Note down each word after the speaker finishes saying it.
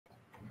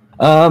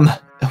Um,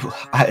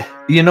 everybody,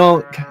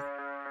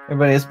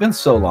 it's been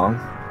so long.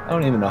 I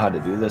don't even know how to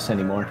do this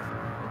anymore.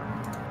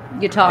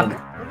 You talk.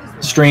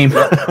 Stream,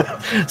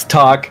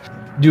 talk,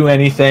 do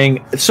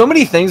anything. So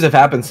many things have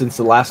happened since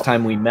the last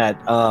time we met.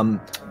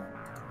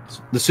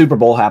 The Super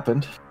Bowl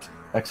happened,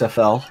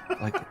 XFL,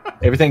 like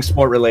everything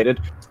sport related.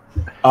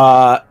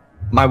 My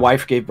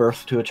wife gave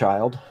birth to a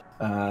child.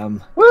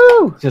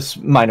 Woo!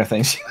 Just minor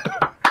things.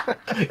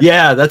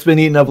 Yeah, that's been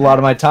eating up a lot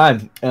of my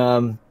time.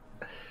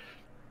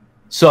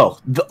 So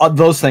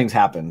those things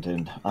happened,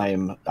 and I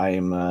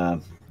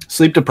am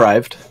sleep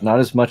deprived. Not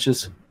as much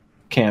as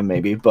Cam,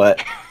 maybe,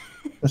 but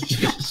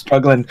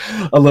struggling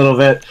a little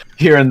bit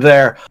here and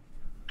there.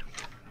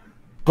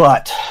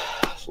 But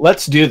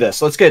let's do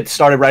this. Let's get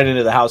started right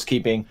into the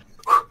housekeeping.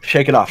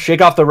 Shake it off.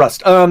 Shake off the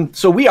rust.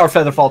 So we are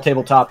Featherfall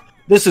Tabletop.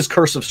 This is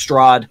Curse of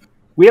Strahd.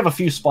 We have a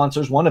few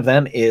sponsors. One of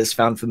them is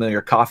Found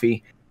Familiar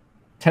Coffee.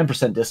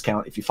 10%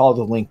 discount if you follow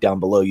the link down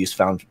below. Use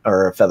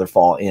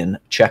Featherfall in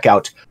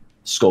checkout.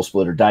 Skull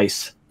Splitter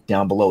dice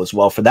down below as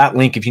well. For that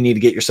link, if you need to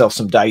get yourself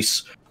some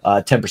dice,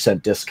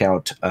 10%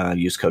 discount.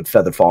 Use code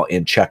Featherfall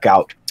in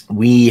checkout.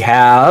 We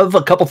have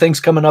a couple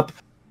things coming up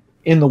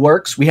in the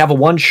works. We have a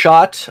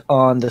one-shot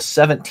on the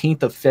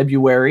 17th of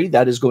February.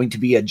 That is going to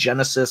be a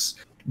Genesis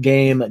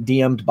game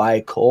DM'd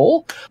by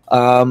Cole.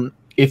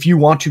 If you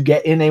want to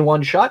get in a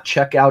one-shot,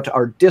 check out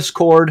our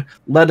Discord.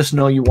 Let us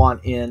know you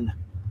want in.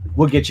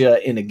 We'll get you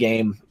in a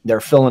game.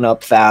 They're filling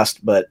up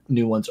fast, but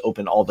new ones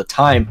open all the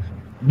time.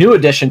 New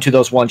addition to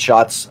those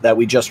one-shots that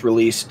we just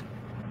released.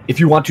 If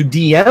you want to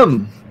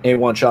DM a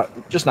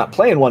one-shot, just not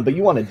playing one, but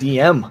you want to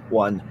DM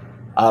one,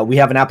 we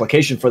have an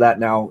application for that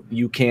now.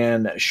 You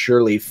can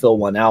surely fill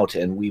one out,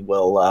 and we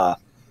will.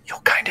 You'll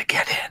kind of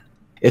get in.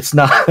 It's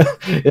not.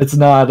 It's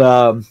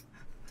not.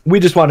 We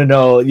just want to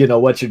know,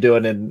 what you're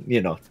doing,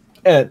 and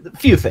a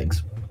few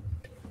things.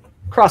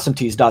 Cross some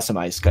T's, dot some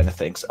I's, kind of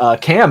things.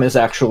 Cam is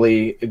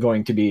actually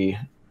going to be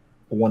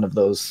one of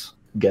those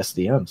guest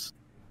DMs.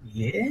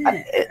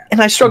 Yeah.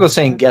 And I struggle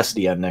saying guest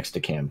DM next to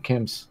Cam.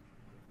 Cam's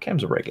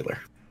a regular.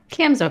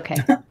 Cam's okay.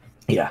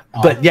 Yeah,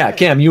 but yeah,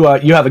 Cam, you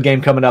have a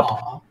game coming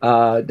up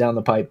down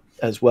the pipe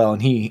as well,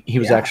 and he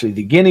was actually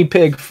the guinea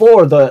pig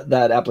for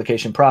that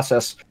application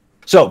process.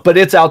 So, but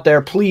it's out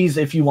there. Please,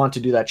 if you want to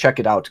do that, check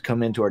it out.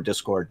 Come into our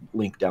Discord,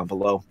 link down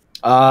below.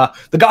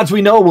 The Gods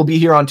We Know will be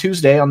here on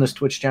Tuesday on this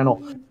Twitch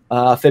channel,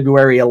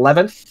 February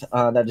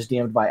 11th. That is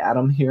DM'd by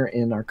Adam here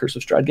in our Curse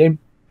of Strahd game.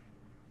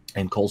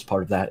 And Cole's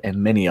part of that, and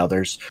many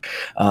others.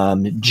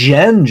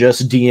 Jen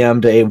just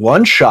DM'd a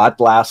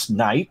one-shot last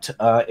night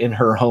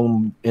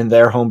in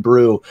their home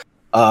brew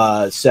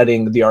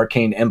setting, the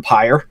Arcane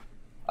Empire.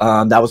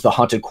 That was the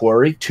Haunted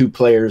Quarry. 2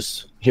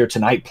 players here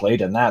tonight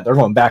played in that. They're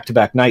going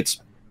back-to-back nights.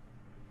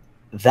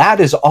 That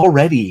is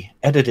already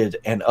edited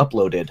and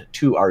uploaded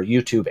to our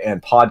YouTube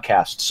and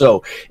podcast.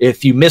 So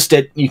if you missed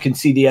it, you can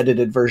see the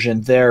edited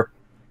version there.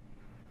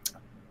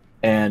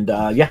 And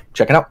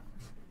check it out.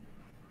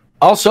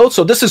 Also,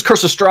 so this is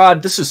Curse of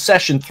Strahd. This is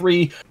session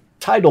 3,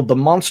 titled The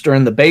Monster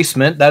in the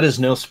Basement. That is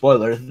no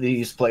spoiler.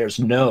 These players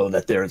know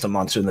that there is a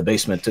monster in the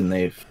basement, and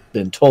they've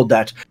been told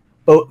that.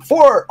 But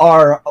for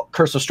our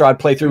Curse of Strahd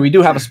playthrough, we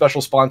do have a special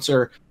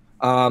sponsor,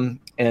 and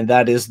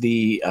that is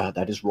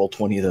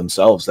Roll20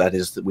 themselves. That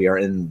is, we are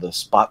in the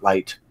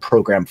Spotlight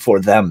program for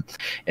them,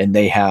 and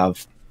they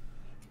have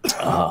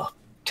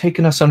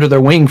taken us under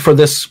their wing for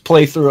this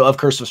playthrough of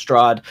Curse of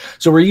Strahd.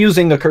 So we're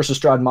using the Curse of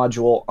Strahd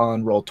module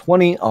on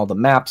Roll20, all the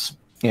maps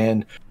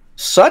and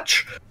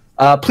such.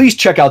 Please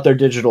check out their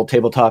digital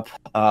tabletop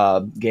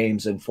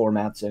games and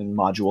formats and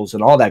modules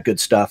and all that good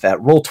stuff at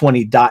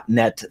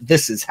roll20.net.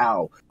 This is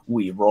how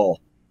we roll.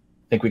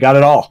 I think we got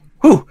it all.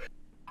 Whew.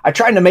 I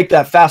tried to make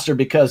that faster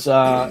because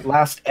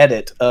last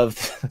edit of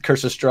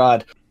Curse of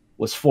Strahd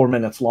was 4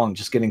 minutes long,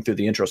 just getting through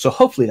the intro. So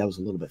hopefully that was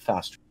a little bit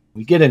faster.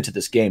 We get into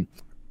this game.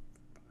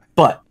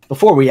 But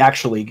before we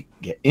actually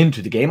get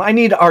into the game, I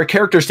need our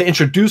characters to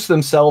introduce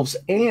themselves,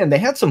 and they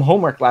had some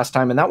homework last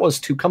time, and that was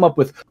to come up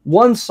with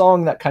one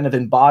song that kind of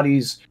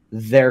embodies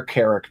their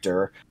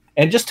character,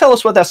 and just tell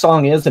us what that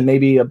song is, and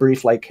maybe a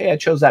brief, like, hey, I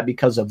chose that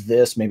because of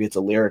this. Maybe it's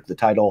a lyric, the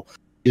title,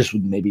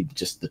 maybe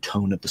just the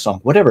tone of the song,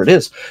 whatever it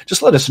is.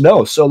 Just let us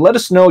know. So let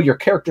us know your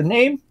character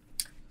name,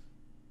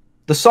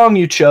 the song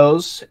you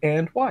chose,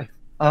 and why.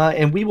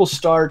 And we will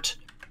start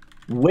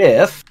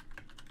with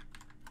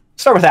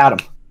Adam.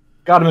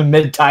 Got him in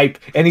mid-type,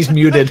 and he's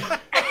muted.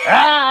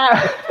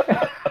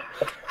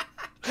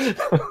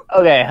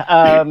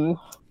 Okay,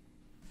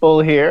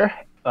 Bull here,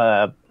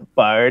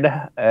 Bard,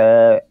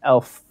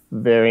 Elf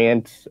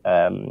variant,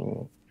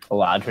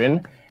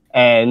 Eladrin,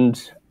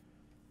 and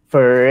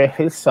for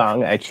his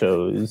song, I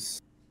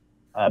chose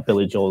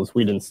Billy Joel's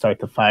 "We Didn't Start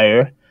the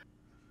Fire."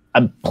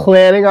 I'm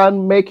planning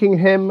on making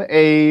him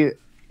a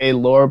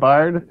lore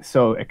bard,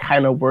 so it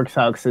kind of works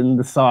out 'cause in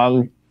the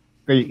song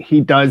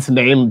he does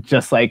name,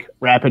 just like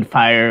rapid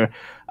fire,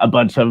 a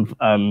bunch of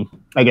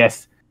I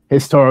guess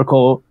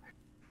historical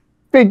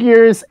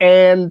figures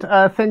and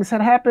things that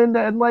happened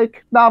and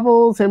like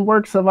novels and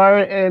works of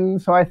art,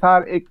 and so I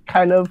thought it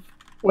kind of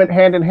went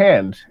hand in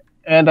hand.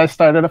 and I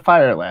started a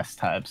fire last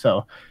time.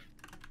 So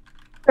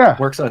yeah,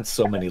 Works on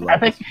so many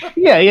levels.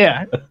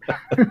 Yeah.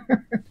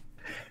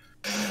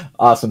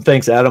 Awesome.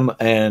 Thanks, Adam.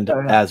 And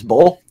as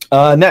Bull.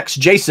 Next,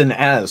 Jason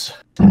as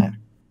Tack.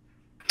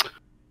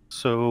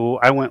 So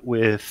I went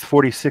with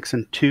 46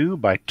 and 2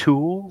 by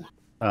Tool.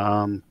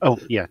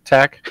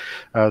 Tack,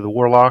 the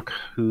Warlock,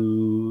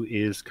 who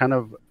is kind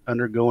of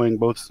undergoing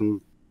both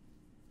some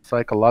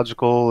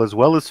psychological as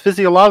well as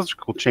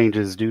physiological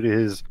changes due to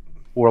his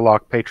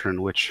Warlock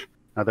patron, which,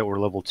 now that we're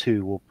level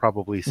 2, we'll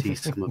probably see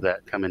some of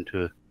that come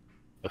into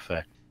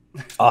effect.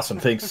 Awesome.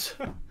 Thanks.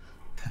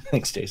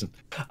 Thanks, Jason.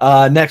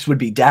 Next would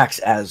be Dax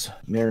as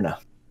Myrna.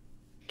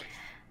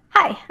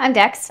 Hi, I'm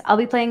Dex. I'll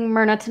be playing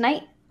Myrna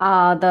tonight,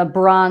 the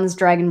Bronze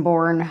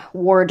Dragonborn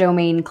War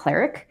Domain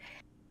Cleric.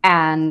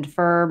 And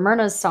for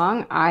Myrna's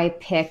song, I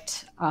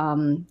picked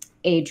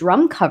a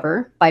drum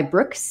cover by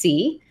Brooke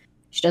C.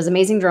 She does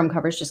amazing drum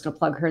covers. Just going to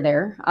plug her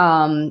there.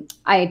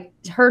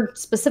 Her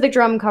specific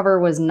drum cover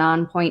was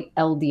Non-Point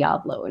El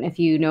Diablo. And if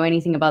you know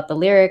anything about the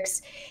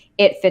lyrics,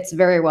 it fits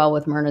very well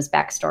with Myrna's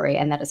backstory.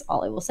 And that is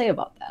all I will say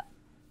about that.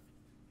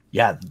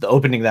 Yeah, the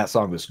opening of that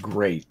song was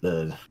great.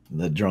 The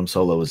drum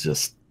solo was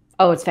just...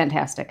 Oh, it's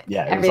fantastic.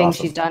 Yeah, everything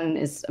awesome. she's done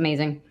is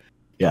amazing.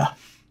 Yeah.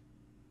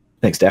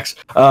 Thanks, Dex.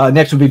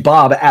 Next would be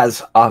Bob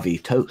as Avi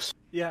Toast.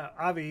 Yeah,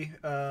 Avi,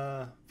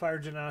 Fire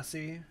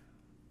Genasi,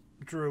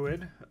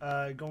 Druid,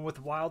 going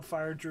with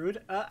Wildfire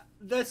Druid.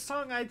 The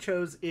song I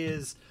chose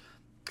is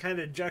kind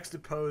of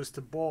juxtaposed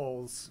to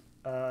Bull's,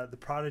 the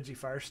Prodigy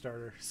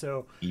Firestarter.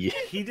 So he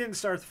didn't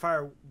start the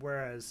fire,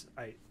 whereas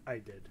I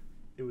did.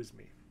 It was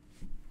me.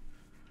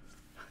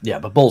 Yeah,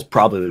 but Bull's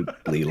probably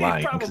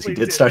lying because he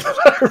did did. start the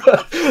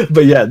fire.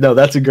 But yeah, no,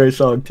 that's a great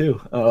song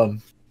too. All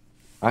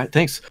right,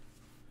 thanks,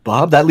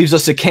 Bob. That leaves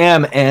us to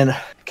Cam and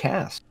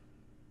Cass.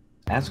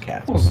 As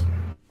Cass.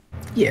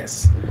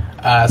 Yes.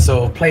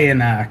 So playing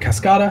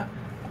Cascada,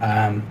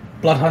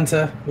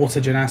 Bloodhunter,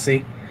 Water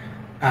Genasi.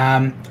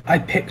 I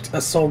picked a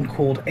song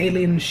called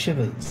Alien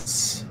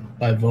Shivers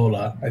by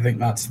Vola. I think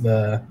that's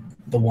the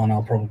one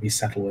I'll probably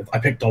settle with. I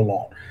picked a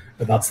lot,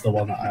 but that's the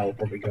one that I'll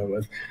probably go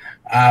with.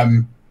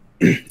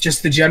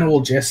 Just the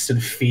general gist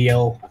and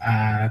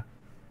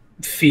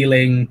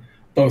feeling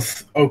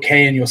both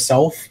okay in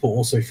yourself, but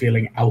also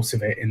feeling out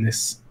of it in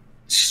this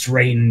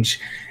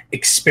strange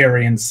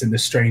experience in the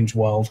strange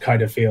world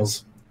kind of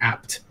feels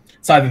apt.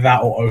 It's either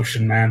that or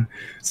Ocean Man.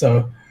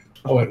 So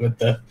I went with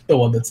the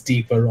one that's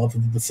deeper rather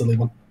than the silly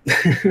one.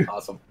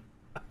 Awesome.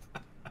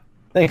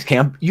 Thanks,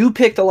 Cam. You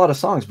picked a lot of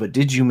songs, but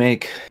did you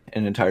make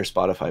an entire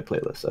Spotify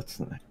playlist?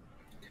 That's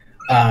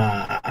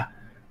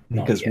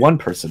because one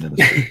person in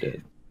the group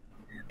did.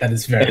 That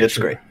is very it's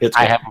true. Great. It's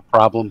I great. have a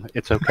problem.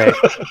 It's okay.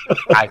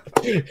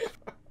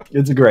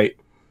 It's great.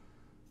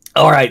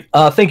 All right.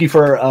 Thank you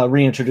for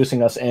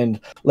reintroducing us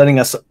and letting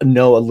us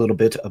know a little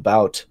bit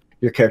about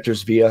your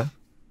characters via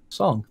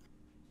song.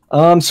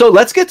 So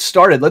let's get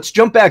started. Let's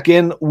jump back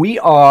in. We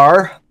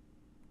are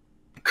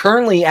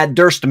currently at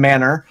Durst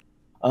Manor.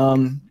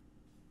 But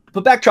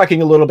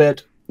backtracking a little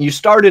bit, you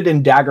started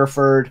in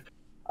Daggerford.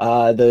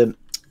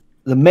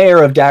 The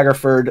mayor of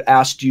Daggerford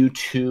asked you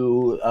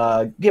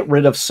to get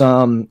rid of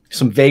some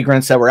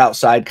vagrants that were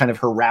outside, kind of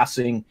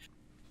harassing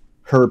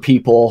her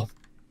people.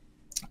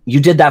 You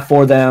did that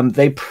for them.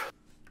 They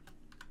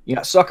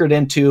got suckered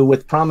into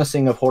with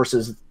promising of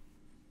horses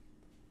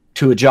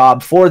to a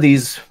job for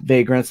these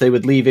vagrants. They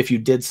would leave if you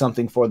did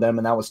something for them,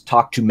 and that was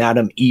talk to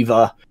Madame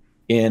Eva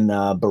in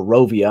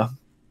Barovia.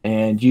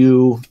 And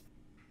you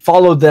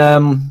followed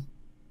them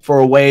for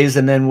a ways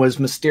and then was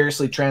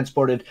mysteriously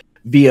transported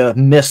via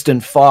mist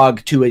and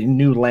fog to a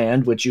new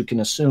land, which you can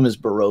assume is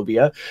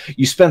Barovia.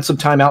 You spent some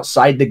time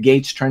outside the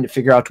gates trying to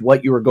figure out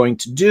what you were going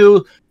to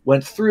do,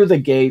 went through the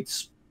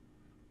gates,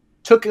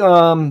 took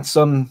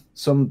some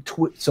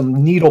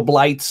needle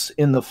blights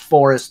in the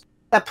forest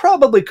that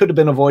probably could have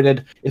been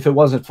avoided if it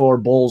wasn't for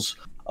Bull's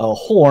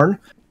horn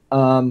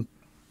and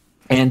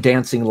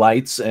dancing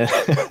lights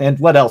and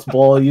what else,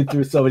 Bull? You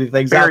threw so many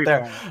things out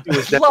there.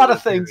 A lot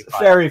of things.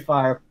 Fairy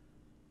fire.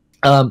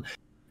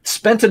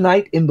 Spent a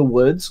night in the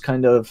woods,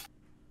 kind of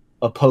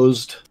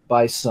opposed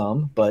by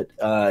some, but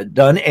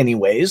done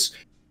anyways.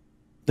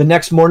 The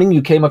next morning,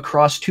 you came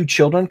across two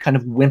children kind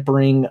of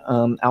whimpering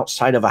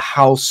outside of a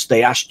house.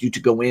 They asked you to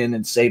go in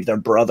and save their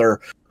brother,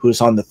 who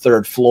is on the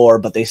third floor,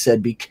 but they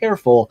said, be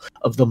careful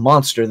of the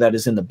monster that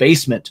is in the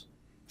basement.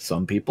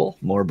 Some people,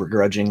 more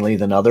begrudgingly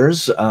than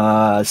others,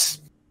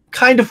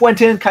 kind of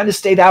went in, kind of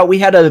stayed out. We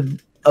had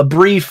a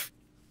brief,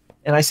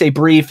 and I say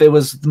brief, it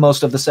was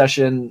most of the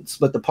session,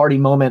 split the party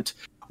moment,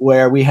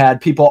 where we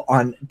had people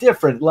on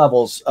different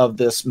levels of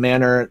this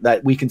manor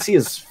that we can see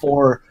as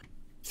 3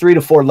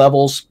 to 4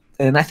 levels.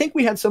 And I think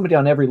we had somebody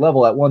on every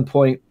level at one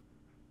point,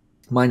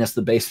 minus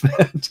the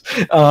basement.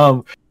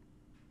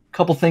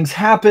 Couple things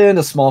happened.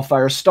 A small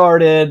fire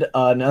started.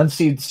 An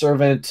unseated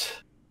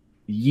servant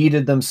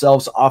yeeted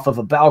themselves off of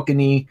a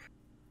balcony.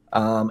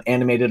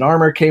 Animated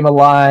armor came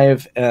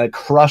alive.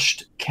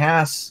 Crushed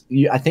Cass.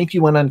 I think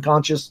you went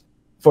unconscious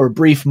for a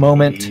brief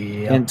moment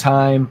in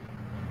time.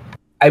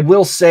 I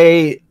will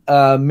say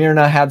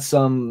Myrna had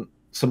some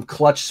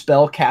clutch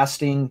spell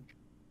casting,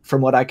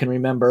 from what I can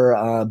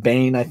remember.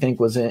 Bane, I think,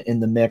 was in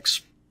the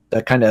mix.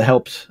 That kind of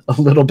helped a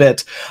little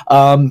bit.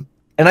 And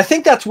I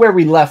think that's where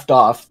we left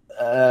off.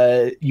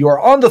 You are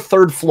on the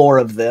 3rd floor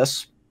of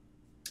this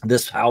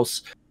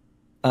house,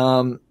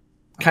 kind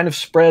of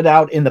spread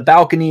out in the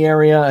balcony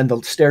area and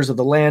the stairs of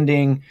the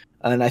landing.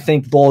 And I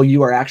think, Bull,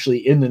 you are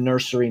actually in the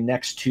nursery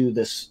next to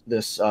this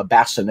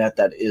bassinet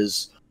that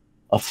is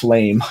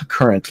aflame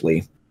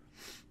currently.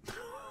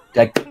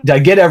 Did I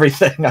get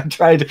everything? I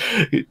tried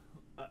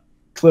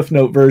Cliff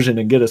Note version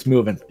and get us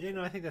moving.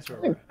 I think that's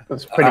right.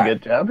 That's a pretty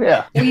good job,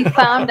 yeah. We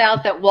found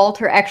out that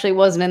Walter actually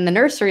wasn't in the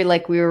nursery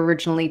like we were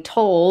originally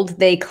told.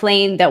 They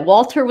claimed that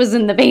Walter was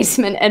in the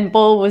basement, and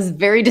Bull was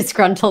very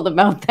disgruntled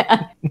about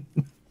that.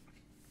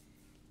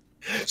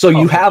 So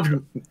you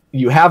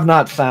have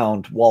not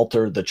found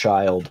Walter, the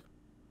child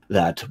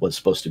that was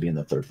supposed to be in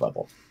the 3rd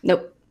level.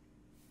 Nope.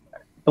 I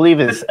believe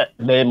his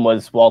name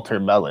was Walter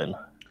Mellon.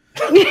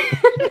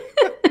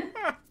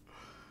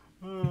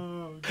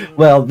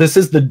 Well, this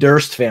is the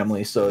Durst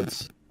family, so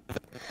it's...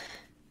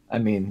 I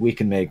mean, we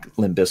can make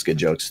Limp Bizkit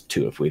jokes,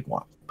 too, if we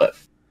want, but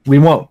we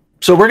won't.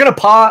 So we're going to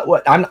pause...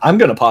 I'm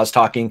going to pause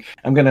talking.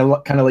 I'm going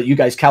to kind of let you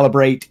guys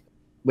calibrate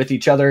with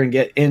each other and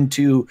get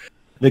into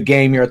the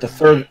game. You're at the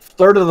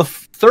third of the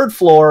 3rd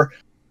floor.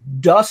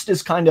 Dust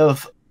is kind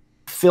of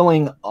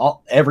filling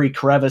every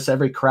crevice,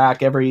 every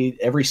crack,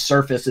 every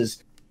surface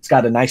it's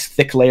got a nice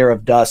thick layer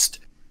of dust.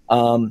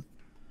 4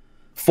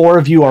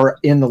 of you are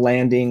in the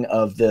landing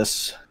of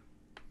the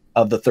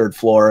 3rd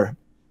floor.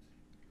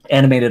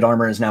 Animated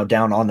armor is now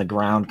down on the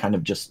ground, kind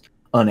of just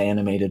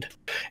unanimated.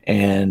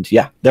 And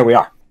yeah, there we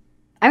are.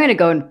 I'm going to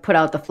go and put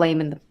out the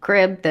flame in the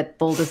crib that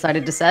Bull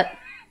decided to set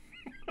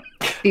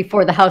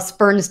before the house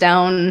burns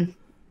down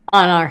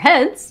on our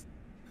heads.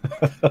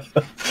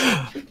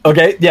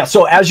 Okay, yeah,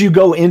 so as you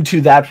go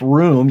into that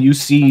room, you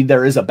see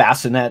there is a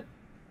bassinet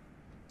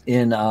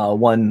in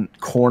one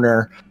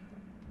corner.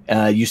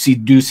 You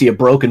do see a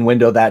broken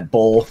window that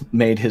Bull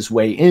made his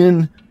way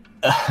in.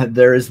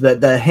 There is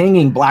the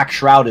hanging black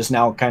shroud is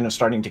now kind of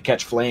starting to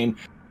catch flame.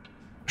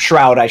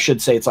 Shroud, I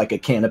should say, it's like a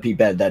canopy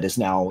bed that is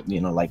now,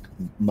 like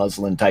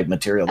muslin type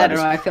material. I don't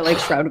know. I feel like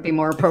shroud would be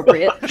more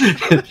appropriate.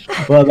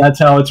 Well, that's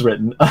how it's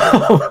written.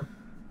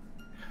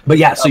 But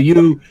yeah, so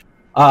you,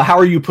 how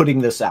are you putting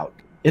this out?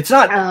 It's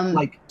not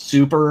like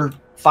super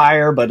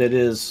fire, but it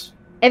is.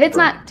 If it's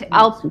not,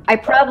 I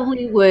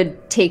probably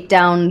would take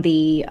down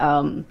the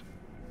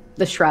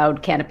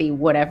shroud canopy,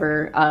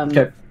 whatever,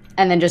 okay.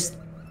 And then just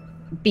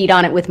beat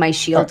on it with my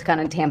shield to kind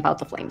of tamp out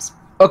the flames.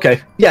 Okay,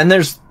 yeah, and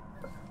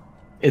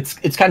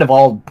it's kind of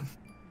all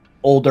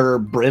older,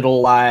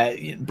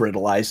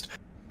 brittleized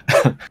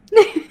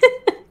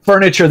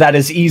furniture that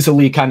is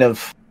easily kind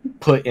of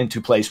put into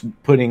place,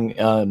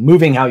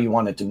 moving how you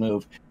want it to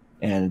move,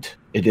 and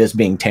it is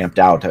being tamped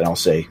out, and I'll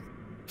say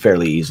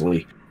fairly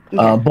easily.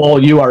 Okay.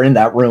 Bull, you are in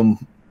that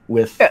room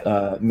with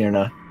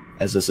Myrna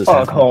as this is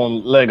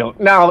happening. Lego.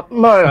 Now,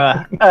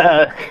 Myrna,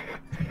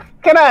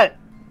 can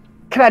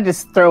I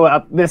just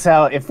throw this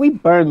out? If we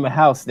burn the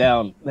house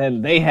down,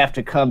 then they have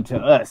to come to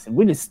us, and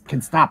we just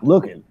can stop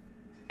looking.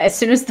 As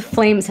soon as the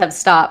flames have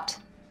stopped,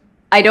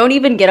 I don't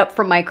even get up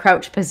from my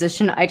crouch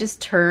position. I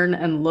just turn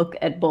and look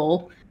at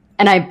Bull,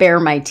 and I bare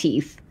my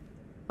teeth.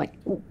 Like,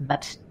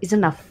 that is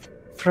enough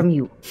from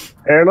you.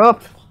 Fair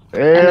enough.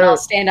 And then I'll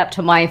stand up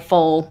to my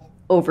full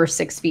over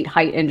 6 feet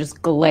height and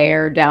just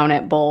glare down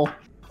at Bull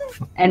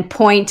and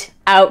point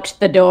out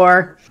the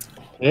door.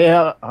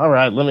 Yeah, all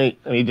right. Let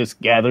me just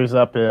gathers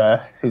up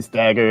his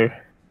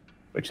dagger,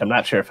 which I'm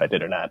not sure if I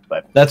did or not,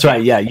 but that's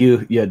right. Yeah,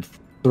 you had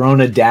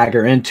thrown a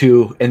dagger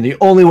into, and the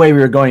only way we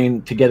were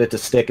going to get it to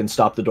stick and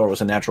stop the door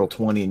was a natural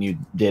 20, and you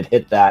did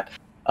hit that.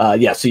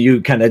 Yeah, so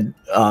you kind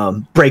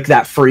of break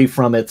that free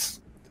from its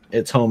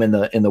home in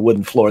the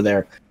wooden floor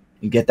there.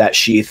 You get that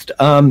sheathed.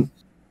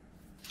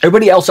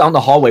 Everybody else out in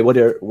the hallway, what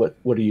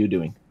are you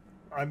doing?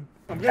 I'm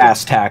gonna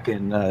Ask Tack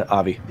and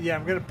Avi. Yeah,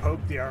 I'm gonna poke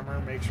the armor,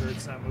 make sure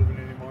it's not moving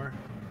anymore.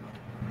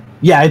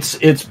 Yeah,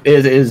 it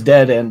is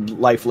dead and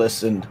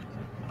lifeless, and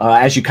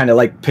as you kind of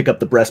like pick up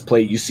the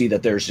breastplate, you see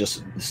that there's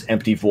just this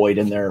empty void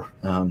in there.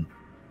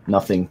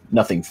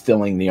 Nothing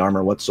filling the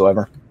armor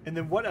whatsoever. And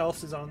then what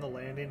else is on the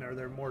landing? Are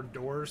there more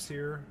doors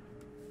here?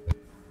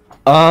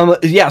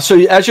 Yeah, so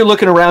as you're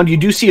looking around, you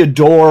do see a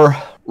door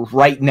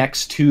right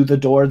next to the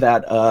door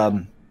that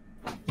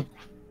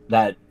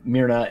that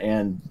Myrna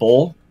and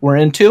Bull were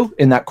into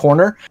in that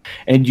corner.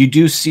 And you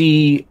do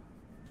see,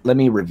 let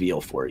me reveal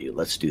for you.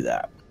 Let's do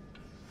that.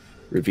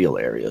 Reveal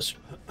areas.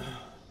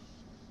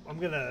 I'm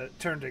going to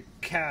turn to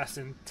Cass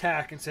and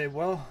Tack and say,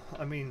 well,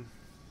 I mean,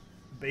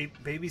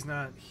 baby's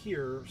not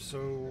here,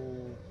 so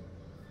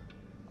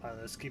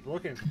let's keep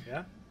looking,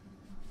 yeah?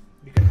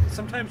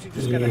 Sometimes you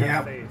just got to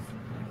have faith.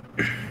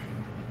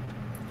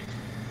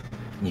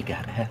 You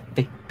gotta have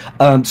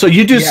faith. So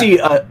you do see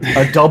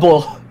a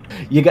double.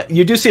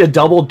 You do see a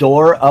double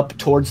door up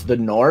towards the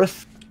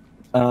north.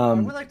 I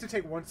would like to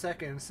take 1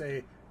 second and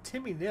say,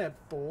 Timmy Nip,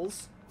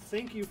 Bulls,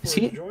 thank you for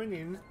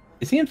joining.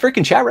 Is he in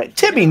freaking chat right?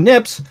 Timmy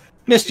Nips,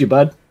 Missed you,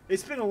 bud.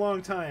 It's been a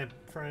long time,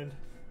 friend.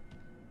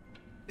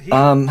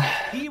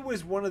 He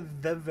was one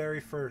of the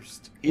very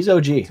first. He's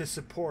OG. To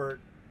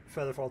support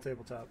Featherfall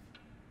Tabletop.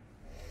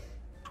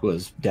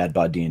 Was Dad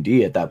Bod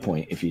D&D at that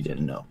point, if you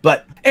didn't know.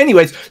 But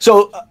anyways,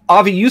 so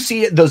Avi, you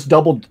see those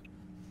doubled.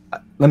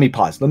 Let me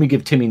pause. Let me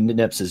give Timmy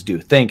Nips his due.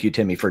 Thank you,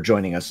 Timmy, for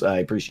joining us. I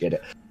appreciate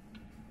it.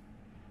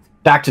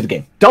 Back to the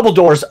game. Double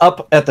doors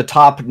up at the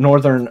top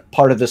northern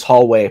part of this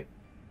hallway.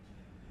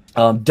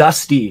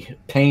 Dusty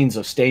panes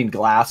of stained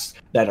glass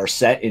that are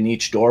set in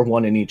each door,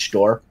 one in each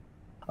door.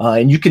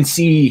 And you can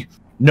see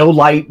no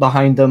light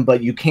behind them,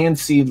 but you can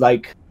see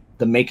like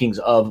the makings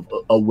of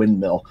a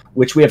windmill,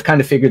 which we have kind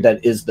of figured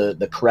that is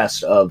the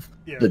crest of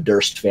the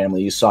Durst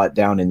family. You saw it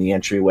down in the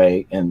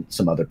entryway and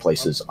some other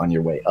places on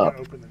your way up.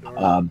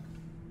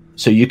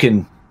 So you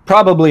can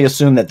probably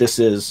assume that this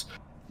is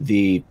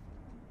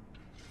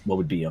what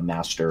would be a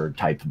master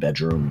type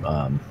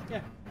bedroom.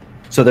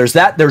 So there's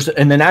that.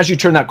 And then as you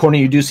turn that corner,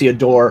 you do see a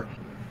door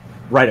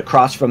right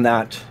across from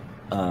that.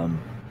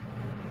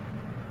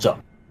 So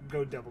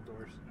go double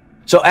doors.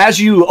 So as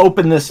you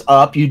open this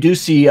up, you do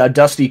see a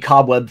dusty,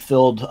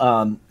 cobweb-filled,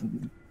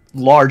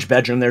 large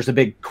bedroom. There's a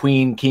big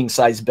queen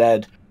king-size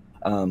bed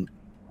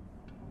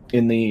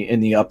in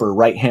the upper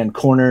right-hand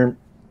corner.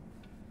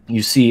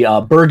 You see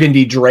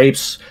burgundy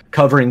drapes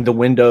covering the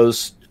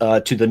windows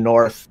to the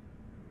north.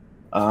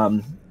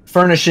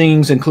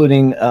 Furnishings,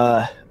 including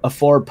a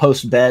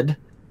 4-post bed,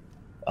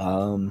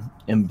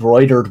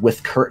 embroidered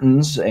with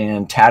curtains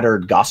and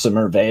tattered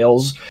gossamer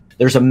veils.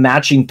 There's a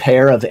matching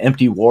pair of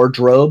empty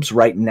wardrobes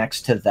right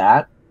next to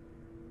that.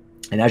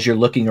 And as you're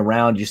looking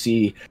around, you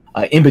see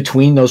in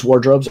between those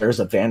wardrobes,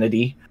 there's a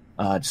vanity,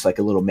 just like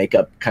a little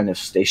makeup kind of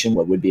station,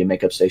 what would be a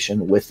makeup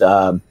station. With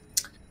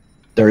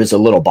there is a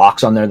little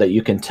box on there that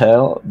you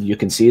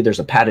can see. There's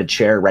a padded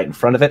chair right in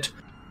front of it.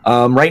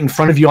 Right in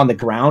front of you on the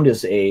ground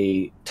is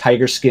a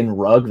tiger skin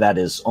rug that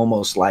is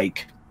almost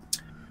like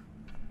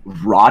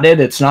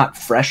rotted. It's not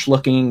fresh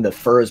looking. The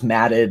fur is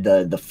matted.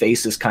 The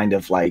face is kind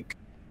of like,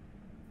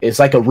 it's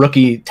like a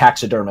rookie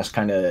taxidermist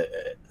kind of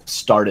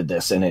started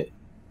this, and it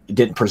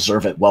didn't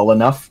preserve it well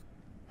enough.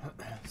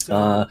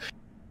 And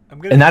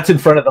that's in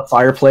front of the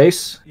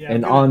fireplace. Yeah,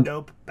 and I'm gonna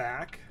dope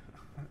back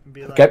and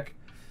be like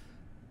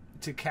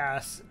to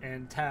Cass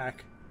and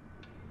Tack.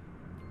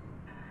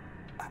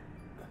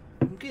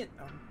 I'm getting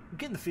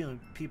the feeling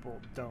people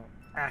don't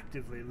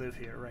actively live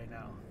here right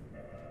now.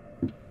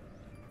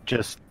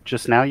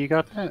 Just now you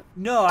got that?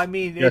 No, I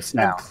mean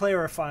I'm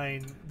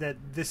clarifying that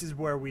this is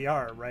where we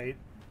are, right?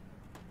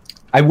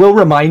 I will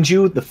remind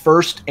you, the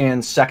first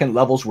and second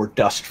levels were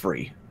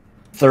dust-free.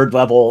 Third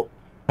level,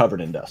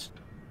 covered in dust.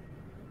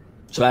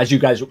 So as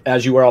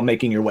you were all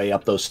making your way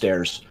up those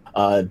stairs,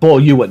 Bull,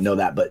 you wouldn't know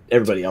that, but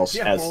everybody else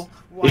has. Bull.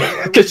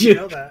 Why would you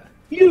know that?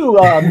 You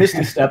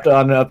misty stepped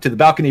on up to the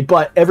balcony,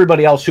 but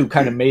everybody else who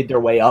kind of made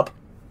their way up.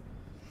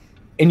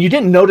 And you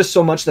didn't notice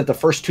so much that the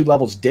first 2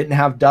 levels didn't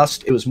have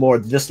dust. It was more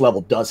this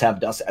level does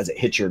have dust as it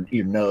hits your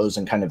nose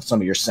and kind of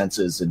some of your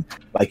senses, and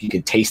like you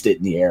can taste it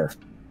in the air.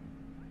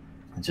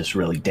 It's just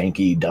really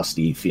danky,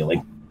 dusty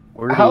feeling.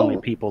 We're the only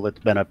people that's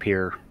been up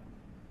here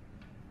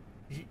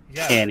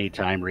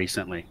anytime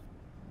recently.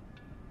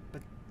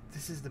 But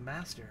this is the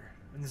master,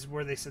 and this is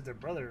where they said their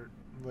brother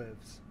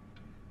lives.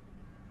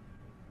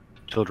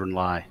 Children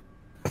lie.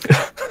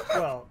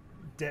 Well,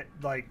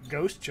 like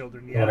ghost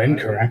children, Not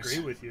incorrect. I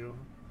agree with you.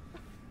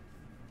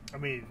 I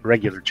mean,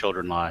 regular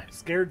children lie.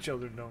 Scared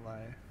children don't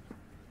lie.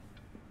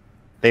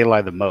 They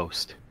lie the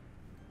most.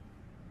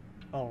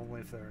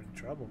 Only if they're in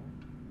trouble.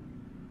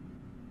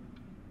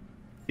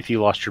 If you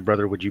lost your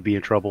brother, would you be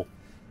in trouble?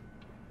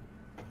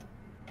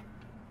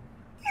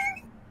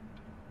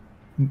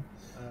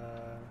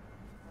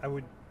 I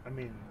would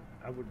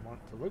want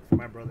to look for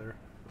my brother,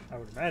 I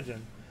would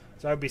imagine.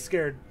 So I'd be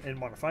scared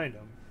and want to find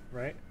him,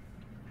 right?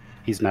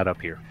 He's not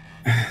up here.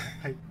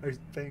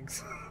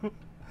 Thanks.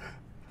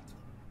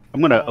 I'm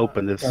going to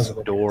open this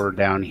door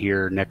down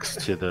here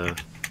next to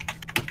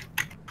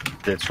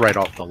that's right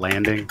off the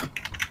landing.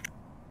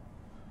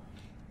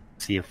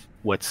 See if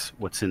what's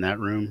in that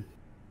room.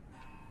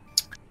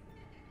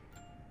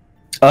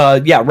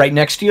 Yeah, right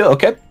next to you.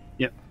 Okay.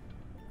 Yep.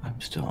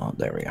 I'm still on.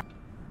 There we go.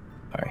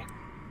 All right.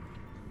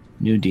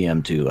 New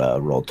DM to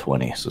roll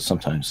 20. So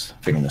sometimes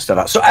figuring this stuff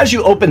out. So as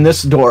you open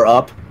this door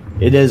up,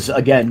 it is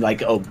again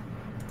like a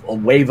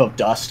wave of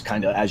dust,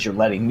 kind of as you're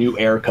letting new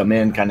air come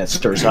in, kind of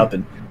stirs up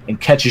and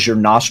catches your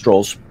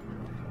nostrils,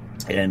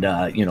 and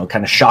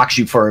kind of shocks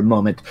you for a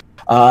moment.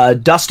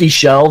 Dusty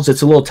shelves.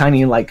 It's a little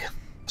tiny like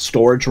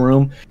storage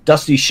room.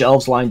 Dusty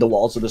shelves line the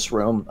walls of this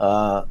room.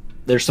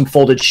 There's some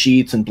folded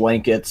sheets and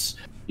blankets.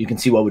 You can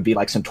see what would be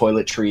like some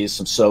toiletries,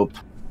 some soap,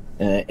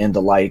 and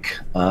the like.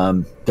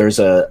 There's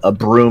a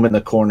broom in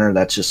the corner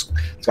it's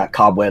got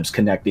cobwebs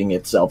connecting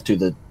itself to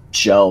the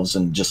shelves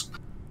and just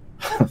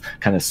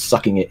kind of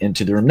sucking it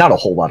into the room. Not a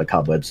whole lot of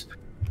cobwebs,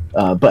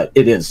 but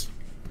it is.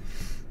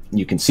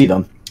 You can see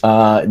them,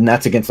 and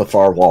that's against the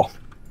far wall.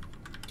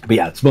 But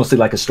yeah, it's mostly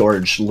like a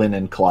storage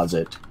linen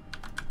closet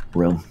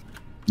room.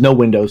 No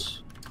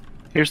windows.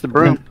 Here's the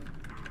broom.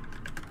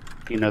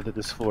 you know that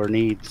this floor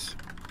needs.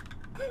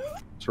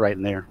 It's right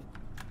in there.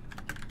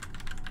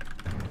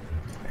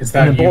 Is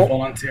that And you Bolt-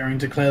 volunteering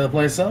to clear the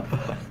place up?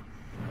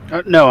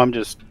 No, I'm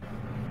just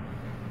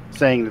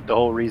saying that the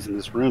whole reason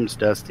this room's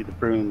dusty, the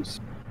room's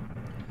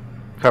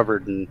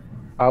covered in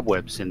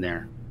cobwebs in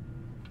there.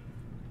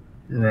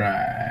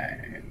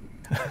 Right.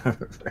 Can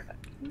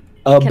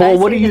I Bull,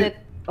 what say do you? that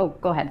oh,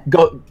 go ahead.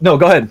 Go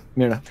ahead,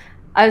 Myrna.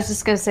 I was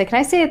just gonna say, can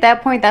I say at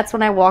that point, that's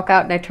when I walk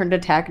out and I turn to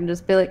Tack and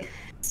just be like,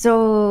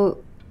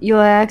 so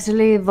you're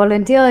actually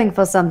volunteering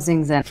for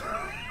something then?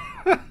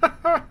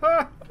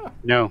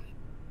 No.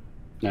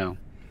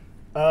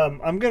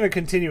 I'm gonna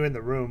continue in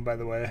the room, by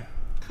the way.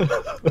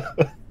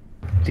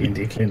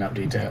 D&D cleanup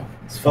detail.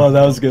 It's Oh, fun.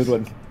 that was a good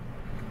one.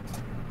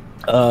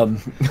 All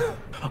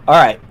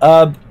right.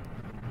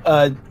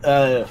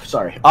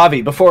 Sorry,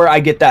 Avi. Before I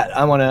get that,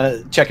 I want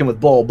to check in with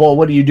Bull. Bull,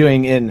 what are you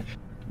doing in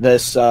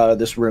this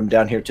room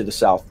down here to the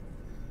south?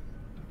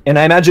 And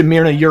I imagine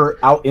Myrna, you're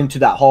out into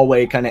that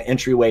hallway, kind of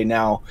entryway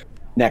now,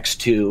 next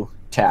to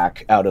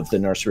Tack, out of the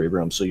nursery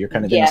room. So you're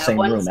kind of in the same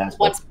room as.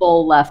 Once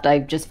Bull left, I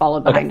just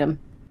followed behind him.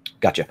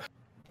 Gotcha.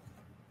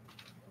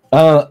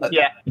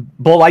 Yeah.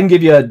 Bull, I can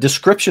give you a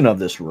description of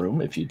this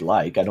room if you'd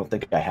like. I don't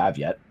think I have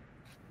yet.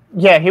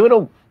 Yeah, he would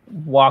have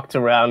walked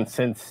around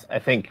since I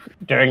think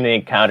during the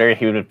encounter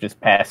he would have just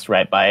passed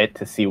right by it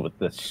to see what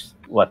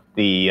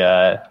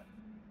the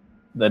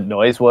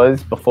noise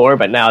was before.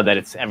 But now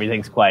that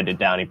everything's quieted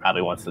down, he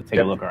probably wants to take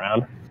a look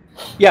around.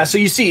 Yeah, so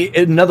you see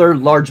another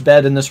large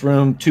bed in this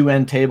room, 2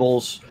 end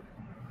tables.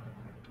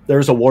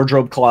 There's a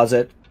wardrobe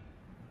closet.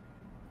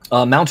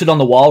 Mounted on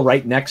the wall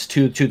right next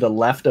to the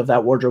left of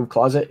that wardrobe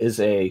closet is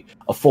a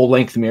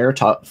full-length mirror,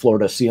 top floor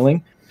to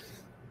ceiling.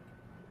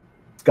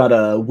 It's got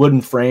a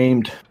wood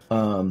framed.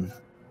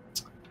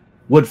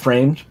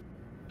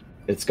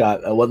 It's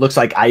got what looks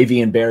like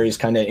ivy and berries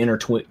kind of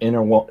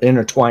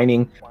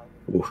intertwining.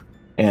 Ooh.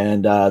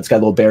 And it's got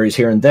little berries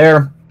here and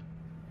there.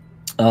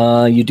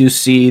 You do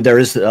see there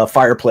is a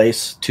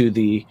fireplace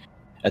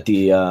at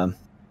the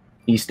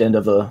east end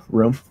of the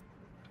room.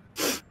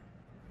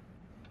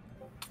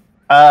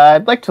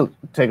 I'd like to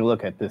take a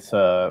look at this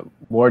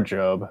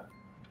wardrobe.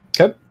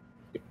 Okay.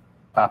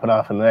 Pop it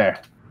off in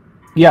there.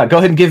 Yeah, go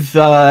ahead and give.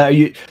 Are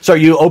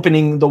you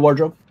opening the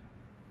wardrobe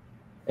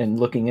and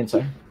looking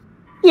inside?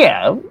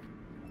 Yeah.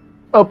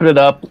 Open it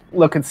up,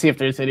 look and see if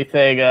there's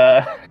anything.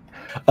 How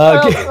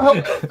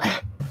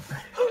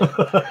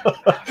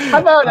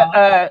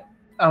about?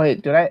 Oh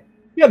wait, did I?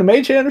 You got a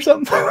mage hand or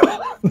something?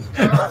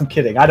 I'm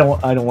kidding. I don't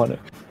want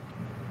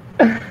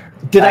to.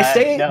 Did I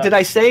say? No. Did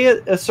I say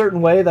it a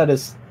certain way that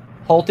is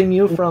halting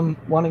you from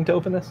wanting to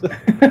open this?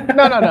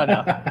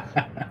 No.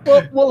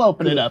 We'll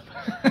open it up.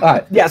 All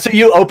right. Yeah. So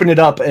you open it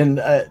up and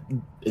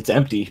it's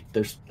empty.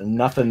 There's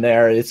nothing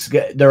there.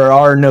 There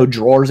are no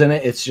drawers in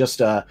it. It's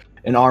just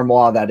an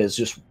armoire that is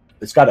just.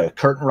 It's got a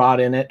curtain rod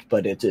in it,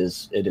 but it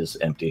is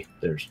empty.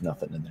 There's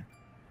nothing in there.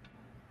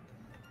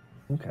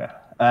 Okay.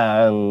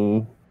 I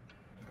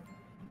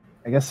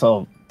guess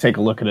I'll take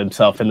a look at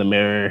himself in the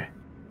mirror.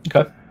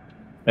 Okay.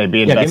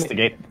 Maybe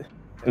investigate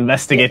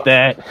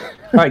that.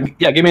 All right.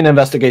 Yeah. Give me an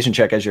investigation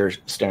check as you're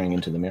staring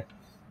into the mirror.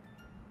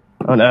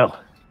 Oh no.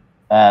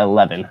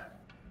 11.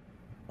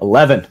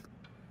 11.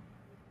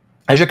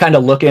 As you're kind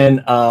of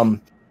looking,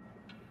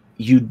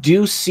 you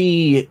do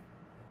see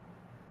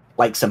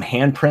like some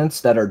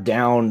handprints that are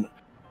down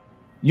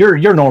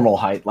your normal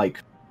height, like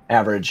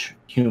average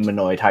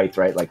humanoid height,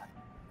 right? Like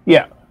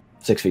Yeah.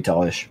 6 feet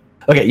tallish.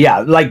 Okay, yeah,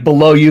 like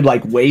below you,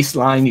 like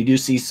waistline, you do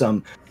see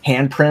some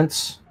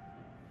handprints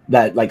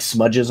that like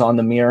smudges on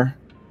the mirror.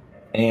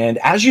 And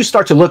as you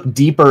start to look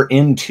deeper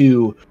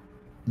into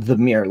the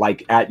mirror,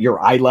 like at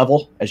your eye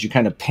level, as you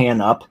kind of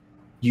pan up,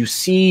 you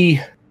see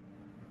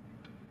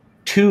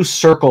 2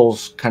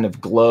 circles kind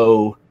of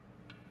glow.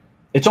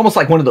 It's almost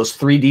like one of those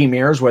 3D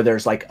mirrors where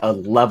there's like a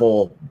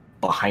level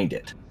behind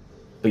it.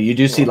 But you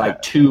do see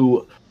like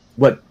 2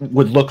 what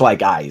would look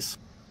like eyes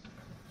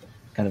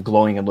kind of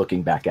glowing and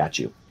looking back at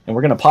you. And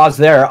we're going to pause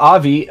there.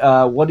 Avi,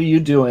 what are you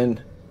doing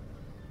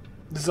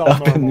This is all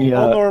Up in normal, the,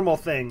 all normal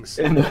things.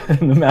 in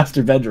the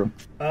master bedroom?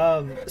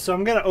 So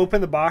I'm gonna open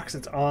the box.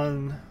 It's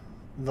on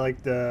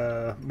like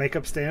the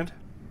makeup stand.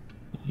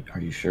 Are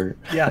you sure?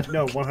 Yeah,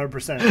 no,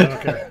 100%. I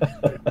don't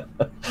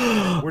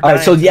care. We're All right,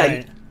 so dying yeah,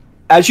 tonight.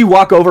 as you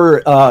walk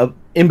over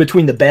in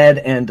between the bed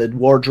and the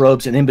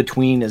wardrobes, and in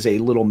between is a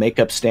little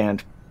makeup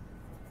stand.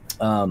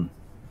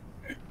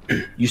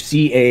 You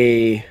see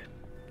a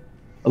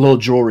little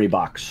jewelry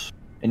box,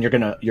 and you're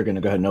gonna go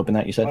ahead and open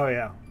that. You said, Oh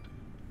yeah.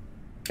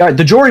 all right.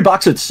 The jewelry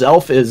box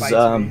itself is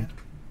Bites me.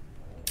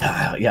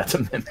 yeah, it's a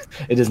mimic.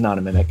 It is not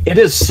a mimic. It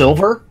is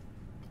silver,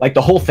 like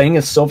the whole thing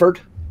is silvered,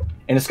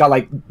 and it's got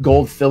like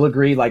gold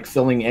filigree, like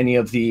filling any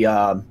of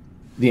the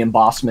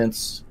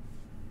embossments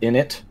in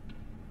it.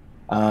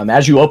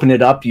 As you open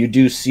it up, you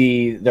do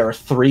see there are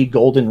 3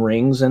 golden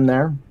rings in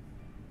there.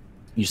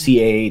 You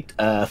see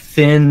a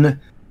thin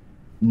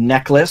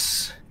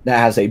necklace that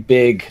has a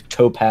big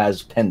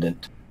topaz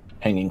pendant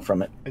hanging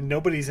from it. And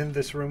nobody's in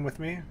this room with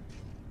me.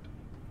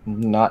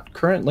 Not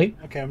currently.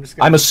 Okay,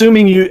 I'm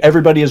assuming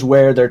everybody is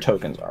where their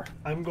tokens are.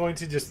 I'm going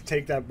to just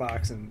take that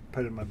box and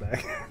put it in my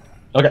bag.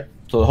 Okay,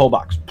 so the whole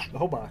box. The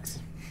whole box.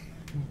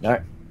 All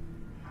right.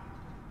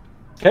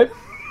 Okay.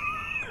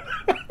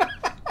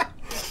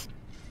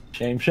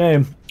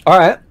 Shame. All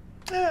right.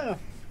 Yeah.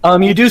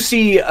 You do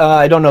see.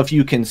 I don't know if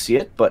you can see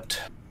it, but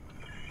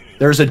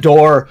there's a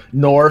door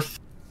north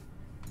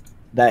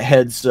that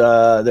heads.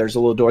 There's a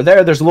little door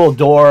there. There's a little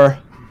door.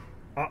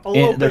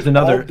 There's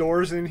another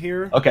doors in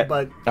here. Okay,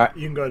 but right.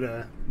 You can go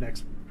to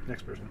next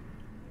person.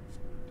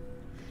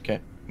 Okay,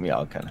 yeah,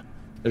 I'll kind of.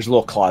 There's a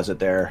little closet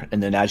there,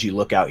 and then as you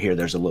look out here,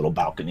 there's a little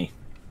balcony.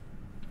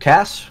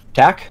 Cass,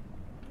 Tack.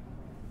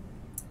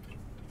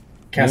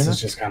 Cass is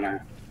just kind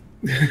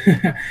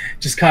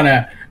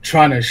of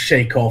trying to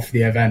shake off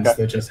the events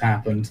that just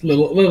happened.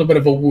 Little bit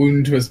of a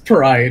wound to his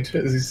pride.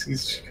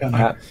 He's kind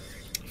of.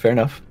 Fair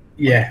enough.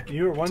 Yeah.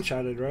 You were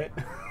one-shotted, right?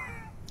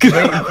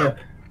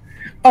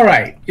 All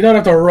right, you don't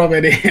have to rub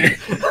it in.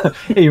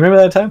 Hey, you remember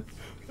that time?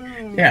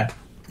 Yeah.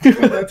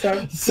 Remember that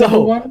time?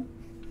 So, one?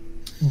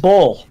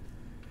 Bull,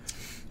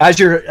 as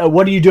you're,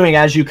 what are you doing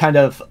as you kind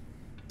of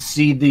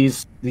see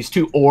these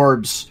two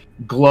orbs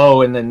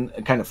glow and then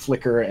kind of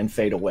flicker and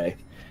fade away?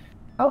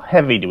 How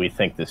heavy do we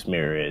think this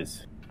mirror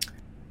is?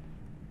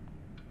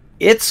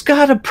 It's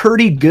got a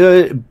pretty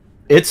good.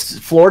 It's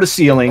floor to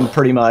ceiling,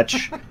 pretty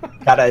much.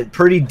 Got a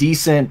pretty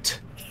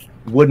decent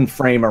wooden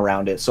frame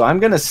around it, so I'm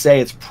gonna say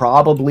it's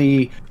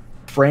probably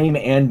frame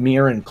and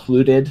mirror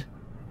included.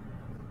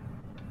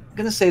 I'm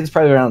gonna say it's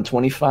probably around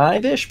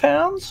 25-ish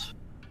pounds.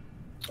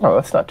 Oh,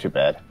 that's not too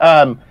bad.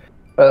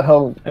 But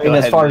he'll I mean,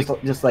 as far as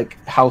just like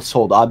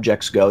household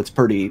objects go, it's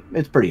pretty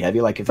heavy.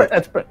 Like if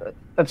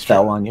that's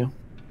fell on you.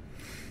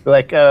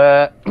 Like,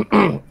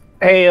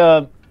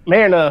 hey,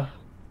 Marina,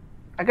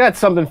 I got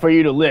something for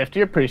you to lift.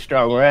 You're pretty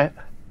strong, right?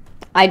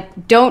 I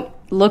don't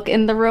look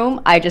in the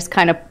room. I just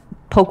kind of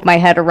poke my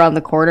head around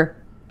the corner.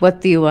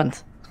 What do you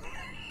want?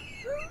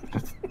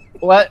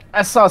 Well,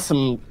 I saw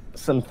some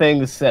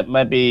things that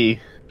might be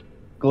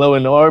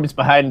glowing orbs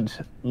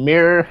behind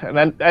mirror,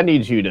 and I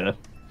need you to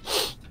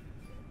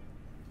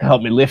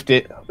help me lift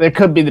it. There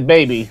could be the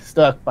baby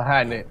stuck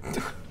behind it.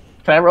 Can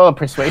I roll a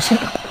persuasion?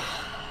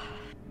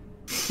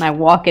 I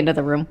walk into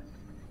the room.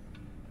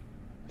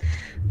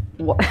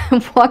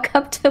 Walk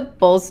up to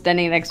Bull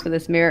standing next to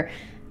this mirror.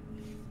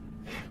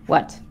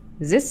 What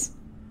is this?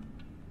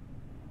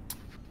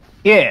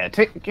 Yeah,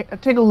 take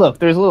a look.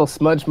 There's little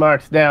smudge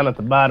marks down at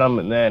the bottom,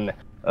 and then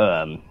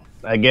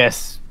I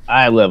guess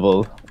eye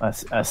level.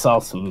 I saw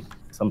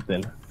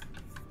something.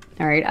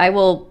 All right, I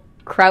will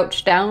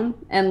crouch down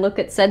and look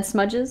at said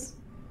smudges.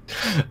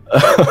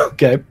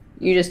 Okay.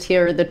 You just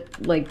hear the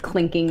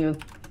clinking of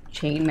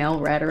chainmail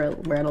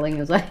rattling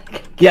as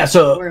like. Yeah.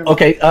 So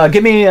okay,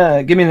 give me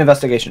an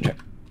investigation check.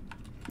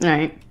 All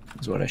right.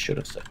 That's what I should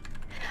have said.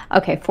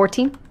 Okay,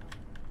 14.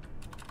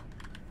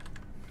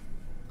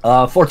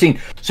 14.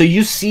 So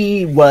you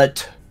see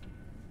what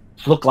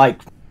look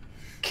like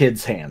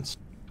kids' hands,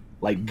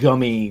 like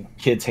gummy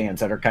kids' hands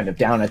that are kind of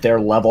down at their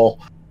level.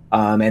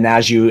 And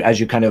as you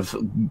kind of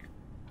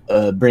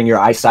bring your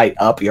eyesight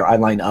up, your eye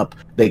line up,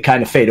 they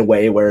kind of fade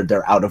away where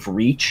they're out of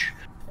reach,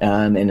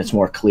 and it's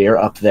more clear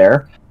up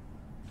there.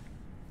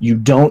 You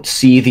don't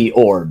see the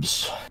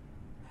orbs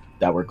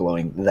that were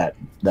glowing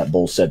that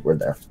Bull said were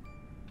there.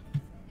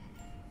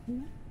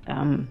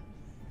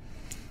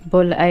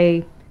 Bull,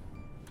 I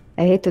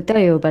hate to tell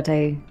you, but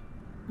I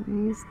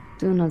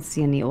do not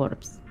see any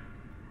orbs.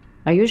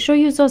 Are you sure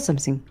you saw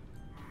something?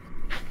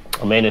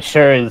 I mean, it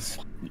sure is.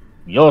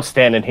 You're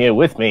standing here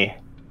with me.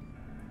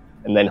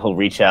 And then he'll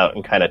reach out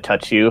and kind of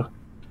touch you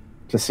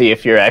to see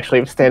if you're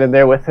actually standing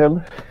there with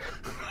him.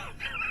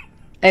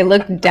 I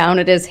look down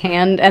at his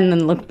hand and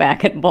then look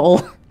back at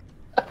Bull.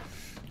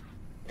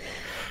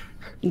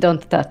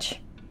 Don't touch.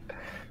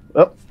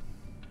 Oh,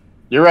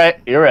 you're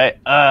right.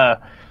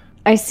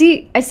 I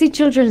see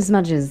children's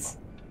smudges.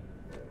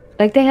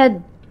 Like they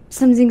had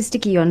something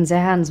sticky on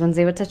their hands when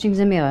they were touching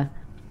the mirror.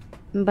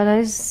 But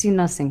I see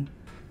nothing.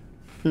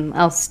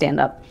 I'll stand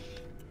up.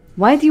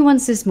 Why do you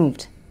want this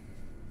moved?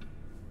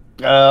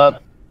 I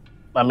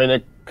mean,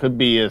 it could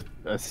be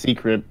a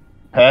secret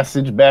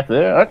passage back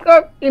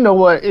there. You know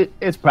what?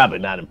 It's probably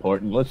not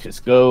important. Let's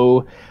just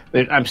go.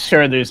 I'm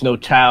sure there's no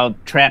child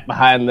trapped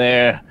behind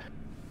there,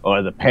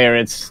 or the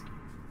parents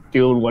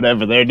doing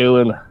whatever they're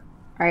doing. All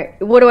right.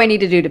 What do I need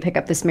to do to pick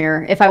up this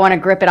mirror? If I want to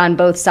grip it on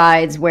both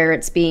sides where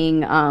it's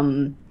being,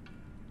 held.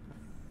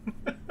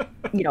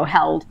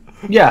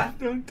 Yeah,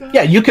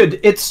 you could.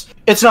 It's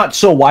not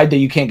so wide that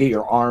you can't get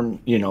your arm.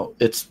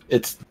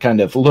 It's kind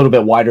of a little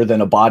bit wider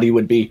than a body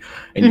would be,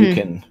 and you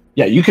can.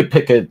 Yeah, you could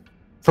pick it.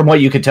 From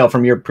what you could tell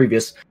from your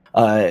previous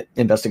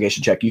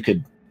investigation check, you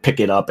could pick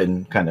it up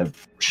and kind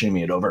of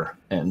shimmy it over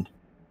and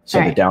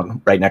set it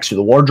down right next to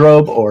the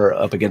wardrobe or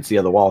up against the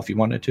other wall if you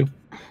wanted to.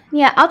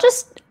 Yeah,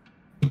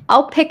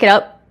 I'll pick it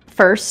up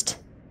first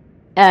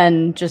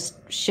and just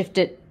shift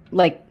it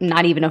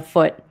not even a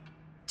foot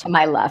to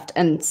my left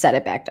and set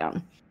it back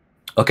down.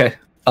 Okay.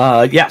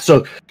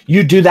 So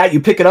you do that,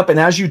 you pick it up, and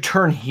as you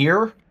turn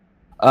here,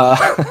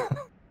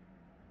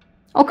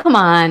 Oh, come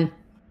on.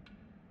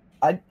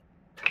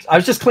 I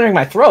was just clearing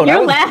my throat.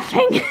 You're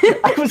laughing.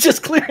 I was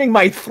just clearing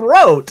my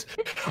throat.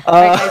 All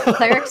right, guys,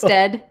 Cleric's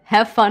dead.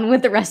 Have fun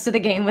with the rest of the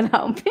game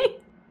without me.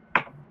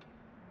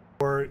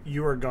 Or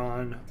you are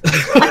gone.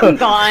 I'm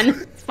gone.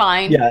 It's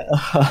fine. Yeah.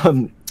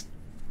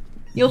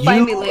 You'll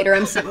find me later.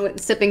 I'm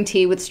sipping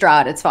tea with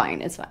Strahd. It's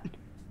fine. It's fine.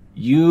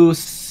 You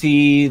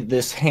see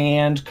this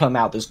hand come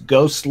out, this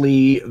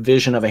ghostly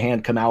vision of a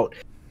hand come out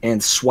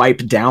and swipe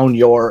down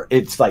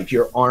it's like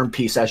your arm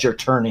piece as you're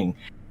turning,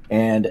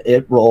 and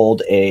it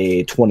rolled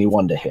a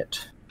 21 to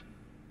hit.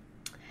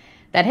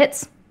 That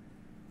hits.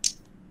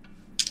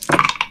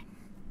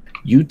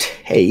 You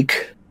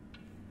take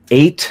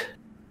 8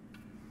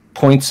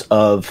 points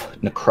of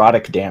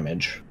necrotic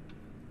damage.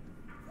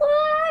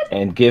 What?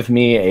 And give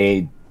me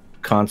a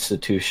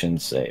Constitution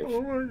save.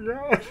 Oh my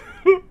god.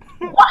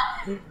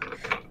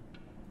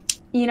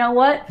 You know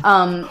what?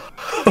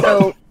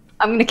 So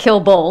I'm gonna kill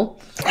Bull.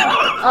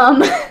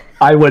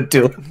 I would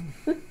too.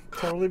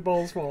 Totally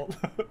Bull's fault.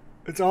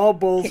 It's all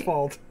Bull's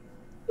fault.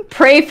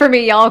 Pray for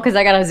me, y'all, because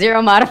I got a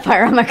 0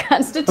 modifier on my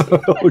Constitution.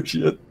 Oh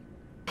shit.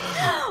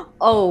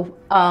 Oh,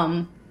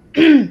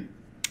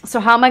 so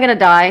how am I gonna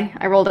die?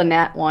 I rolled a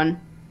nat 1.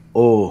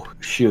 Oh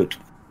shoot.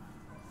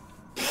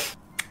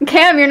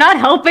 Cam, you're not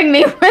helping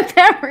me with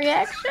that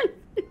reaction.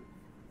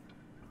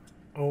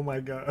 Oh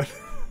my god.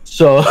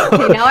 So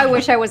Okay, now I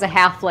wish I was a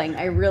halfling.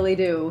 I really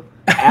do.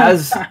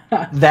 as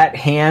that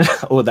hand,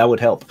 that would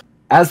help.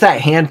 As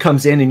that hand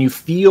comes in and you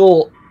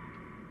feel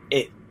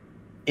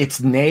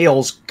its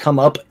nails come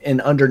up and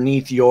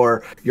underneath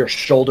your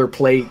shoulder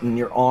plate and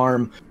your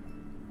arm,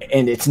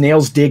 and its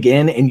nails dig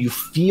in, and you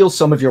feel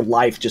some of your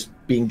life just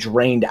being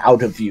drained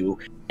out of you.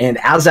 And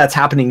as that's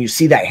happening, you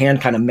see that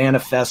hand kind of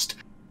manifest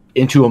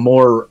into a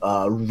more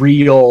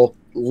real,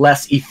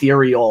 less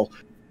ethereal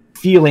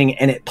feeling,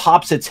 and it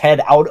pops its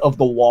head out of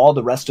the wall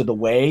the rest of the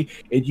way,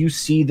 and you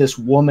see this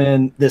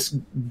woman, this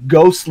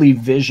ghostly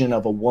vision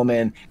of a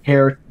woman,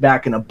 hair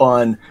back in a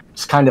bun,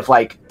 just kind of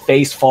like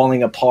face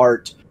falling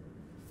apart,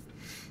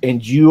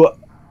 and you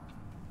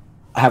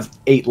have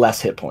 8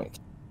 less hit points.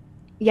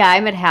 Yeah,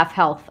 I'm at half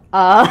health.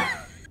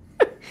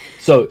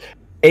 So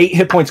 8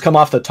 hit points come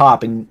off the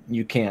top, and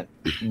you can't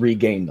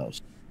regain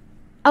those.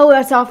 Oh,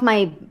 that's off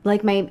my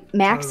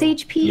max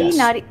HP. Yes.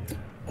 Not.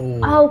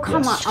 Oh,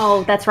 come on.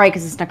 Oh, that's right,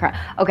 because it's necrotic.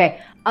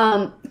 Okay.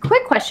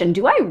 Quick question: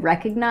 do I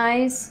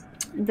recognize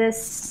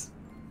this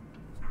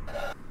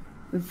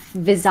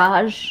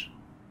visage?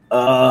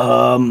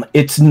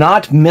 It's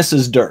not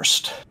Mrs.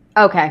 Durst.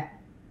 Okay.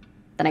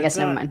 Then I guess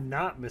never mind.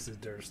 Not Mrs.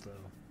 Durst though.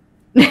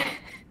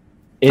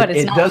 But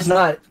it's it not does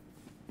not.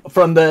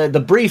 From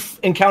the brief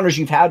encounters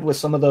you've had with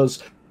some of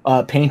those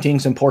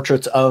paintings and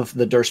portraits of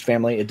the Durst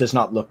family, it does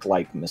not look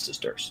like Mrs.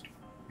 Durst.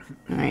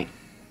 All right.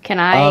 Can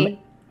I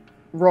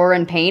roar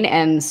in pain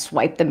and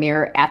swipe the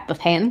mirror at the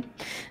pan?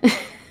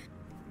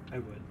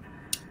 I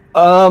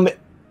would.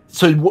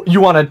 So you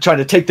want to try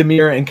to take the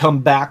mirror and come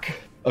back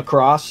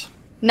across?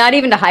 Not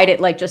even to hide it,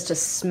 like just to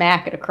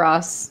smack it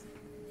across.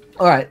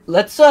 All right,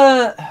 let's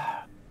roll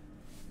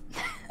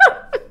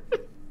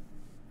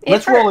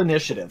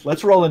initiative.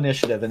 Let's roll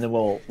initiative, and then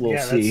we'll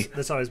see.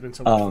 That's always been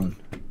so much fun.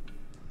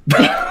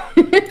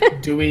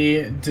 Do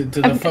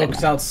the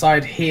folks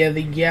outside hear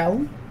the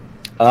yell?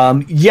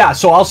 Yeah,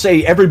 so I'll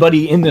say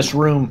everybody in this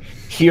room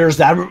hears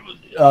that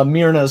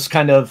Myrna's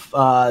kind of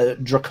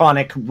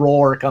draconic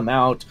roar come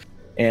out,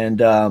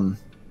 and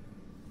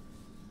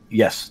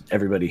yes,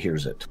 everybody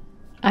hears it.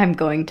 I'm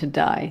going to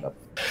die.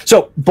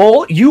 So,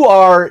 Bull, you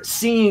are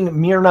seeing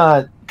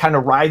Myrna kind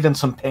of writhe in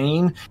some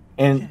pain,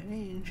 and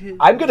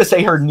I'm going to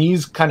say her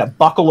knees kind of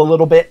buckle a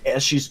little bit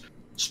as she's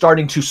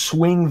starting to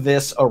swing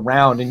this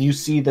around, and you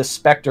see this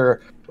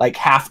specter like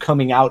half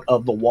coming out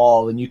of the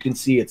wall, and you can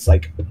see its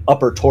like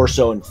upper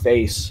torso and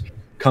face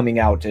coming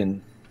out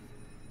and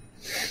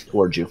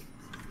towards you.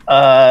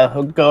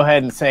 He'll go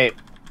ahead and say,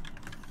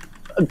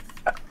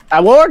 I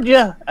warned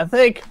you, I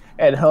think.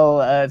 And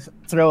he'll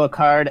throw a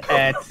card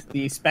at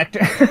the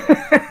specter.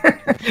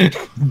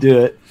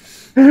 Do it.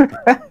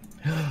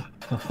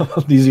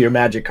 These are your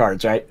magic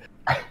cards, right?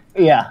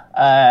 Yeah,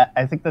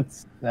 I think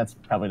that's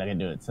probably not gonna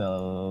do it.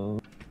 So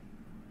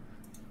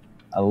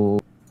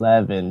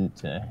 11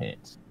 to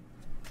hit.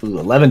 Ooh,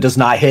 11 does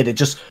not hit. It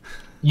just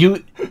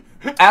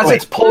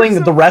it's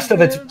pulling the rest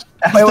of its.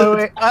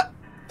 Wait.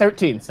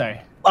 13.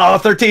 Sorry. Oh,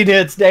 13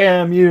 hits.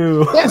 Damn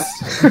you.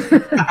 Yes.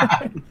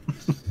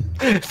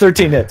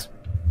 13 hits.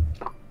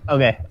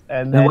 Okay,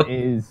 and that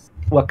is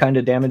what kind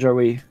of damage are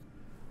we?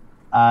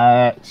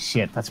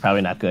 Shit, that's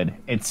probably not good.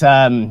 It's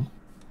gonna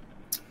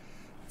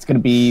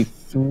be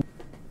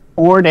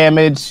 4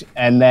 damage,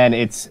 and then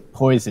it's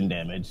poison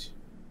damage.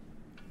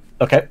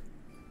 Okay.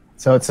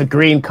 So it's a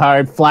green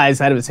card, flies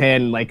out of his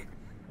hand, like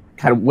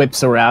kind of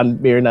whips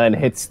around Myrna and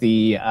hits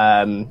the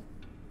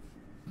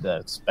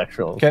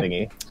spectral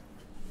thingy.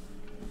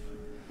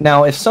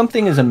 Now, if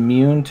something is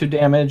immune to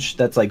damage,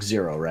 that's like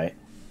 0, right?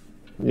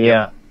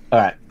 Yeah. All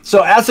right.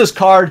 So as this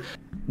card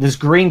this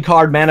green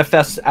card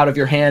manifests out of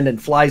your hand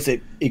and flies.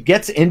 It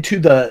gets into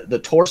the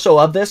torso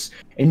of this,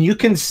 and you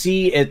can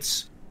see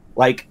its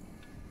like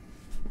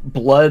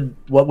blood,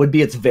 what would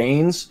be its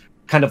veins,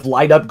 kind of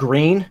light up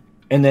green,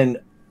 and then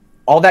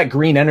all that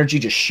green energy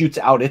just shoots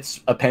out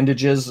its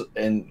appendages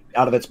and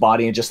out of its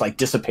body and just like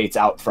dissipates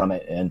out from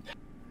it. And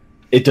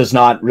it does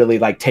not really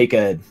like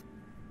it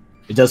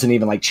doesn't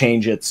even like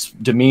change its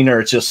demeanor.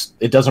 It's just,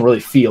 it doesn't really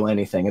feel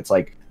anything. It's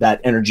like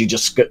that energy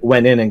just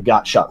went in and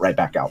got shot right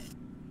back out.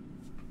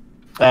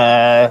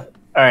 All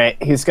right,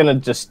 he's gonna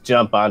just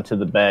jump onto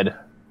the bed.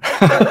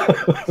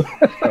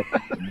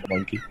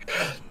 Monkey.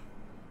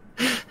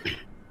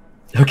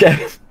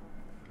 Okay.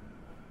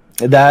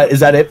 Is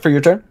that it for your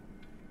turn?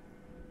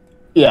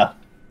 Yeah.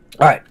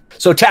 All right.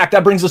 So, Tack,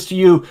 that brings us to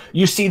you.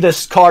 You see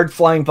this card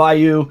flying by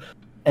you,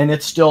 and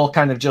it's still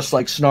kind of just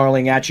like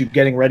snarling at you,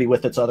 getting ready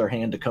with its other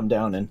hand to come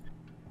down and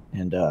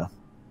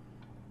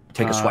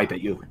take a swipe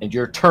at you. And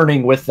you're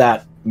turning with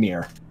that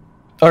mirror.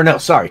 Or no,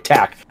 sorry,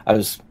 Tack. I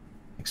was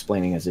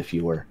explaining as if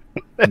you were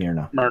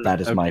Myrna. That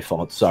is my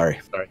fault. Sorry.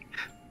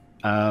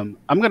 I'm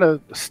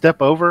gonna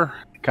step over,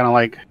 kind of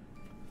like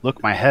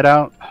look my head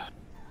out,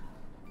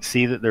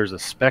 see that there's a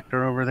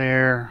specter over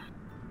there,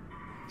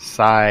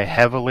 sigh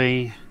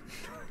heavily,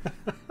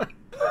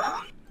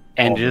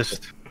 and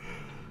just,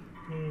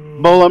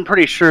 Bull, I'm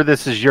pretty sure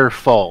this is your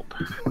fault,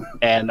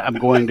 and I'm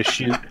going to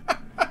shoot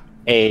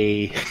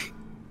a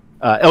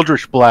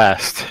Eldritch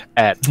Blast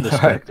at the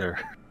specter.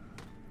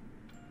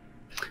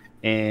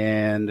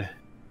 And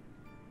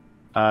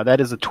that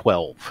is a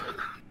 12.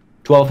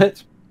 12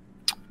 hits?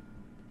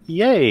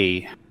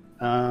 Yay.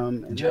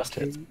 Just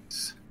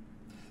hits.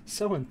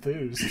 So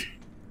enthused.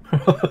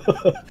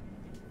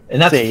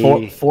 And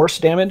that's force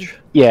damage?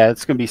 Yeah,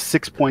 it's going to be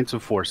 6 points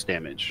of force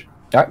damage.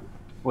 All right.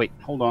 Wait,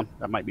 hold on.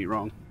 That might be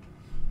wrong.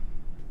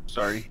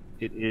 Sorry.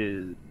 It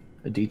is...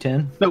 A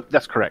D10? Nope,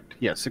 that's correct.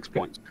 Yeah, 6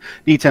 points.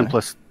 D10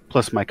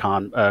 plus my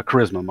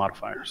charisma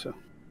modifier, so...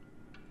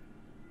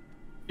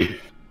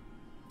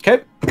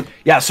 Okay.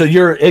 Yeah, so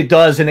it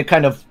does, and it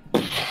kind of...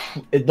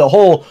 the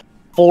whole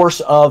force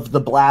of the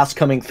blast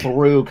coming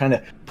through kind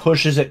of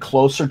pushes it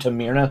closer to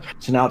Myrna,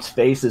 so now its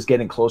face is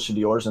getting closer to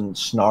yours and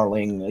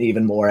snarling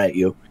even more at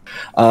you.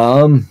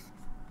 Is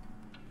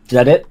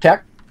that it,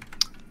 Tack?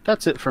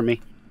 That's it for me.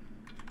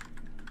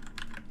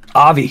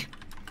 Avi.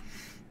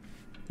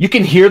 You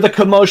can hear the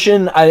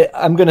commotion.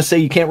 I'm going to say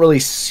you can't really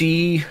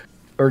see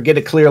or get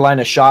a clear line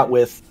of shot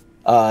with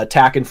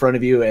Tack in front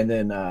of you, and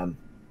then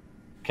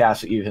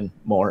Cass even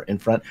more in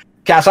front.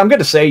 Cass, I'm going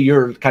to say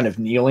you're kind of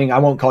kneeling. I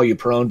won't call you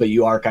prone, but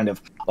you are kind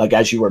of, like,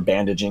 as you were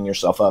bandaging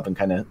yourself up and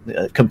kind of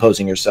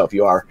composing yourself,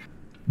 you are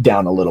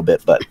down a little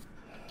bit, but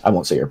I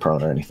won't say you're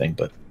prone or anything,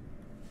 but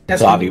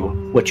that's Avi,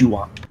 what you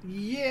want.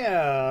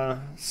 Yeah,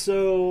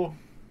 so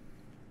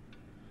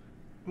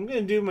I'm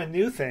going to do my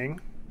new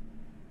thing.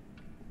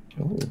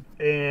 Ooh.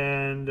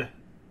 And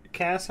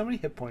Cass, how many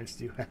hit points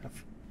do you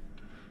have?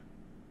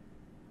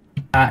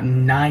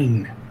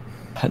 9.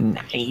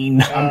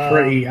 9.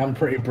 I'm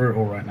pretty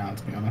brutal right now,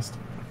 to be honest.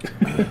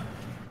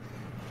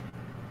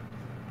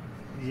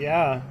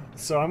 Yeah,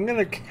 so I'm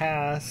gonna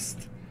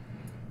cast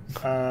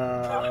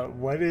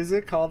what is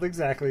it called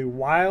exactly?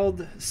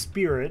 Wild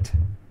Spirit.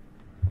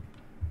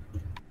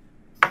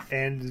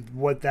 And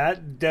what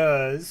that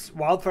does,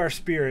 Wildfire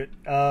Spirit,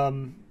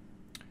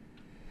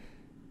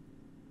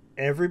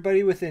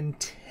 everybody within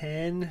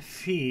 10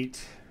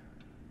 feet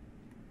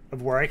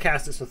of where I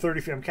cast it, so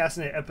 30 feet, I'm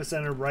casting it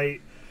epicenter right.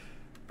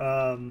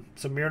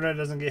 So Myrna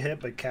doesn't get hit,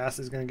 but Cass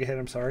is going to get hit.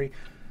 I'm sorry.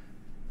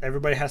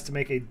 Everybody has to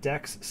make a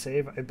Dex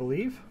save, I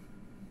believe.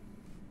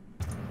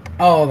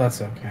 Oh,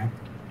 that's okay.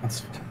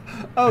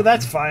 Oh,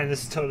 that's fine.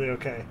 This is totally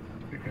okay.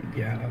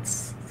 Yeah,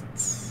 that's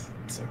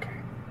okay.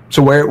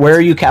 So where are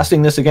you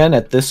casting this again?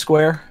 At this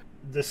square?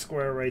 This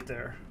square right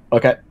there.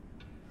 Okay.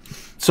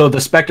 So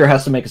the Spectre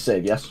has to make a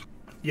save, yes?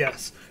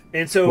 Yes.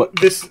 And so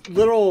this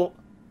little...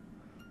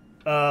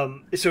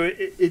 so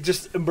it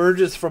just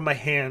emerges from my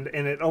hand,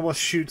 and it almost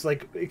shoots,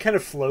 like, it kind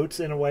of floats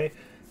in a way.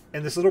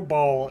 And this little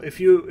ball, if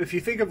you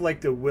think of like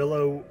the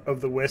willow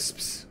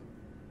wisps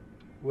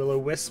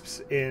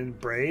in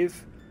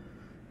Brave,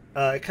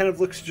 it kind of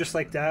looks just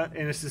like that,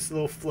 and it's this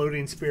little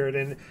floating spirit.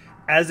 And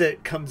as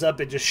it comes up,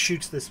 it just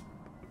shoots this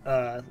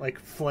like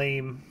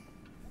flame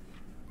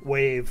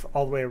wave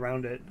all the way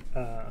around it.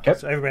 Okay.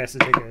 So everybody has to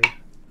take a.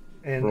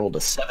 And rolled a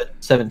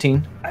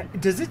 17.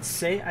 Does it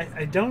say?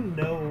 I don't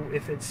know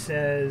if it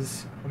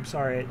says. I'm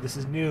sorry, this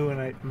is new and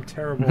I'm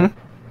terrible. Mm-hmm.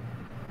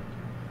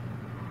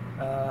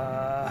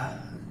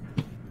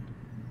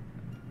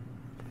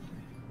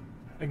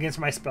 Against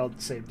my spell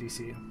save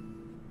DC.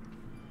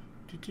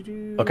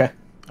 Okay.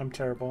 I'm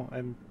terrible.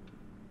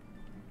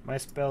 My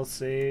spell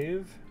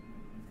save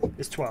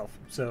is 12.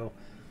 So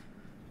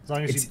as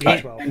long as It's you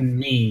beat 12. and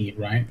me,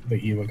 right?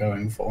 That you were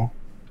going for.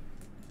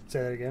 Say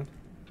that again.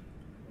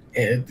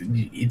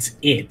 It's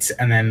it,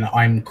 and then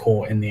I'm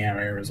caught in the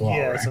area as well.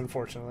 Yes, right?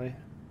 unfortunately.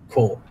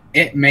 Cool.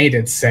 It made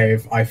its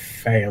save. I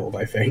failed,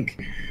 I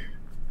think.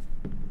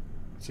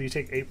 So you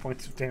take 8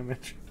 points of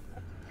damage.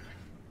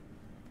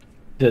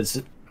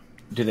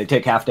 Do they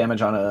take half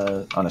damage on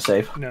a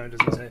save? No, it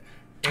doesn't say.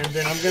 And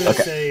then I'm gonna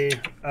say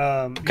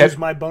use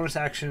my bonus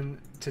action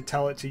to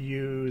tell it to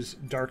use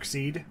Dark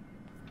Seed.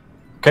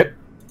 Okay.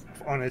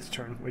 On its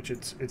turn, which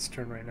it's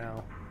turn right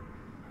now.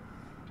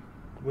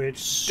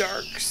 Which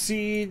Dark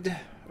Seed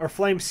or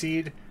Flame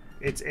Seed,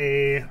 it's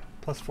a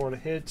 +4 to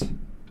hit.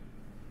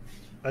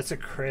 That's a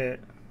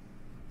crit.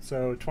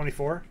 So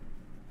 24.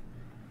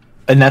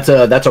 And that's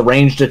a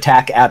ranged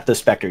attack at the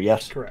Spectre.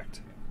 Yes.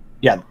 Correct.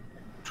 Yeah.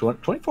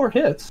 24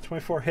 hits.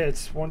 24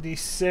 hits.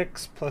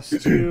 1d6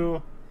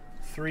 +2,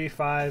 3,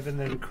 5, and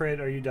then crit.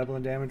 Are you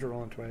doubling damage or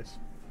rolling twice?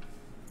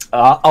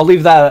 I'll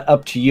leave that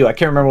up to you. I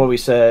can't remember what we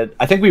said.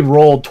 I think we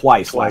rolled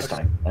twice last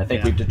time. I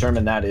think we've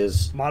determined that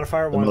is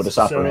modifier the 1. modus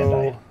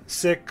operandi. So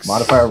 6.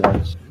 Modifier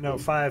 1. No,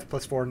 5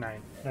 + 4,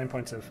 9. 9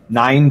 points of.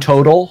 9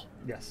 total.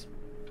 Yes.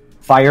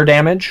 Fire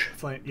damage.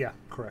 Flame. Yeah,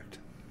 correct.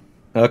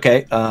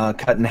 Okay.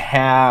 Cut in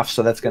half,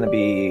 so that's going to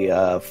be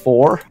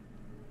 4.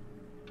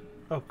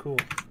 Oh, cool.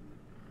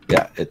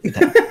 Yeah,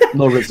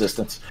 no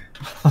resistance.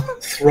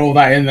 Throw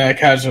that in there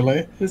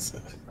casually.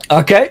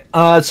 Okay,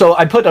 so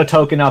I put a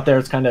token out there.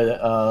 It's kind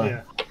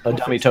of a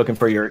dummy token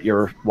for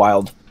your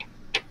wild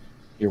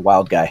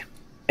guy.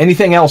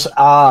 Anything else,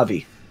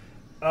 Avi?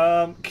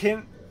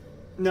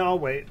 No,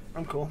 wait.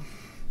 I'm cool.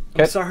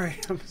 Okay.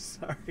 I'm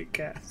sorry,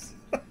 Cass.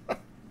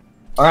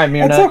 All right,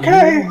 Myrna. It's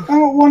okay.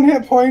 I'm at 1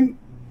 hit point.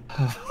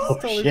 Oh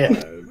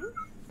shit!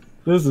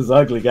 This is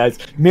ugly, guys.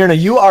 Myrna,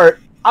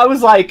 I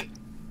was like,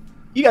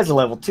 you guys are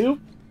level 2.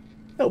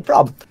 No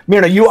problem.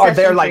 Myrna, you are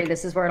there, like,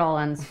 this is where it all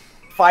ends.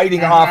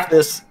 Fighting off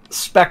this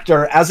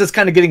Spectre as it's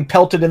kind of getting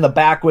pelted in the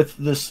back with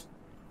these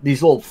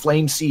little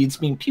flame seeds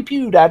being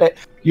pew-pewed at it.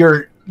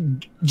 You're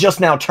just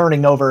now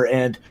turning over,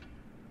 and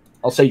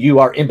I'll say you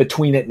are in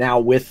between it now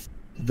with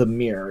the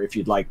mirror, if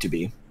you'd like to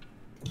be.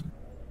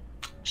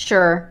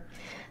 Sure.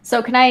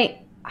 So can I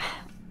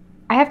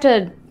have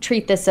to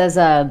treat this as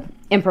a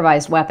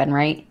improvised weapon,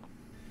 right?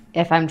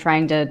 If I'm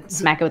trying to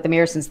smack it with the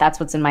mirror, since that's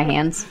what's in my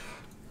hands.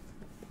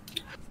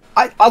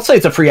 I'll say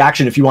it's a free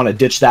action if you want to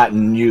ditch that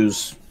and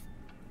use.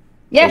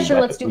 Yeah, sure.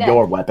 Let's do that.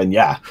 Your weapon,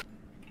 yeah.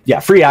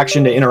 Free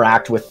action to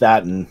interact with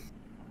that and.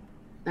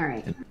 All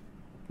right. And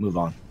move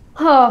on.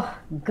 Oh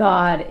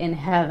God in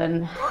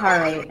heaven! All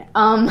right.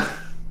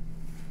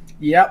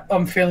 Yep,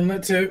 I'm feeling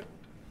it too.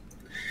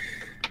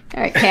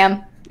 All right,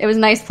 Cam. It was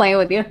nice playing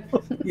with you.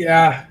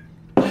 Yeah.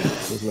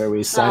 This is where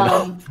we sign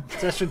off.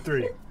 Session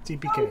 3.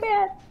 TPK. Oh,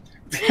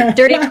 man.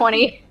 Dirty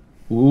 20.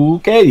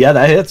 Okay, yeah,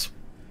 that hits.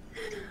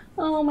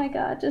 Oh my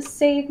God! Just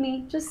save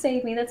me! Just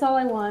save me! That's all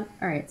I want.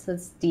 All right, so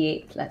it's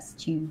D8 plus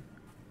 2.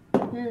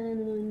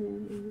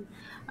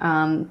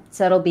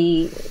 So it'll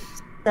be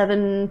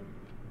 7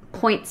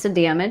 points of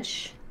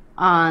damage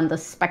on the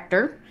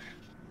Spectre.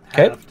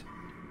 Okay.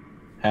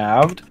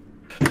 Halved.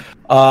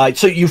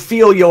 So you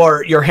feel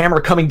your hammer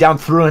coming down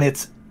through, and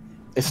it's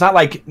not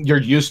like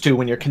you're used to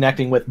when you're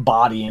connecting with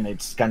body and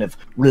it's kind of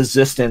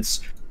resistance.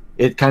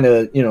 It kind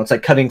of, it's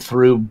like cutting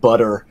through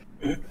butter,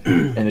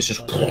 and it's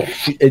just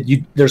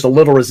there's a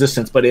little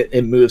resistance, but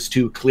it moves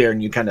too clear,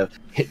 and you kind of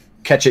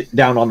catch it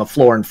down on the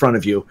floor in front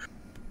of you.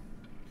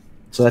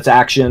 So that's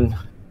action.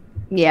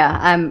 Yeah,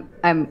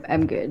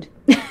 I'm good.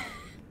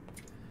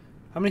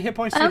 How many hit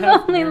points do you I'm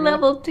have? only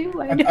level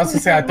 2. I was gonna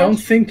say I don't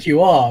think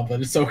you are,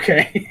 but it's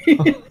okay.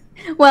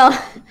 Well,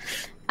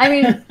 I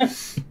mean,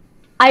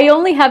 I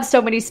only have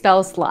so many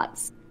spell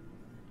slots,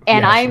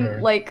 and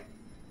I'm like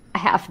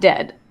half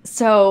dead.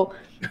 So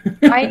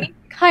I need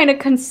to kind of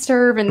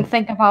conserve and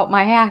think about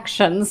my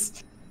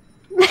actions.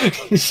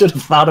 You should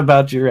have thought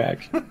about your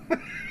action.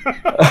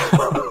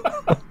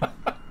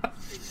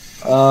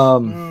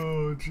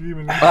 Oh, gee,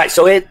 all right,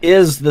 so it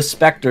is the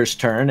Spectre's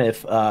turn.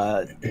 If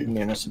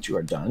Myrna, since you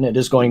are done, it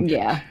is going.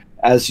 Yeah.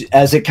 As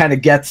it kind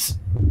of gets,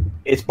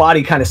 its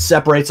body kind of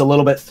separates a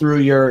little bit through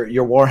your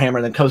warhammer,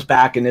 and then comes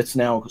back, and it's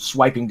now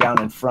swiping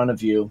down in front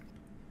of you.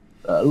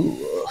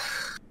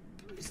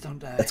 Please don't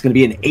die. That's going to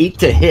be an 8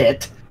 to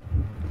hit.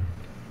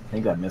 I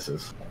think that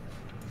misses.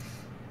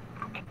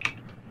 I'm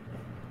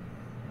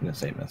going to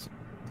say miss.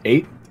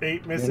 8.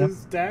 8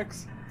 misses,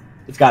 Dax.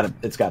 It's got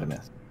to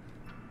miss.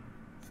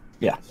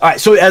 Yeah. All right.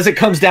 So as it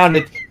comes down,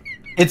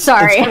 it's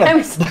sorry.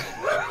 It's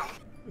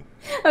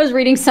I was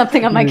reading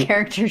something on my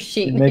character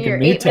sheet. Making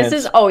me 8 tense.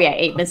 misses. Oh yeah,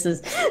 8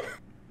 misses.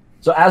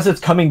 So as it's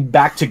coming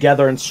back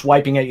together and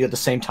swiping at you at the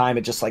same time,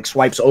 it just like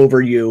swipes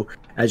over you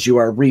as you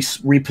are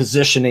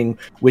repositioning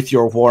with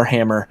your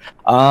warhammer.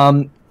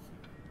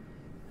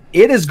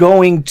 It is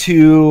going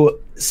to,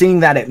 seeing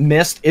that it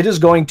missed, it is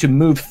going to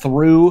move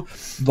through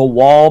the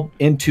wall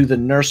into the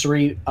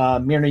nursery.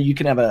 Myrna, you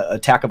can have an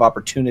attack of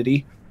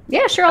opportunity.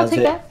 Yeah, sure, I'll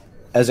take that.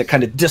 As it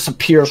kind of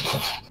disappears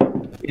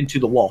into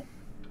the wall.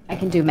 I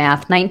can do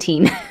math.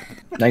 19.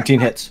 19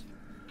 hits.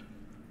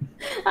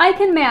 I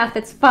can math.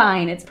 It's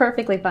fine. It's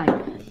perfectly fine.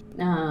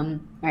 All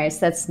right, so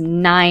that's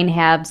 9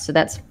 halves, so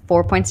that's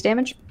 4 points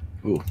damage.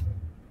 Ooh.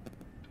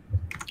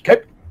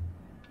 Okay.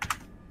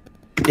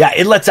 Yeah,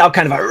 it lets out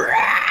kind of a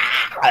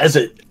as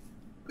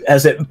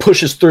it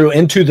pushes through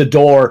into the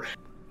door.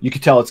 You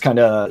can tell it's kind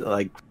of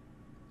like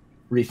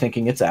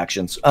rethinking its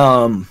actions.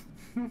 That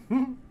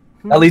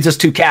leads us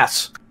to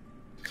Cass.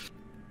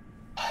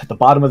 At the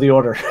bottom of the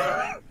order.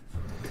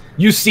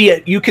 You see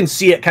it. You can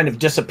see it kind of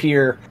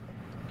disappear.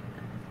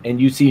 And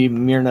you see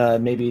Myrna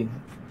maybe...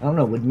 I don't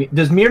know.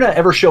 Does Myrna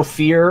ever show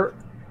fear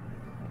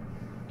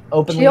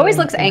openly? She always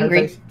looks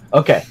angry.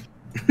 Okay.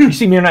 You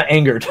see Myrna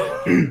angered.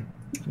 We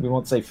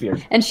won't say fear.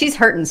 And she's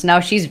hurting, so now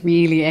she's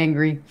really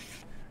angry.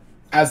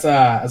 As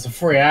a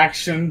free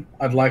action,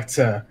 I'd like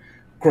to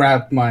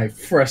grab my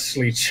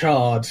freshly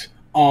charred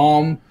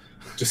arm,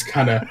 just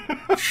kind of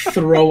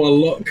throw a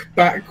look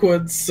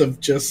backwards of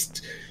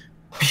just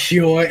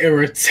pure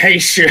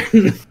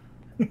irritation.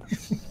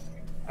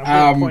 I'm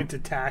going to point to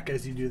tack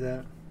as you do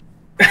that.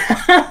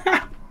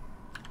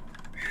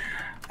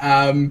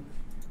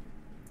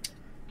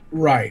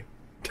 Right.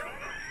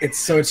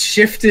 It's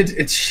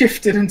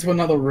shifted into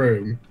another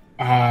room.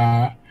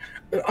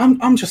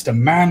 I'm just a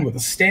man with a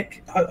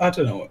stick. I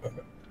don't know.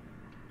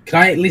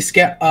 Can I at least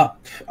get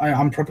up?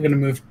 I'm probably going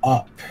to move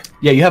up.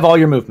 Yeah, you have all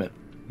your movement.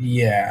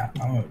 Yeah,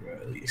 I'll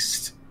at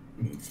least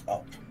move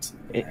up.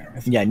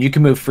 Yeah, and you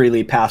can move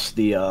freely past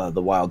the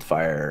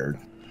wildfire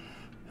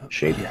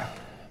shade. Yeah.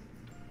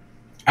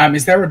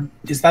 Is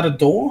that a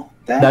door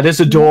there? That is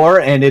a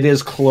door, and it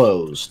is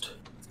closed.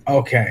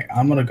 Okay,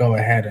 I'm gonna go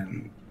ahead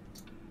and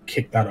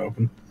kick that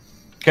open.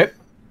 Okay.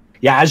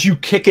 Yeah, as you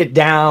kick it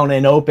down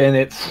and open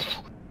it,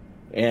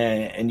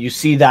 and you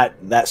see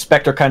that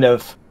specter kind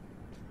of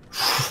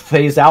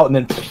phase out, and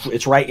then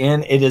it's right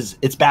in.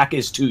 Its back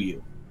is to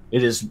you.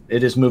 It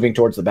is moving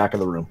towards the back of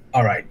the room.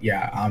 All right.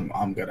 Yeah,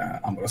 I'm gonna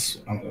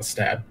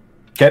stab.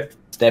 Okay.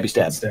 Stabby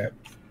stab. Stab.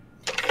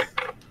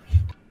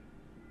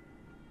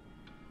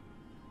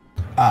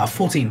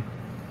 14.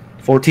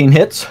 14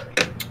 hits.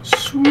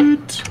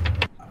 Sweet.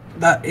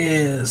 That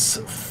is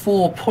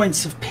 4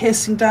 points of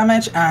piercing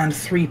damage and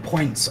 3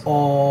 points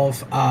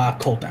of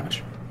cold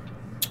damage.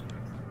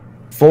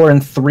 4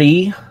 and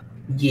 3.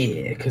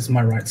 Yeah, because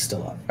my right's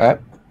still up. All right.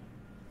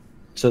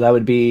 So that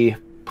would be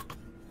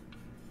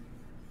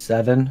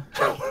 7.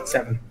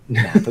 7.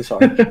 Math is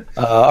hard.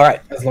 All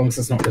right. As long as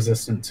it's not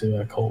resistant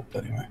to cold,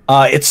 anyway.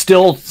 It's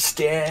still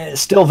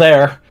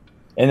there,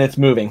 and it's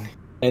moving,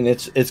 and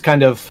it's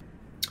kind of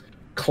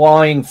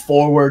clawing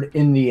forward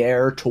in the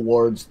air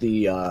towards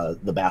the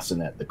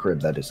bassinet, the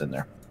crib that is in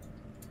there.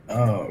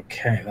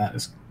 Okay, that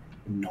is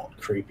not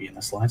creepy in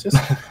the slightest.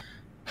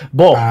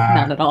 Bull.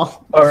 Not at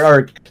all.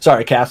 Or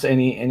sorry, Cass.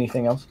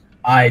 Anything else?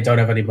 I don't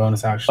have any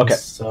bonus actions. Okay.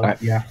 So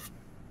right. yeah.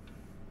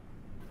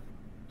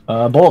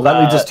 Bull.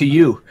 That leads us to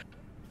you.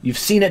 You've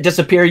seen it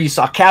disappear. You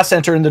saw Cass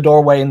enter in the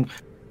doorway and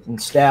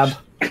stab.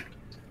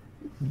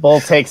 Bull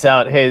takes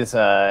out his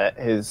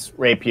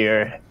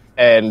rapier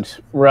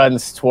and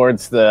runs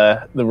towards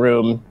the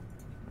room.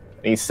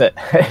 He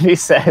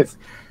says,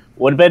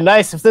 "Would have been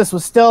nice if this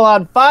was still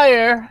on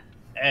fire."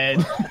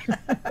 And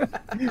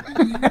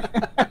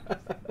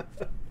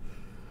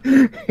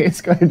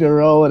he's going to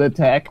roll an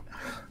attack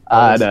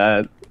on.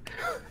 I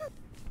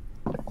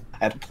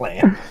had a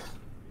plan.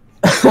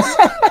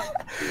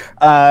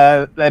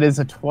 That is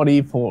a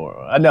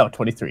 24. No,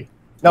 23.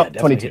 No, Yeah,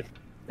 22.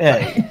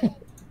 Yeah.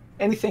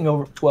 Anything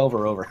over 12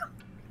 or over.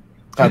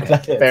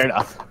 Okay, fair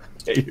enough.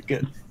 Yeah, you're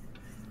good.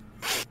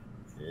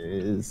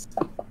 Is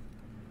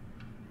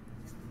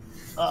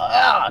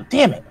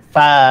damn it!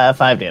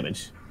 Five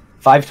damage.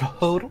 5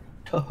 total.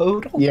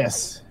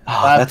 Yes,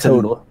 Oh, that's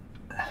total.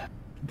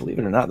 Believe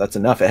it or not, that's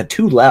enough. It had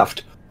 2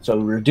 left, so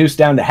reduced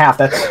down to half.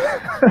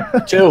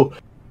 That's 2.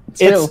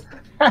 It's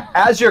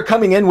as you're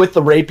coming in with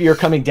the rapier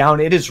coming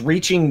down, it is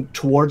reaching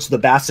towards the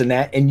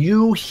bassinet, and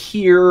you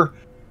hear.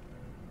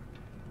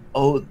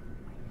 Oh,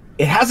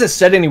 it hasn't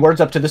said any words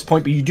up to this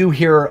point, but you do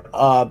hear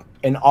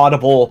an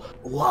audible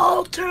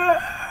Walter.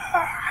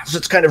 So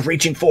it's kind of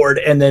reaching forward,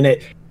 and then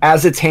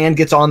as its hand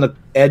gets on the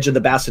edge of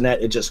the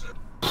bassinet, it just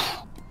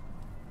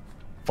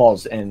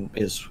falls and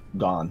is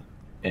gone,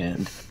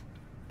 and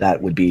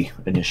that would be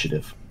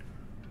initiative.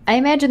 I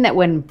imagine that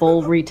when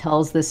Bull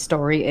retells this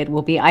story, it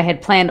will be, I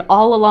had planned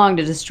all along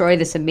to destroy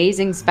this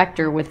amazing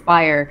specter with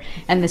fire,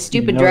 and the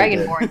stupid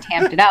Dragonborn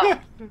tamped it out.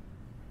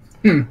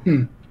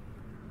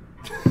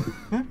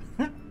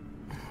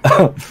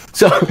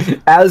 So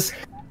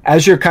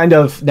as you're kind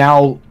of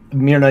now,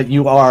 Myrna,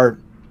 you are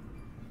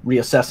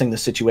reassessing the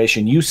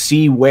situation. You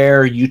see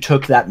where you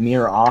took that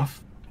mirror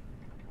off.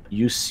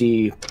 You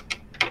see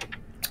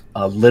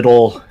a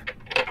little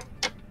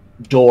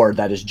door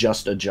that is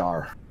just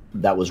ajar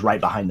that was right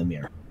behind the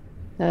mirror.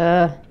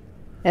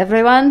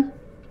 Everyone,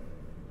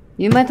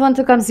 you might want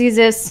to come see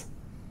this.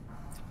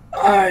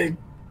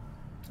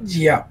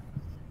 Yeah.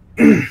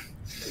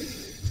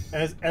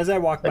 As I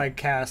walk by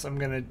Cass, I'm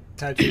gonna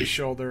touch his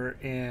shoulder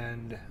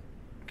and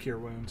cure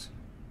wounds.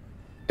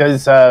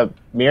 Does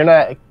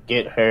Myrna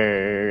get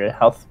her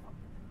health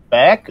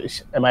back?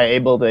 Am I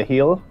able to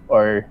heal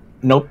or?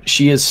 Nope,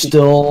 she is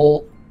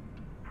still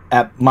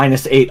at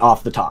 -8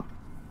 off the top.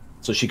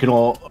 So she can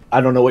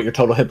I don't know what your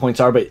total hit points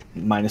are, but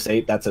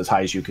 -8, that's as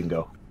high as you can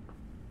go.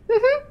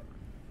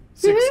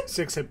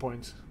 Six hit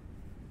points.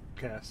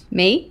 Cass.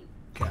 Me?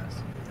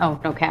 Cass. Oh,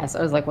 no, Cass.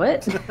 I was like,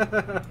 what?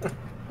 I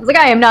was like,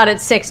 I am not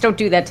at 6. Don't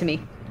do that to me.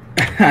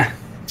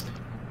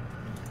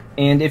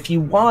 And if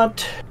you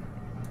want,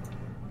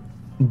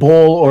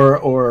 Bull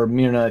or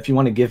Myrna, if you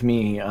want to give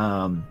me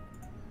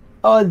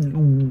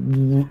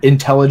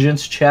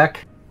intelligence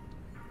check.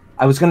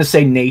 I was going to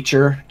say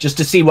nature, just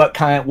to see what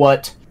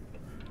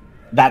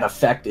that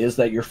effect is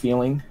that you're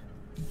feeling.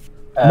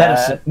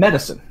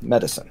 Medicine.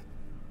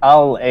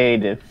 I'll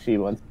aid if she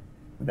wants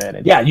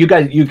advantage. Yeah, you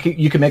guys, you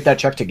can make that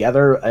check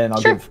together, and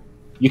I'll give.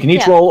 You can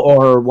each roll,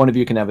 or one of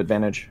you can have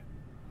advantage.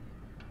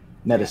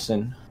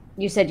 Medicine.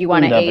 You said you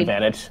want to aid.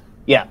 Advantage.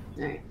 Yeah.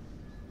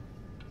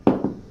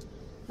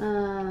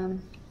 All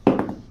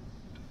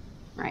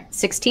right.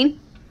 16.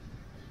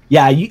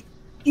 Yeah, you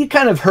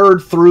kind of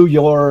heard through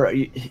your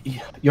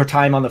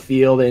time on the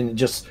field and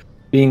just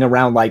being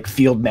around like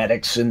field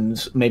medics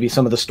and maybe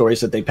some of the stories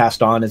that they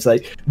passed on. It's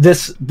like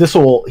this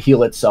will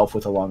heal itself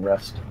with a long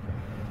rest.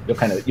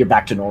 You're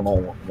back to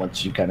normal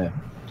once you kind of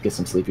get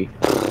some sleepy.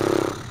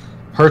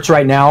 Hurts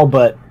right now,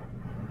 but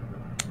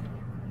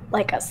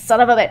like a son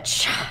of a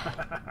bitch.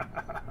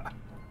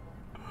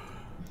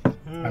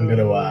 I'm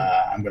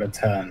gonna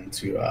turn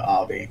to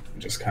Arby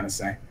and just kind of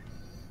say,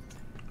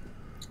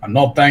 I'm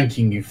not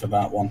thanking you for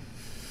that one.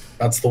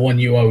 That's the one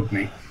you owed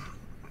me.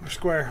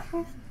 Square.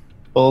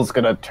 Bull's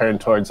gonna turn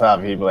towards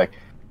Avi and be like,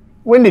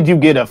 when did you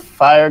get a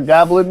fire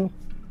goblin?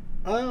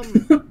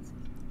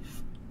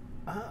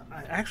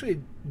 Actually,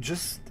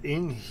 just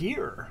in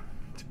here,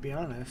 to be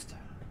honest.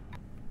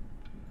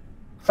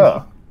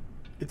 Oh.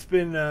 It's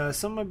been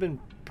some I've been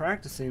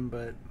practicing,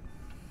 but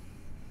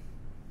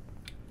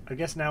I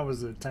guess now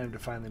was the time to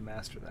finally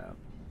master that.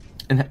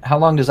 And how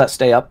long does that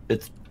stay up?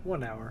 It's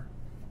 1 hour.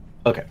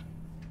 Okay.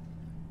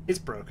 It's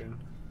broken.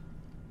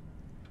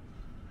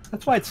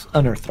 That's why it's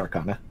Unearthed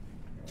Arcana.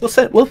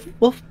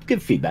 We'll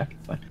give feedback.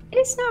 Fine.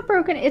 It's not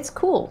broken. It's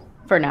cool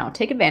for now.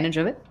 Take advantage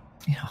of it.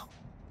 Yeah.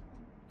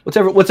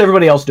 What's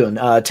everybody else doing?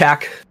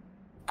 Tack.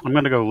 I'm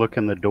gonna go look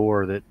in the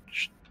door that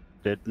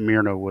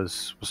Myrna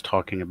was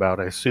talking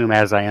about. I assume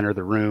as I enter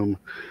the room,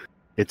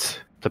 it's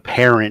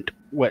apparent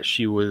what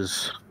she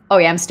was. Oh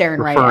yeah, I'm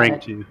staring right at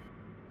it. To.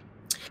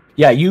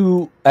 Yeah,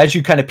 as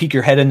you kind of peek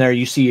your head in there,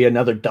 you see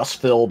another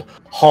dust-filled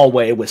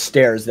hallway with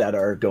stairs that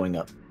are going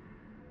up.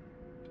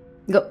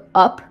 Go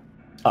up.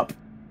 Up.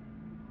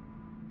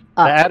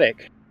 The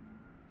attic.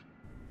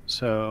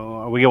 So,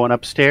 are we going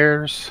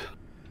upstairs,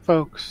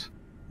 folks?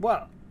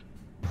 Well,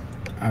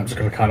 I'm just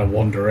gonna kind of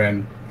wander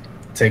in,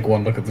 take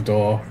one look at the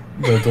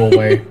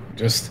doorway,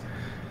 just.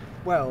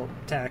 Well,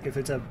 Tack, if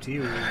it's up to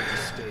you, we can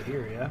just stay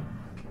here, yeah?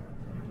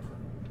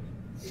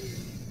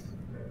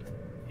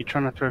 You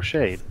trying to throw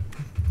shade?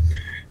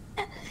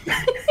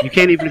 You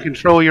can't even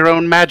control your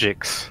own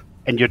magics,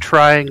 and you're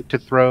trying to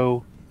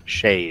throw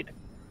shade.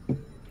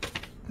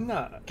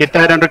 No. Get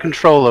that under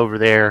control over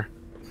there,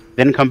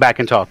 then come back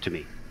and talk to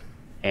me.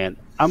 And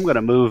I'm going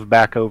to move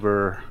back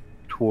over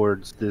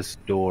towards this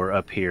door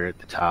up here at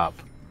the top.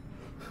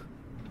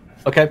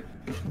 Okay.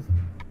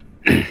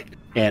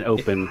 And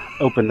open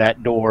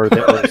that door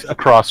that was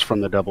across from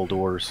the double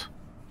doors.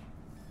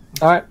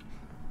 All right.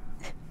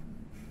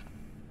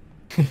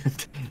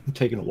 I'm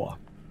taking a walk.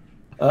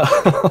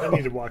 I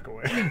need to walk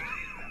away.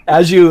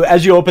 As you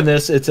open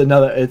this,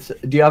 do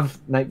you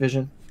have night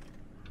vision?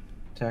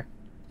 Tack?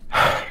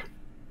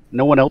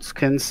 No one else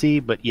can see,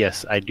 but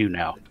yes, I do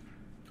now.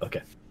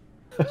 Okay.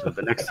 So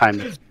the next time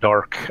it's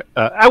dark,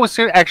 I was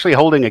actually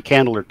holding a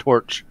candle or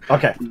torch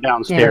from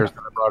downstairs that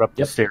I brought up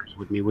the stairs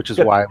with me, which is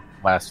why I was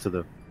last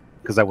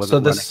because I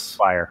wasn't running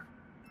fire.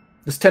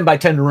 This 10 by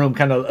 10 room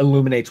kind of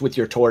illuminates with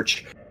your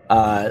torch.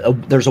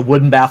 There's a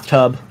wooden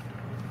bathtub.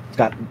 It's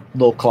got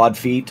little clawed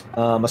feet.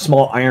 A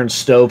small iron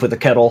stove with a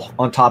kettle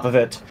on top of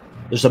it.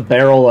 There's a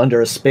barrel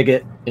under a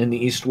spigot in the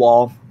east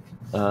wall.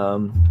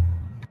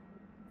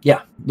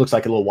 Yeah, looks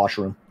like a little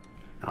washroom.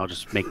 I'll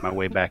just make my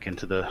way back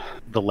into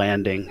the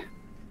landing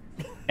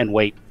and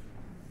wait.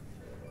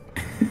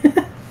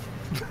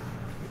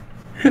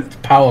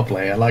 Power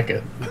play, I like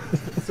it.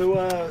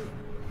 So,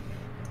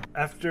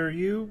 after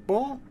you,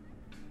 Bull?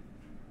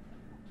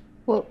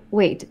 Well,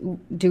 wait.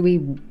 Do we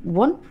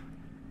want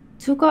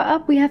to go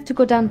up? We have to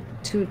go down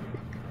to...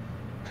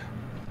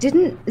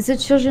 Didn't the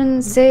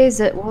children say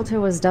that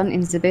Walter was done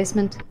in the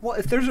basement? Well,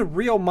 if there's a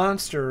real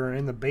monster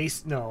in the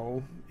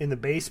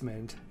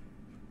basement,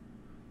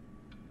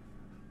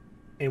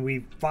 and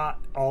we fought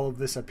all of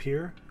this up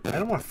here, I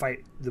don't want to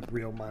fight the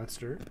real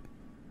monster.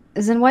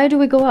 Then why do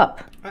we go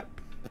up?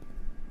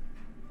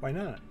 Why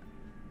not?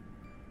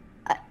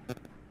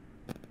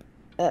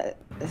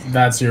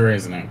 That's your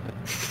reasoning.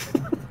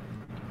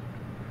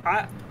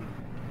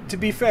 To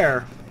be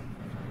fair,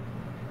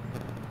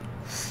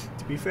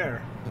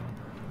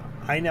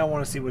 I now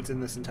want to see what's in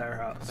this entire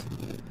house.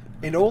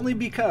 And only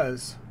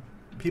because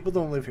people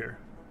don't live here.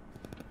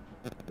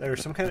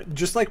 There's some kind of...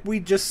 Just like we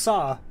just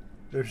saw,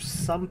 there's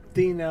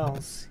something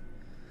else.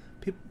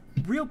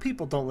 Real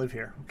people don't live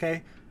here,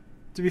 okay?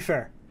 To be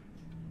fair.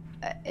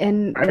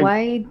 And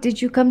why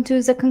did you come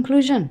to the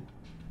conclusion?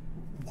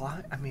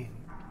 Why? I mean,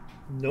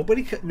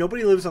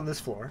 nobody lives on this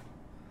floor.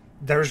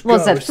 There's Well,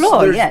 it's ghosts. that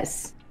floor, There's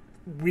yes.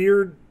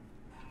 weird,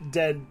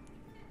 dead,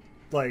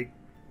 like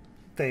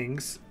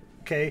things.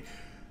 Okay.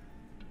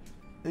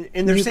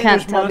 And they're You saying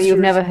can't there's tell me you've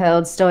monsters- never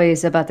heard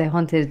stories about a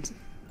haunted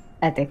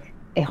attic,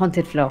 a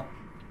haunted floor.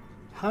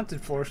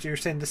 haunted floor. So you're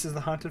saying this is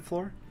the haunted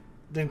floor?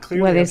 Then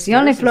clearly, Well, it's the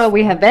only upstairs is floor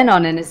we fine. have been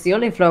on, and it's the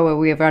only floor where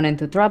we have run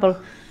into trouble.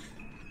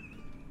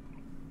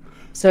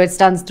 So it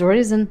stands to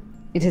reason.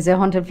 It is a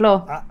haunted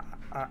floor.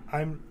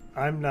 I'm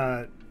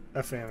not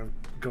a fan of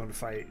going to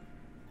fight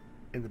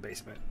in the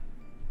basement,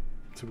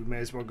 so we may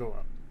as well go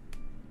up.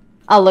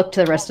 I'll look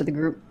to the rest of the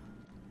group.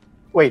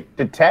 Wait,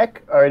 did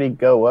Tech already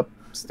go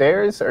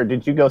upstairs, or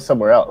did you go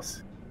somewhere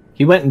else?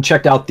 He went and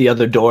checked out the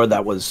other door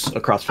that was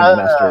across from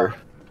the master.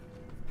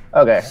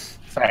 Okay,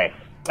 sorry.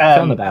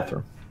 Found the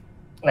bathroom.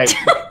 Right.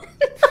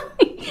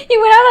 He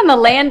went out on the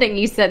landing,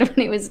 you said, when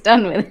he was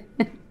done with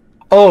it.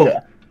 Oh,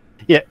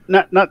 Yeah,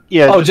 not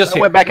yeah. Oh, just I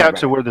here. went back Right, out right.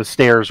 to where the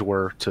stairs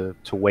were to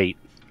wait.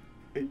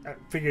 I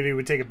figured he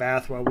would take a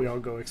bath while we all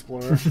go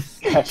explore.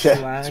 Gotcha.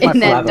 Slash. In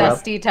that lather up.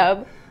 dusty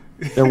tub.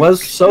 there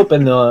was soap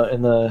in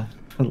the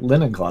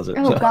linen closet.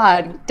 Oh so-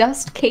 god,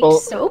 dust caked Well-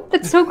 soap?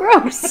 That's so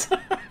gross.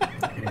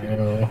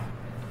 Ew.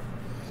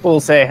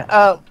 We'll say,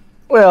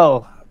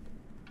 well,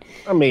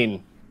 I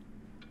mean,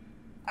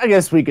 I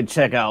guess we could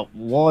check out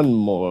one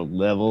more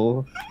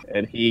level.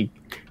 And he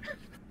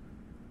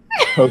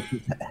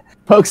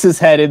pokes his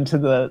head into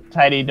the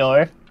tiny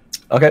door.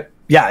 Okay.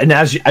 Yeah, and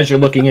as you're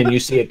looking in, you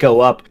see it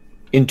go up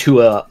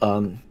into a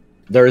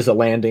there is a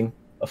landing,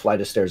 a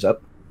flight of stairs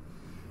up.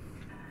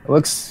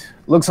 Looks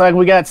like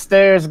we got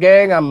stairs,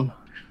 gang. I'm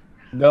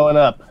going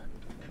up.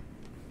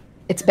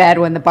 It's bad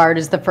when the bard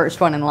is the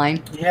first one in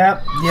line.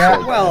 Yeah.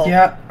 Well,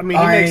 yeah. I mean,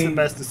 he makes the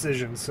best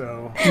decision,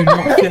 so Do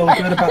not feel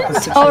good about the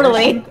situation.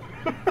 Totally.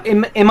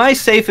 Am I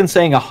safe in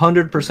saying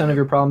 100% of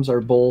your problems are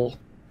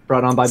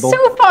brought on by bull?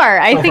 So far,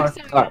 I think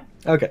so. All right.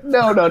 Okay. No.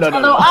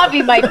 Although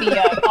Avi might be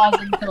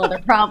causing some other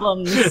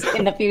problems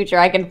in the future,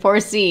 I can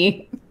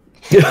foresee.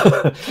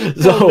 don't know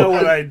so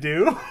what I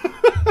do.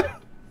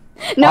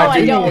 No, I I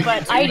do. don't,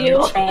 but I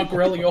do.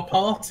 Char-grill your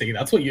party.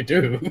 That's what you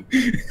do.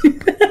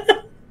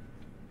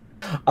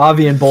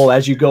 Avi and Bull,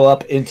 as you go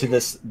up into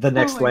the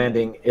next my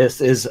landing, is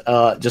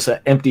just an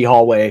empty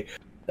hallway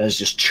that is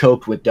just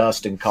choked with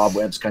dust and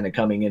cobwebs, kind of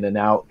coming in and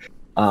out,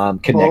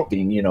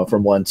 connecting,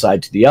 from one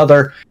side to the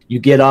other. You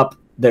get up.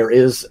 There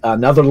is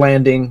another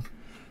landing,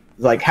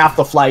 like half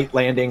the flight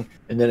landing,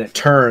 and then it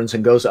turns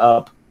and goes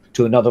up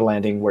to another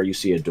landing where you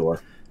see a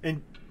door.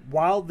 And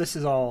while this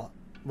is all,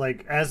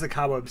 like, as the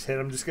cobwebs hit,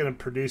 I'm just going to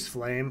produce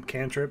flame,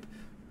 cantrip,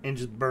 and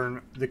just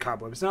burn the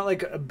cobwebs. Not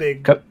like a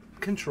big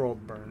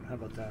controlled burn. How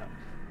about that?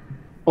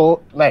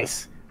 Bull,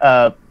 nice.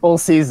 Bull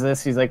sees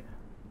this. He's like,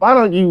 "Why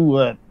don't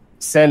you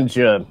send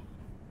your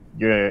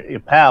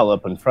pal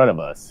up in front of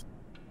us?"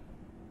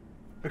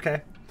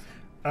 Okay.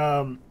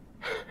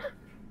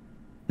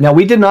 Now,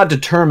 we did not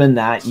determine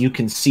that you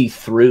can see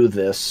through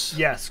this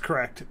Yes,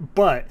 correct.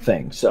 But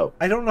thing, so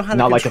I don't know how to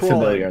Not like a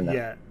control familiar it in that.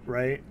 yet,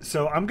 right?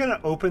 So I'm going to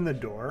open the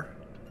door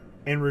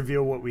and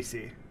reveal what we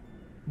see.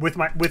 With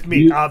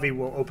me, Avi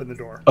will open the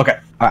door. okay.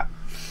 All right.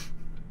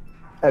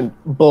 And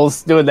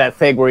Bull's doing that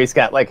thing where he's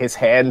got like his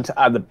hand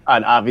on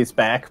Avi's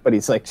back, but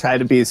he's like trying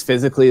to be as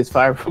physically as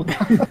far from.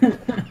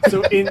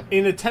 So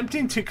in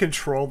attempting to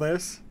control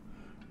this,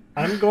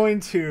 I'm going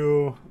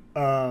to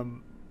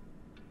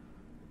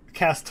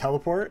cast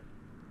teleport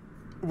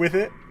with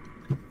it.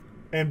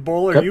 And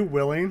Bull, are Okay. you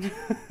willing?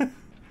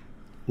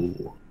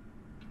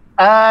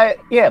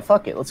 Yeah,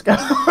 fuck it, let's go.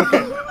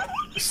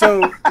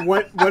 So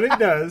what it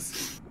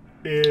does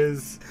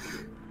is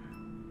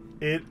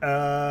it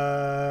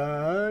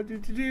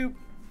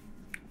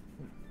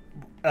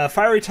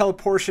fiery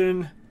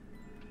teleportation.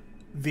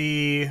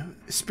 The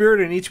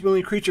spirit and each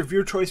willing creature of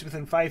your choice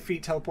within 5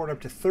 feet teleport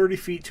up to 30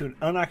 feet to an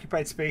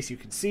unoccupied space you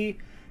can see.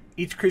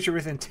 Each creature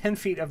within 10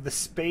 feet of the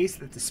space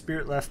that the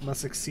spirit left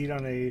must succeed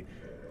on a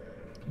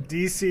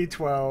DC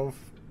 12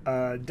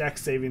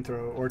 Dex saving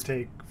throw or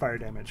take fire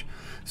damage.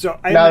 So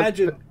I Now-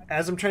 imagine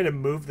as I'm trying to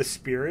move the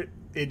spirit,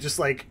 it just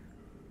like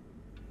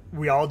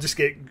we all just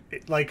get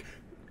like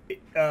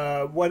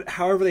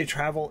however they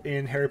travel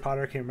in Harry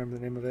Potter. I can't remember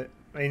the name of it.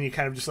 And you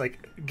kind of just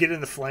like get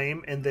in the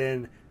flame, and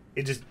then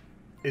it just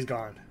is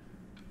gone.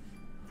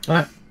 All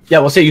right. Yeah,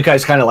 we'll say you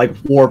guys kind of like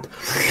warp,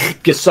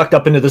 get sucked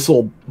up into this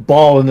little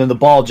ball, and then the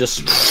ball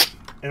just.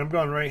 And I'm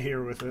going right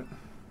here with it.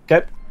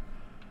 Okay.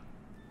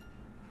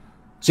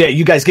 So yeah,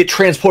 you guys get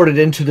transported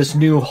into this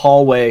new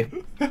hallway.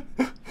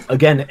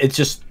 Again, it's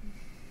just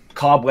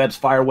cobwebs,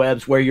 fire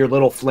webs, where your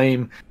little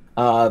flame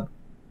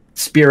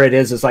spirit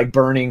is like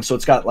burning. So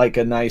it's got like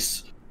a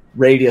nice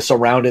radius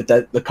around it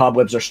that the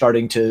cobwebs are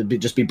starting to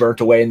just be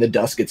burnt away, and the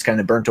dust gets kind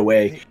of burnt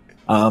away.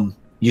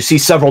 You see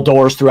several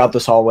doors throughout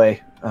this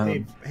hallway.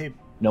 Hey,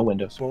 No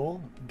windows.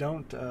 Bull,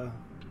 don't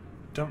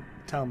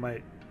tell him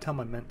I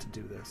meant to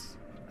do this.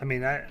 I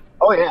mean,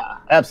 Oh yeah,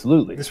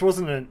 absolutely. this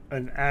wasn't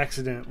an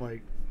accident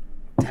like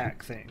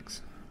attack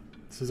things.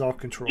 This is all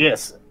controlled.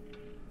 Yes,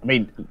 I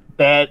mean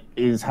that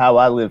is how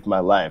I live my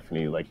life. And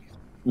he like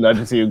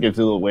nudges you, gives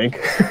you a little wink.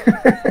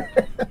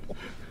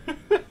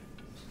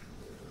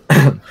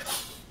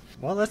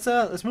 Well,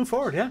 let's move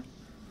forward. Yeah.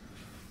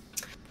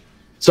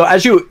 So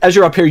as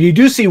you're up here, you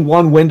do see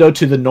one window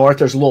to the north.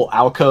 There's a little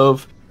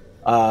alcove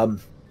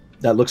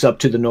that looks up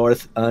to the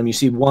north. You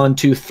see 1,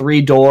 2,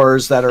 3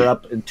 doors that are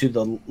up and to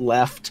the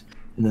left,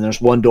 and then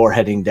there's one door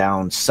heading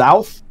down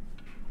south.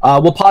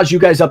 We'll pause you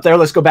guys up there.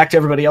 Let's go back to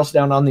everybody else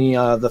down on the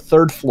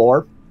 3rd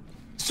floor.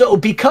 So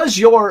because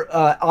you're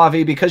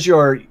Avi, because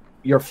your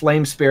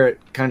flame spirit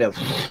kind of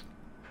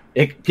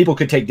people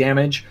could take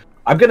damage.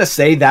 I'm gonna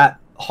say that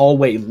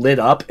hallway lit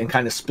up and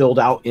kind of spilled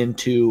out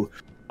into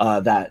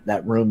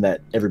that room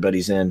that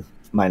everybody's in,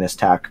 minus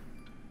Tack.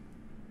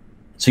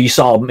 So you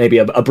saw maybe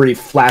a brief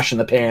flash in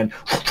the pan.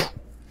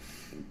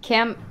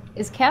 Cam,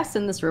 is Cass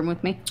in this room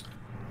with me?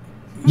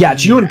 Yeah,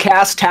 it's you and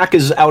Cass. Tack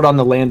is out on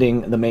the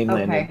landing, the main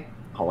landing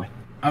hallway.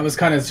 I was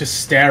kind of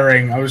just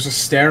staring. I was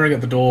just staring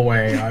at the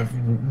doorway.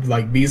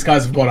 These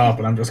guys have got up,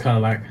 and I'm just kind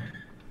of like,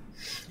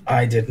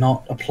 I did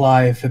not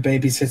apply for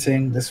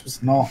babysitting. This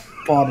was not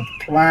part of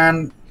the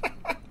plan.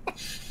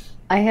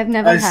 I have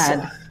never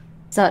had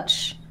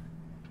such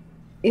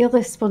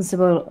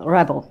irresponsible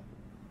rebel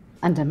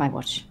under my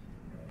watch.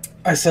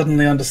 I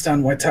suddenly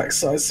understand why Tack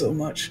sighs so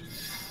much.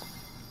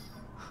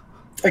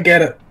 I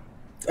get it.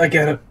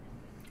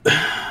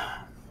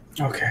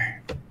 Okay.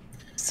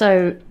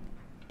 So,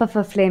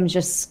 Buffer Flame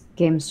just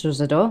came through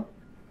the door?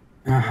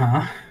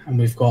 Uh-huh. And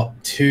we've got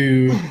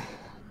 2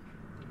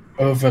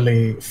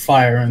 overly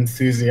fire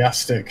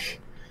enthusiastic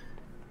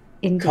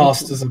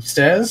casters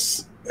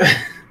upstairs.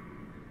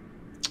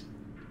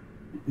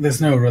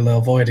 There's no real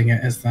avoiding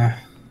it, is there?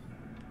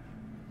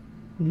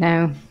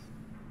 No.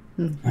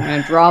 I'm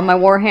gonna draw my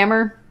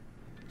warhammer,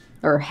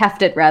 or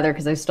heft it rather,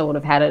 because I still would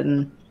have had it.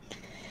 And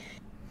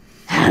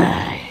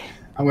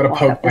I'm gonna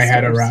poke my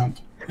head around.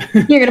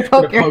 You're gonna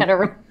poke your head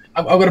around.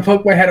 I'm gonna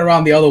poke my head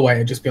around the other way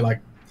and just be like,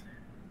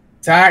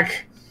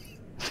 Tack,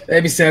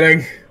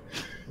 babysitting.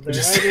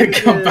 Just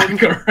come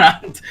back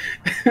around.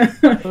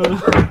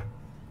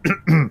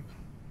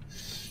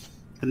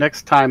 The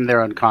next time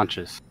they're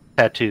unconscious,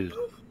 tattooed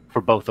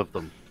for both of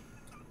them.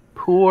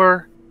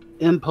 Poor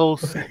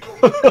impulse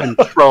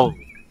control.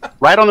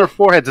 Right on their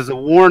foreheads as a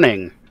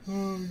warning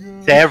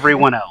to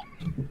everyone else.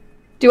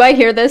 Do I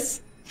hear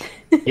this?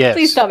 Yes.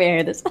 Please tell me I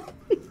hear this.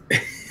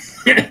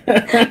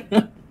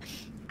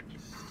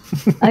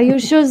 Are you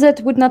sure that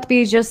would not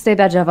be just a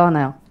badge of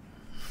honor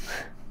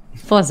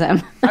for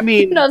them? I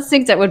mean, I don't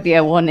think that would be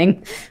a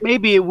warning.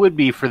 Maybe it would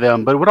be for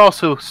them, but it would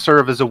also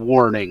serve as a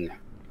warning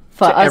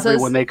for to others?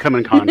 everyone they come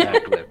in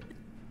contact with.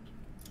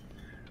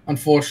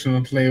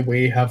 Unfortunately,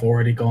 we have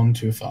already gone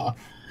too far.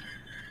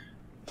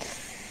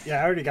 Yeah,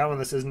 I already got one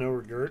that says no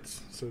regrets,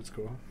 so it's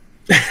cool.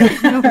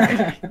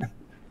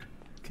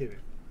 Kidding.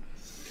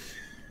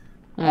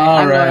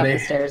 I'm going up the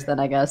stairs then,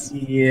 I guess.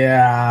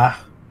 Yeah.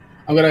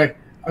 I'm gonna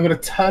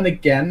turn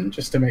again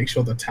just to make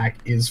sure the Tack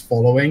is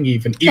following,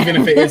 even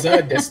if it is at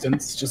a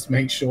distance. Just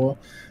make sure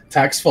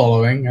Tack's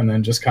following, and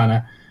then just kind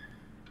of,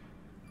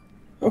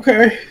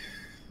 okay,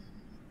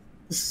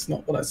 this is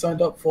not what I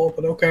signed up for,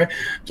 but okay,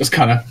 just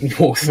kind of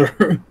walk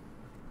through.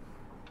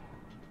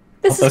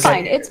 This is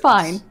fine. It's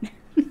fine.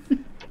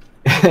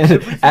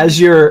 as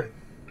you're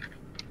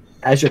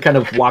kind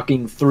of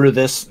walking through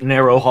this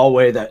narrow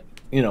hallway that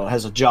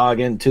has a jog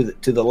in to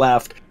the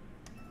left,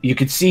 you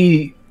could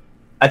see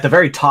at the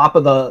very top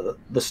of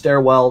the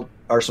stairwell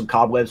are some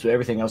cobwebs, but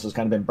everything else has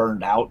kind of been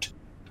burned out,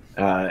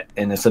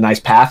 and it's a nice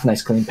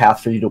clean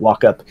path for you to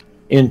walk up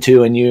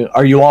into. And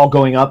are you all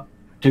going up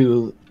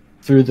through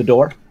the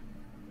door?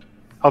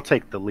 I'll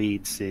take the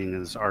lead,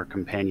 seeing as our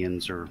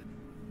companions are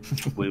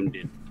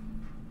wounded.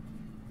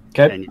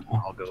 Okay. And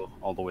I'll go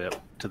all the way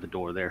up to the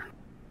door there.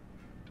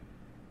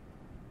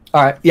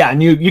 All right. Yeah,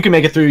 and you can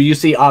make it through. You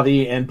see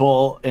Avi and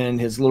Bull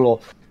and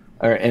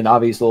and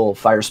Avi's little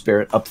fire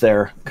spirit up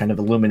there, kind of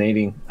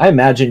illuminating. I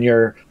imagine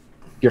your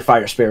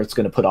fire spirit's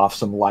going to put off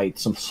some light,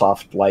 some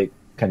soft light,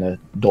 kind of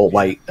dull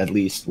light, at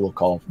least we'll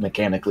call,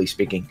 mechanically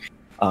speaking,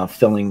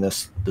 filling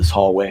this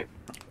hallway.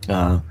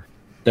 There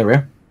we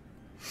are.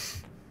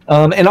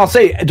 And I'll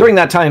say during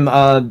that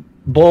time,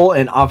 Bull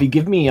and Avi,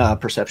 give me a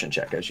perception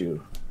check as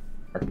you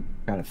are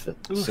kind of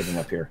sitting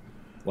up here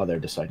while they're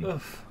deciding.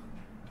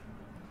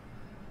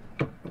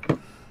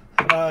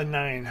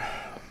 9.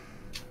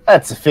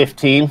 That's a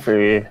 15 for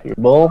your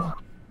Bull.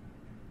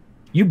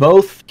 You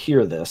both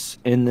hear this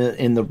in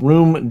the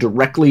room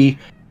directly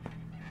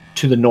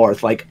to the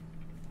north, like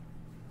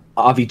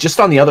Avi,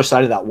 just on the other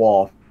side of that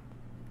wall.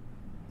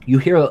 You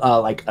hear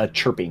like a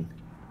chirping,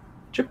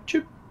 chirp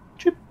chirp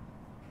chirp,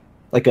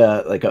 like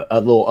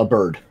a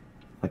bird,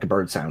 like a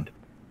bird sound.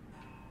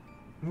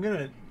 I'm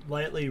gonna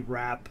lightly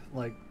rap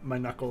like my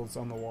knuckles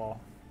on the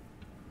wall.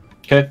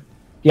 Okay.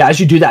 Yeah,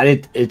 as you do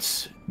that,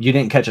 it's you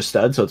didn't catch a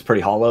stud, so it's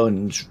pretty hollow,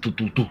 and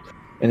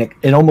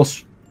it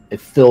almost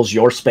fills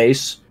your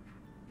space.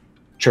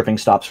 Chirping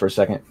stops for a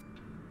second.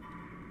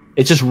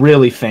 It's just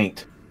really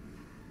faint.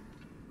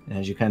 And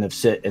as you kind of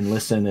sit and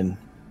listen and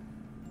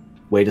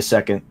wait a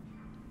second,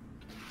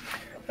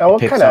 it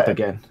picks up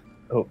again.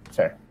 Oh,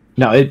 sorry.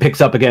 No, it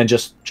picks up again,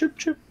 just chirp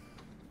chirp,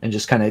 and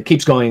just kind of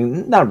keeps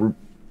going. Not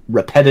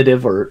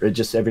repetitive or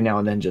just every now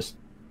and then just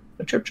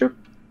a chirp chirp.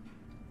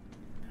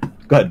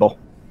 Go ahead, Bull.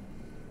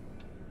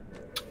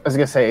 I was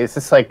gonna say, is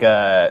this like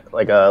a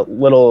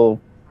little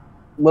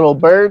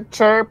bird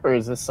chirp, or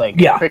is this like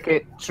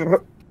cricket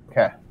chirp?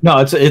 Okay. No,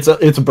 it's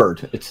a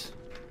bird. It's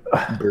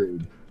a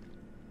bird.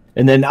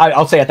 And then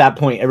I'll say at that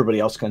point, everybody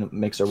else kind of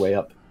makes their way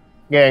up.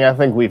 Gang, I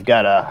think we've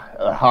got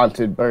a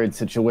haunted bird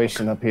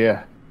situation up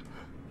here.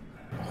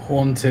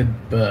 Haunted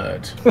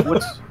bird.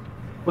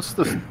 What's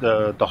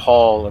the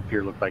hall up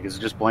here look like? Is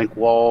it just blank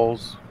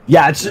walls?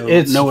 Yeah, it's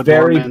no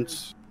very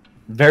adornments?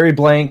 very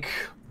blank,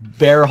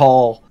 bare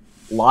hall.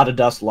 A lot of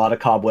dust, a lot of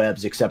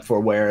cobwebs, except for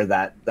where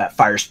that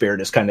fire spirit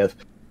is kind of,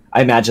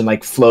 I imagine,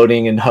 like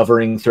floating and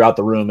hovering throughout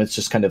the room. It's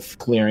just kind of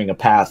clearing a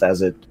path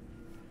as it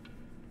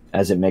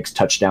makes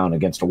touchdown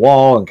against a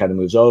wall and kind of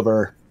moves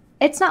over.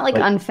 It's not like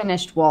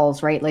unfinished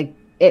walls, right? Like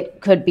it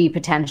could be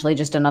potentially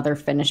just another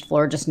finished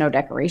floor, just no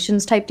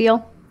decorations type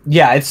deal.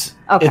 Yeah, it's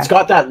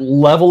got that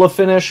level of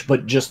finish,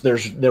 but just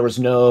there was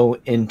no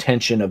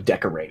intention of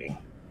decorating.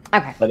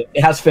 Okay. But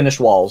it has finished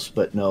walls,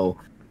 but no,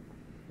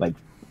 like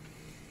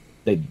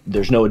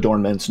there's no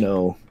adornments,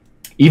 no.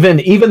 Even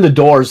the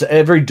doors,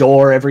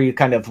 every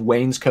kind of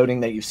wainscoting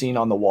that you've seen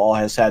on the wall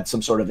has had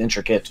some sort of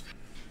intricate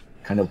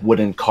kind of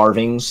wooden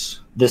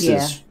carvings. This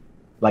is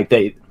like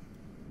they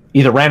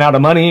either ran out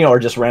of money or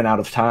just ran out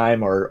of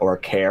time or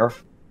care.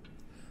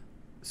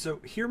 So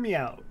hear me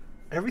out.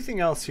 Everything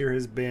else here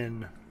has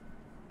been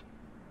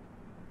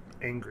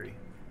angry.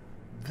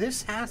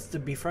 This has to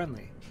be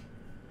friendly.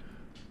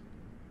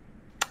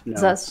 No.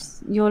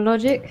 That's your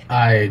logic?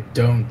 I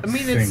don't. I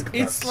mean, think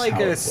it's that's like how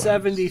a it works.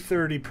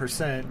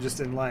 70-30% just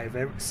in life.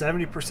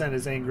 70%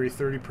 is angry,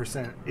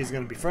 30% is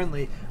going to be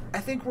friendly. I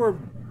think we're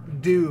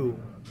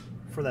due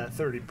for that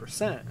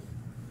 30%.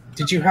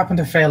 Did you happen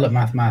to fail at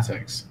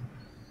mathematics,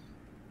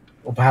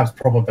 or perhaps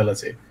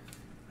probability?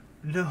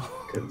 No.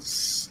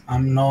 Because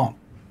I'm not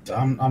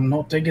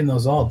digging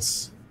those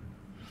odds.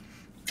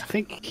 I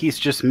think he's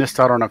just missed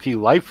out on a few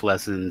life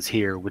lessons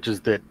here, which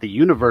is that the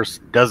universe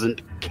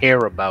doesn't care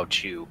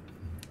about you.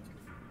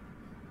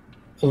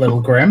 A little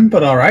grim,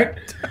 but all right.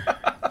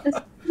 It's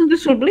a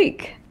little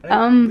bleak.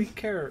 I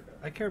care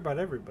about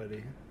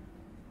everybody.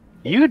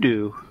 You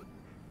do,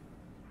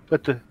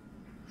 but the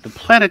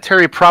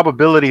planetary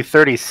probability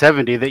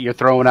 3070 that you're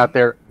throwing out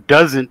there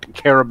doesn't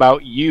care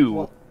about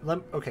you.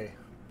 Well, okay.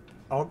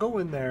 I'll go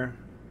in there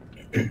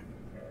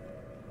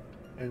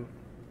and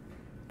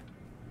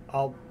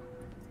I'll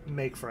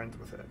make friends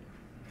with it.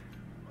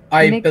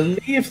 I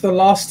believe the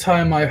last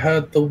time I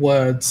heard the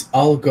words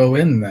 "I'll go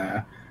in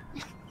there,"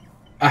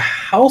 a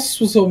house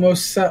was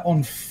almost set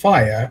on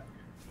fire.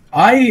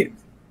 I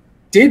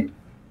did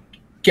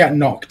get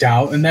knocked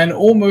out and then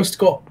almost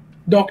got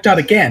knocked out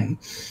again.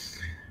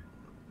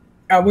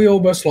 And we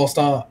almost lost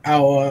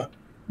our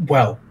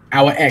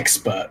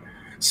expert.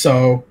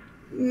 So,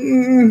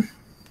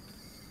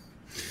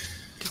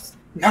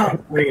 not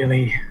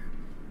really.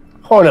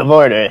 Point of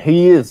order,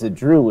 he is a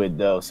druid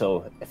though,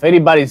 so if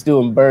anybody's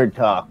doing bird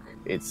talk,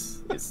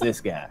 it's this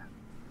guy.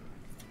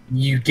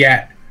 You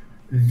get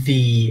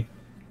the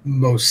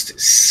most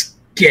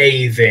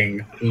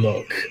scathing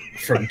look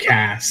from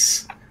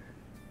Cass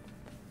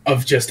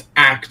of just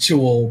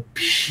actual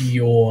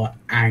pure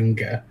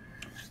anger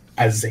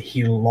as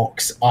he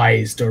locks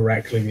eyes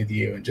directly with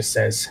you and just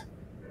says,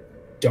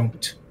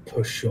 "Don't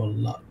push your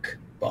luck,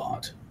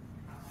 Bard,"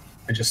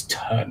 and just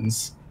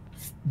turns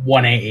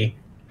 180,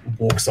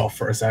 walks off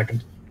for a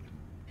second.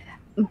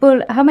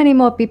 Bull, how many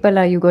more people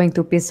are you going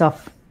to piss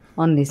off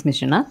on this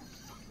mission, huh?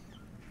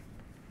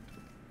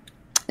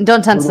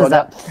 Don't answer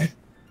that.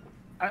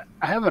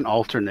 I have an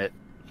alternate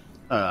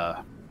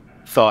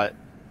thought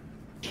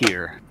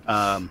here.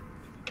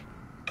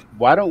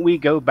 Why don't we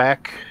go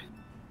back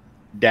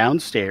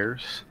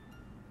downstairs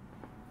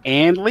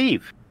and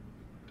leave?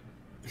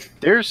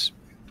 There's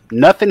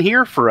nothing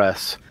here for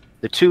us.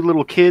 The two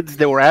little kids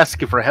that were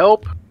asking for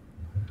help,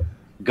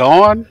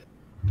 gone.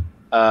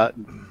 What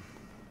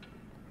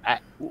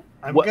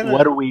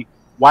are we?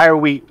 Why are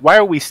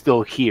we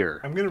still here?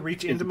 I'm gonna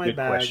reach into my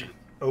bag,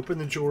 open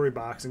the jewelry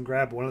box, and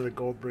grab one of the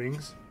gold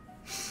rings.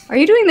 Are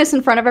you doing this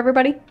in front of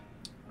everybody?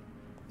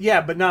 Yeah,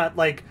 but not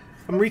like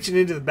I'm reaching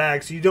into the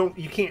bag, so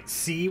you can't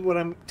see what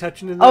I'm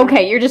touching in there.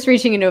 Okay, you're just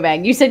reaching into a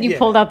bag. You said you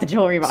pulled out the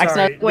jewelry box.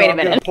 Sorry, Wait a I'm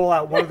gonna minute. pull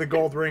out one of the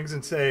gold rings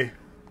and say,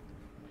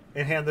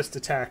 and hand this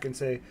to Tack and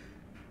say,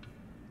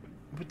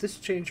 "Would this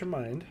change your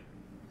mind?"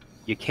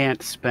 You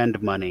can't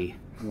spend money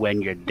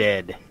when you're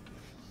dead.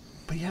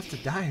 But you have to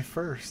die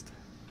first.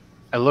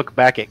 I look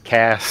back at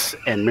Cass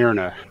and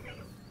Myrna.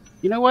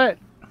 You know what?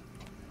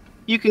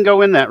 You can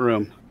go in that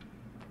room.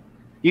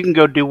 You can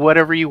go do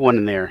whatever you want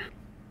in there.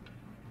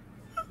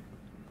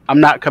 I'm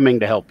not coming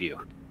to help you.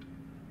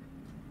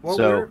 Well,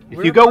 so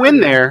if you go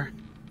in there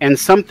and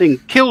something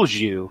kills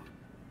you,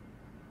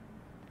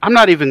 I'm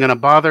not even going to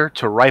bother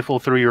to rifle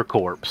through your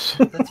corpse.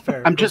 That's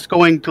fair. I'm just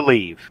going to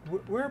leave.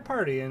 We're a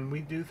party and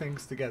we do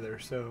things together,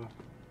 so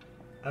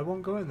I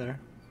won't go in there.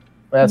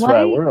 That's Why?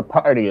 right, we're a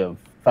party of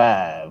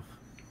 5.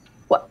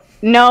 What?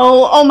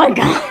 No! Oh my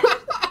god!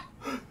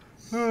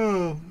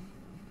 Oh.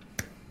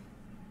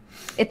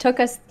 It took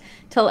us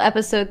till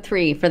episode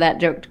 3 for that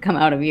joke to come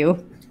out of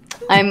you.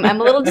 I'm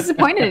a little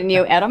disappointed in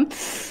you, Adam.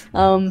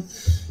 All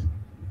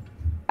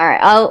right,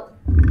 I'll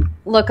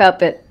look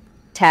up at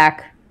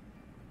Tack,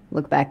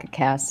 look back at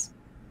Cass,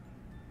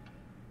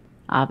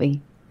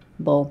 Avi,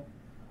 Bull.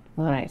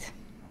 All right.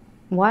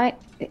 Why?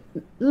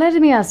 Let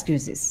me ask you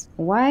this.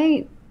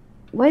 Why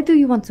do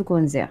you want to go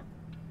in there?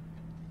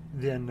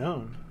 The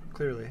unknown,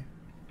 clearly.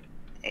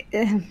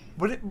 Uh,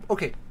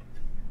 Okay,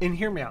 and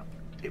hear me out.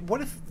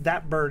 What if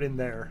that bird in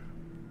there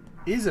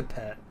is a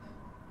pet,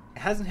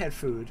 hasn't had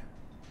food,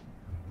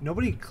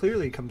 nobody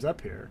clearly comes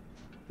up here,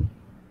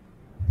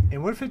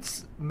 and what if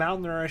it's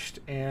malnourished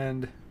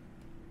and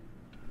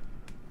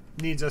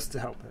needs us to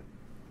help it?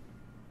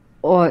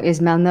 Or is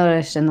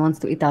malnourished and wants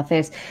to eat our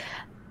face?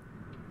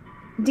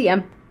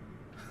 DM.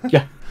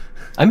 Yeah,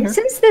 I'm here.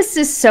 Since this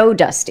is so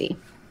dusty,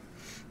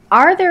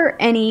 are there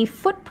any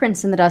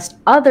footprints in the dust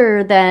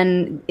other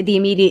than the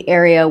immediate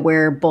area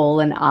where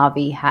Bull and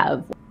Avi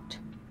have walked?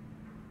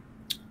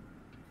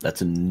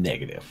 That's a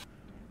negative.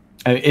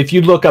 I mean, if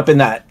you look up in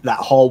that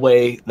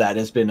hallway that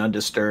has been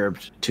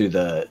undisturbed to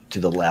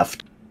the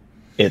left,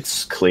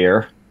 it's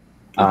clear.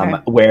 Okay.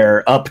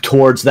 Where up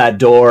towards that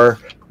door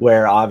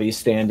where Avi's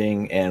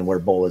standing and where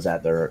Bull is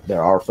at, there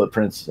are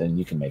footprints, and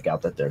you can make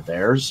out that they're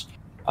theirs.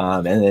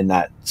 And then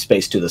that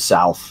space to the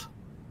south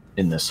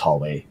in this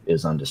hallway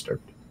is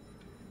undisturbed.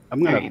 I'm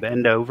going Alright. to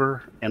bend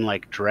over and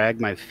like drag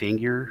my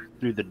finger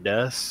through the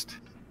dust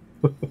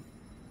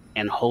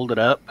and hold it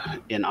up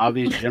in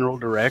Avi's general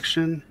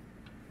direction.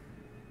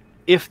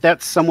 If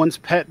that's someone's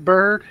pet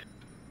bird,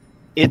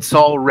 it's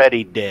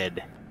already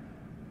dead.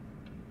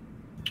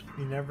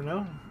 You never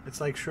know. It's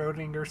like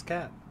Schrodinger's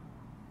cat.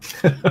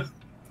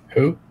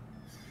 Who?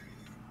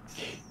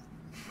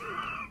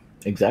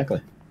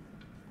 Exactly.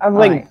 I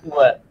think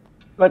Alright.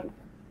 what?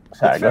 Sorry,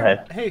 That's go fair.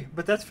 ahead. Hey,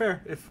 but that's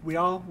fair. If we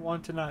all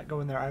want to not go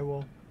in there, I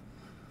will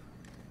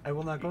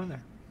not go in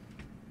there.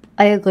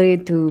 I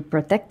agreed to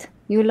protect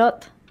you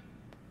lot,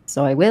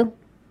 so I will.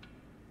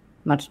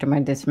 Much to my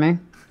dismay.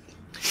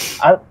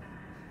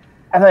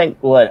 I think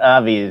what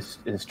Avi is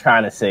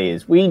trying to say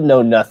is we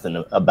know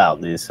nothing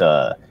about this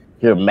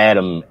here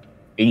Madam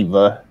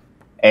Eva,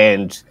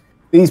 and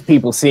these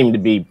people seem to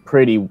be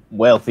pretty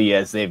wealthy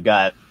as they've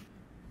got,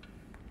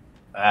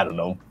 I don't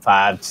know,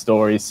 5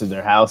 stories to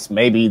their house.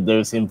 Maybe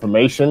there's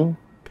information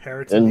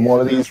Parrots in one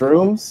of these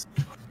rooms.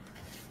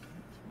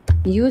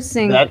 You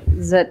think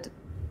that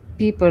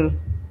people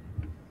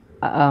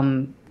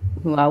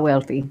who are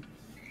wealthy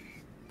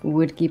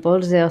would keep all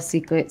their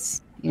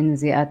secrets in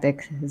the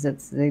attic, that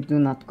they do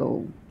not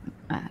go...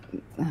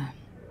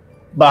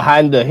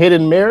 Behind the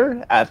hidden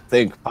mirror? I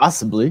think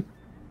possibly.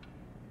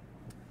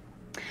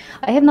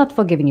 I have not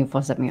forgiven you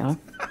for that mirror.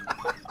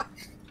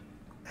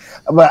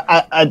 But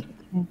I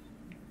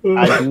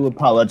do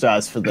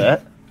apologize for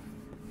that.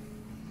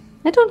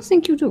 I don't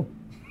think you do.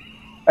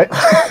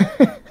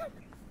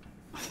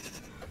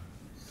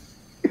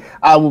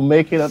 I will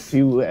make it up to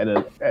you at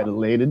a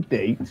later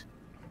date.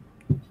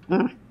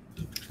 All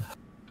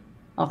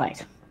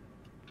right.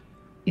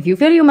 If you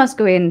feel you must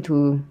go in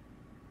to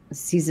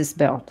see this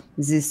bird,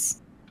 this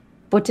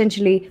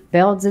potentially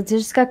bird that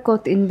just got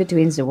caught in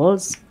between the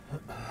walls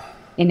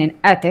in an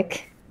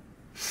attic,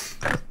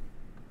 Oh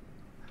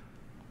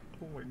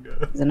my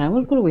god. then I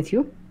will go with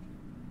you.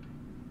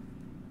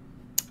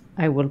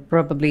 I will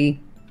probably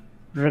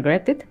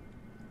regret it,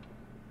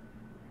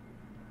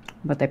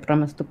 but I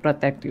promise to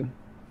protect you,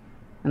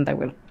 and I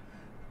will.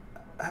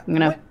 I'm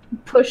gonna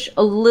push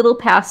a little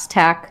past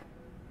Tack.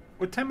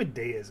 What time of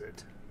day is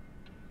it?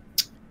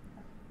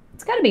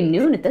 It's got to be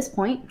noon at this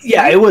point.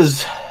 Yeah, it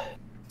was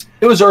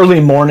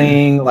early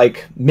morning,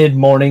 like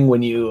mid-morning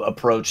when you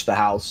approached the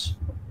house.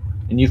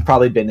 And you've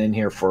probably been in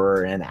here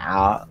for an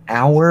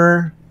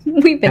hour.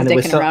 We've been Kinda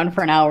with dicking some- around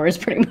for an hour is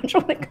pretty much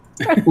what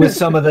it With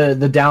some of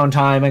the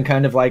downtime and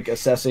kind of like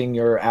assessing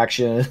your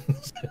actions.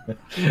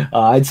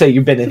 I'd say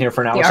you've been in here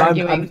for an hour. The So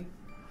arguing. I'm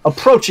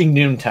approaching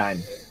noontime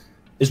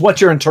is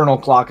what your internal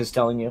clock is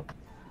telling you.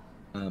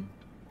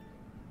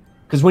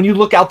 Because when you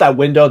look out that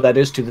window that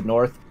is to the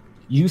north,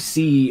 you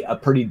see a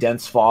pretty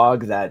dense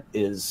fog that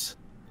is...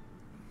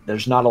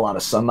 There's not a lot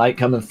of sunlight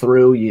coming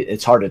through.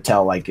 It's hard to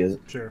tell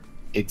Sure.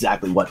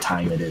 exactly what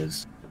time it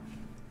is.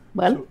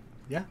 Well,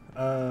 Yeah.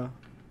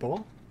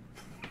 Bull?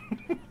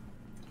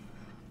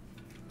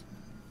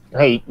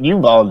 Hey, you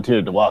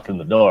volunteered to walk in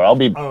the door. I'll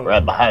be Oh,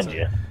 right behind sorry.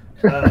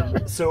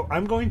 you. So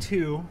I'm going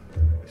to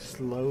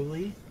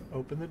slowly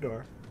open the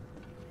door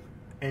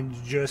and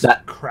just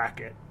crack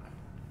it.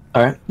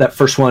 All right, that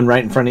first one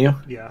right in front of you.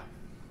 Yeah.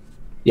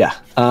 Yeah.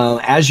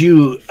 As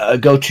you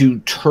go to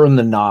turn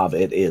the knob,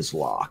 it is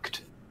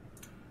locked.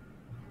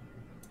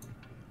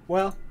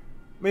 Well,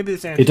 maybe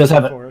this answers It does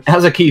have it for us. it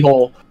has a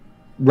keyhole,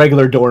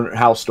 regular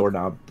house door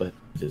knob, but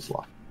it is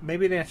locked.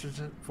 Maybe it answers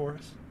it for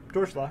us.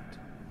 Door's locked.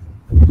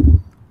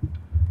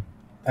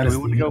 That Do is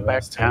we want the to go back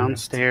universe telling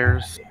us to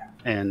downstairs? have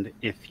And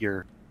if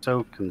you're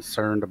so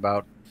concerned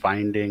about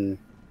finding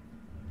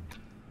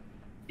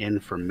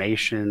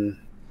information,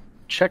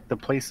 check the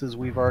places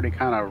we've already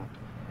kind of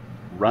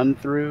run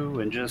through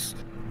and just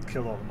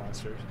Kill all the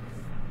monsters.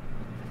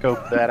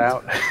 scope that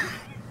out?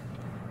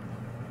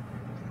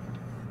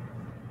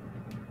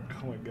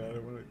 Oh my god, I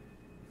want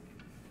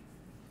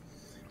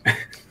to...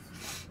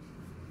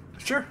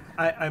 Sure,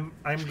 I'm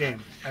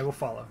game. I will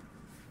follow.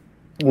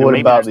 What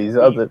Maybe about there's these a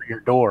key other? for your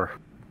door? I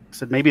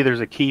said maybe there's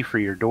a key for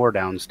your door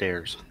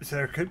downstairs. So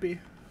there could be.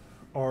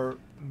 Or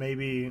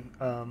maybe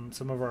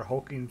some of our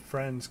hulking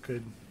friends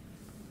could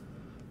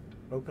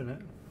open it.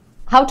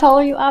 How tall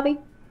are you, Abby?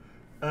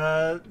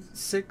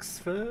 6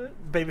 foot?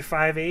 Maybe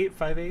 5'8",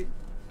 5'8".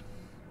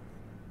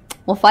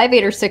 Well,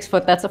 5'8" or 6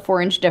 foot, that's a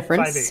 4-inch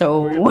difference. 5'8".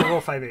 So We're gonna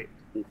roll 5'8".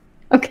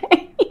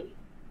 okay.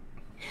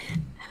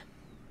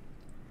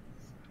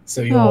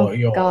 So Oh,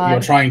 you're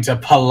God. trying to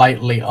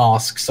politely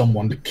ask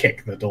someone to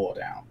kick the door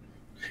down.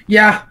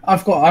 Yeah,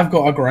 I've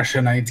got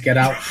aggression I need to get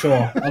out.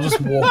 Sure, I'll just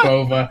walk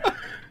over.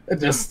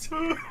 Just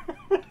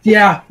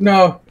yeah,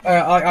 no.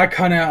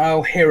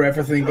 I'll hear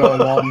everything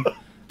going on.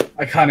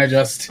 I kind of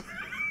just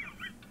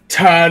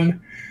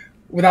turn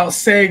without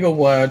saying a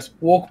word,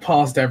 walk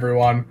past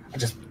everyone,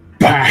 and just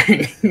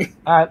bang.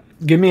 All right,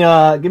 give me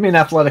an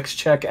athletics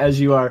check as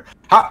you are.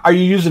 How, are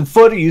you using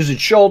foot? Are you using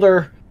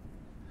shoulder?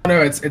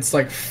 No, it's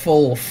like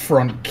full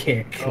front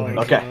kick. Oh, like,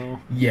 Okay. no.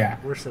 yeah.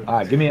 We're so All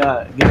right, give me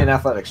an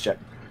athletics check.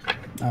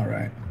 All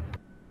right.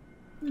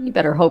 You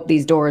better hope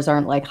these doors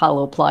aren't like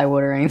hollow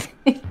plywood or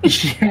anything.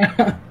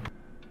 Yeah.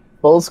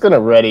 Bull's gonna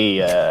ready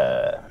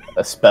a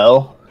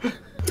spell.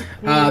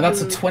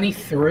 That's a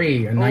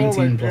 23, a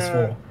 19 plus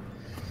God.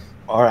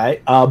 4. All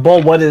right,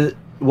 Bull.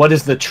 What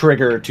is the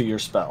trigger to your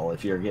spell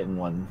if you're getting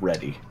one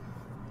ready?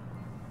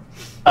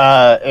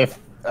 If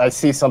I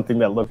see something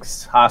that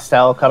looks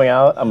hostile coming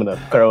out, I'm gonna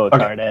throw a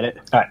card at it.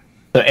 All right.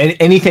 So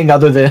anything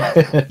other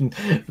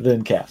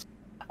than Cass.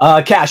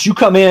 Cass, you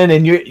come in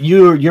and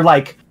you're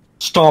like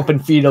stomping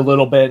feet a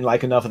little bit and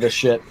like enough of this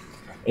shit,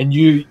 and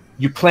you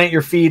plant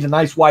your feet a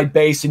nice wide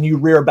base and you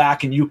rear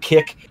back and you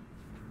kick,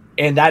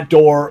 and that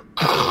door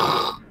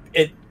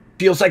it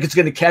feels like it's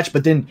gonna catch,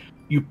 but then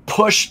you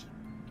push,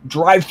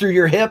 drive through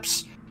your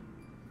hips,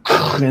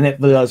 and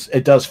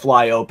it does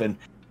fly open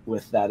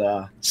with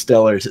that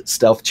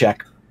stealth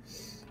check.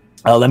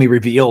 Let me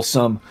reveal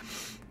some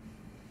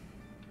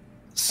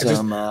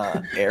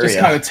area. Just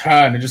kind of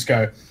turn and just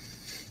go.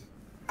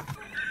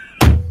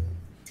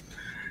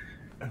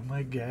 Oh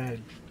my god.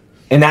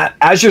 And that,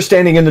 as you're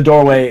standing in the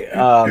doorway,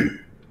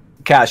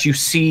 Cash, you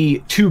see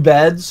two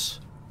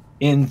beds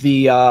in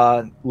the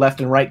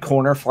left and right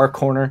corner, far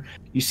corner.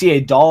 You see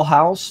a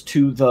dollhouse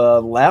to the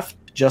left,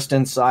 just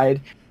inside.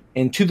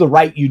 And to the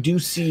right, you do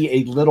see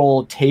a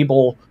little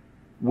table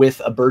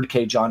with a bird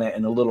cage on it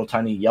and a little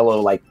tiny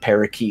yellow, like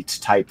parakeet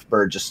type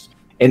bird.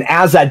 And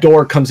as that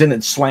door comes in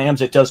and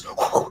slams, it does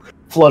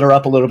flutter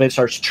up a little bit,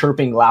 starts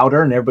chirping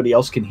louder, and everybody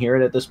else can hear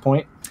it at this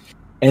point.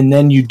 And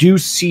then you do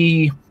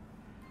see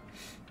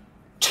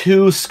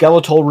two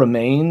skeletal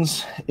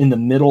remains in the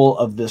middle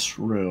of this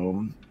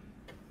room.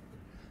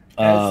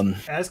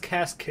 As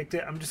Cass kicked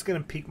it, I'm just gonna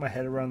peek my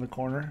head around the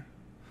corner.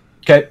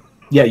 Okay.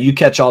 Yeah, you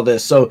catch all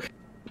this. So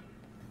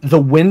the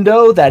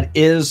window that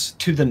is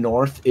to the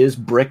north is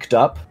bricked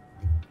up,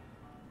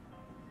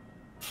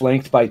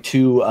 flanked by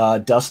two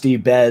dusty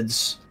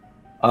beds.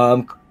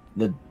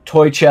 The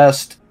toy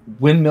chest,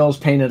 windmills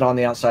painted on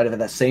the outside of it,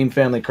 that same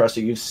family crest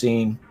that you've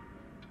seen.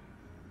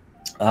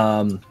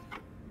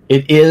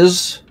 It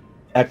is,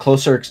 at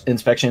closer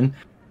inspection,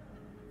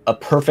 a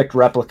perfect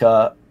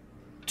replica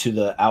to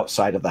the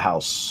outside of the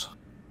house,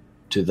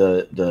 to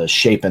the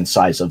shape and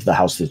size of the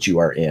house that you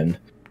are in.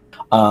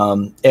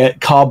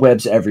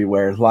 Cobwebs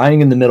everywhere.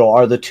 Lying in the middle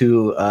are the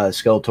two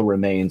skeletal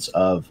remains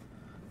of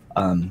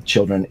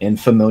children in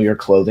familiar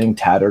clothing,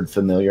 tattered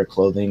familiar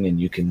clothing, and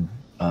you can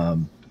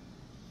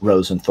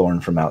Rose and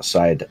Thorn from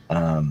outside.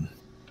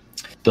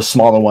 The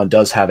smaller one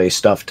does have a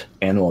stuffed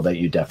animal that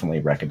you definitely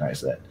recognize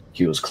that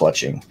he was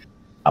clutching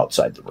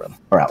outside the room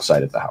or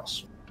outside of the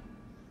house.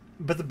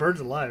 But the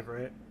bird's alive,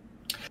 right?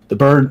 The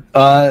bird,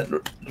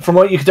 from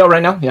what you can tell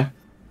right now, yeah,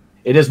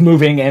 it is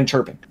moving and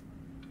chirping.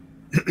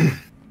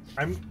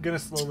 I'm gonna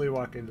slowly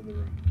walk into the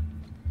room.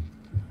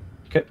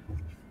 Okay.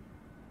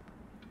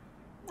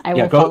 I will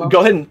Yeah, follow. go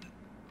ahead and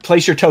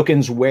place your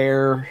tokens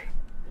where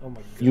Oh my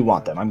god. you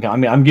want them.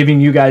 I'm giving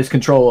you guys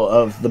control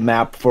of the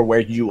map for where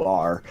you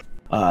are,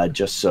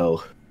 just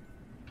so.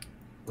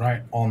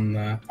 Right on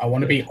the. I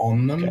want to be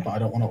on them, Okay. but I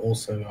don't want to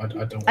also. I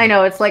don't. I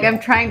know, it's like I'm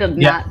trying to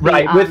Yeah, not be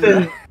right. on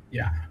Within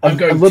Yeah, a I'm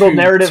going little to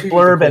narrative the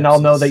blurb, and I'll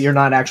know that corpses. you're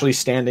not actually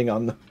standing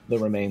on the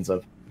remains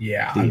of.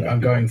 Yeah, the, I'm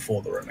going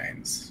for the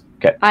remains.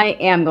 I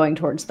am going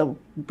towards the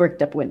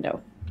bricked up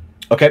window.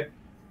 Okay.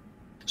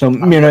 So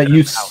Myrna,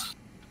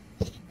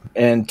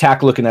 and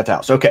Tack looking at the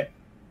house. Okay.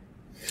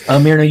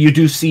 Myrna, you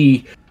do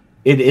see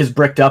it is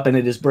bricked up, and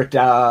it is bricked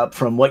up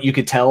from what you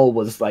could tell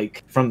was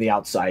like from the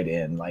outside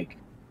in. Like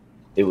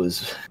it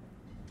was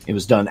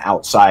done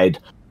outside,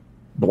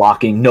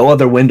 blocking. No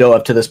other window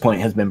up to this point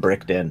has been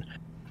bricked in.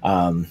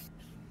 Does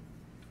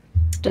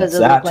That's it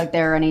that. look like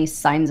there are any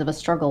signs of a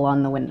struggle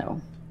on the window?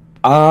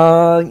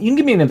 You can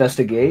give me an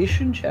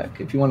investigation check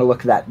if you want to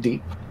look that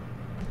deep.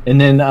 And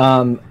then,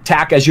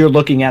 Tack, as you're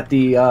looking at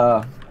the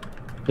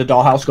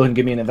dollhouse, go ahead and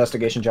give me an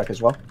investigation check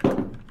as well.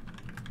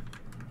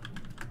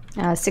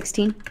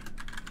 16.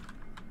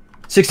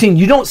 16.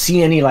 You don't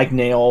see any like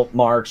nail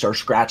marks or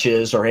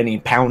scratches or any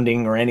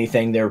pounding or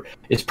anything.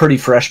 It's pretty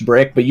fresh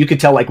brick, but you could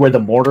tell like where the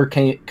mortar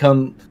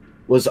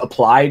was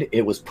applied.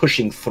 It was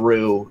pushing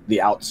through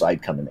the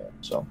outside coming in.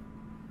 So,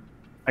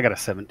 I got a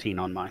 17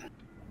 on mine.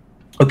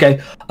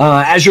 Okay.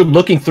 As you're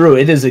looking through,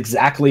 it is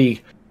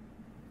exactly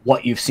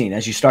what you've seen.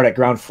 As you start at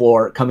ground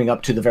floor, coming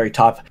up to the very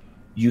top,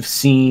 you've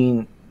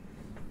seen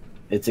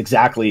it's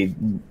exactly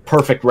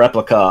perfect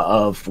replica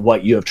of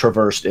what you have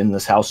traversed in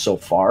this house so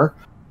far.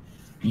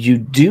 You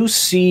do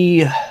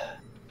see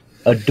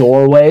a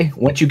doorway.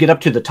 Once you get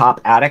up to the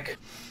top attic,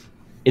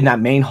 in that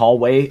main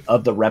hallway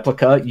of the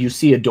replica, you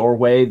see a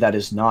doorway that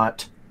is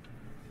not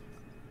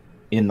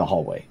in the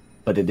hallway,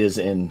 but it is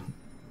in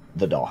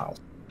the dollhouse.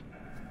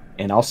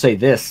 And I'll say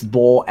this,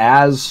 Bull,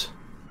 as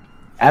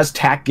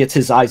Tack gets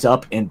his eyes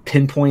up and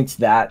pinpoints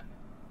that,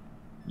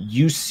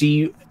 you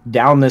see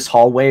down this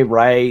hallway,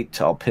 right?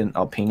 I'll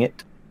ping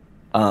it.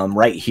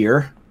 Right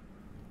here,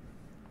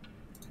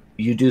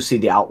 you do see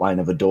the outline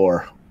of a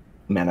door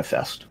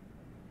manifest.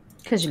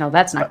 Because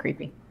that's not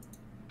creepy.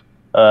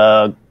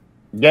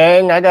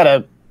 Gang,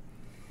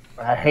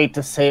 I hate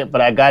to say it,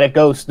 but I got a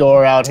ghost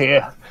door out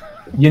here.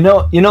 You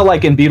know,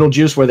 like in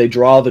Beetlejuice where they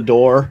draw the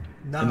door,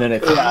 and then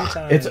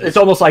it's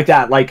almost like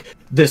that. Like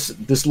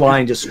this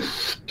line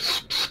just,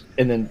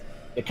 and then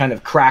it kind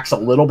of cracks a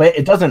little bit.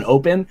 It doesn't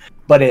open,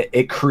 but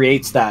it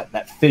creates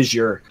that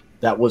fissure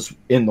that was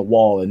in the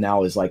wall, and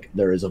now is like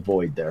there is a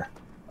void there,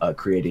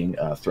 creating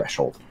a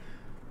threshold.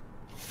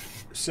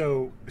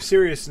 So,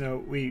 serious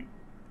note, we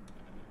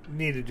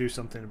need to do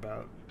something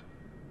about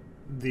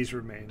these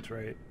remains,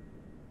 right?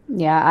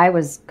 Yeah, I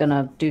was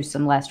gonna do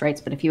some last rites,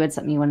 but if you had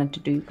something you wanted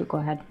to do, you could go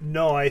ahead.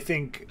 No, I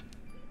think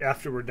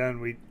after we're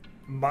done,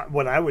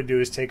 what I would do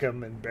is take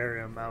them and bury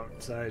them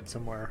outside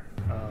somewhere,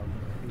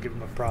 and give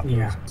them a proper.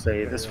 Yeah.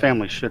 Say this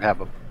family should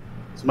have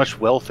as much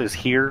wealth as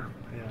here.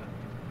 Yeah.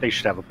 They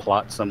should have a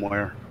plot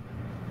somewhere.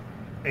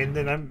 And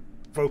then I'm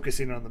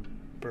focusing on the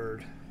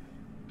bird.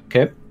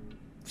 Okay.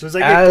 So as I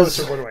get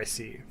closer, what do I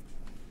see?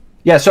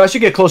 Yeah, so as you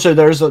get closer,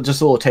 there's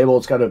just a little table.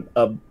 It's got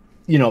a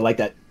like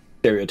that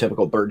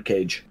stereotypical bird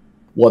cage.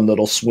 One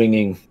little swing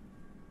in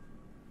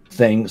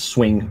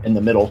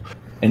the middle.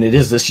 And it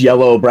is this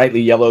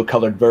brightly yellow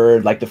colored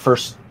bird, like the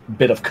first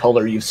bit of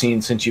color you've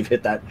seen since you've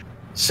hit that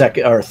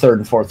second or third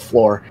and fourth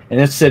floor. And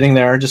it's sitting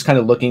there just kind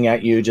of looking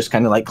at you, just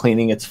kind of like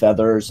cleaning its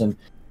feathers. And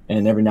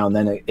every now and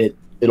then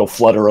it'll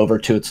flutter over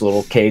to its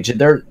little cage.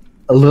 They're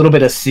a little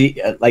bit of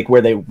seed, like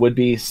where they would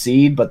be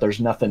seed, but there's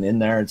nothing in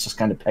there. It's just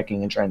kind of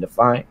pecking and trying to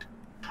find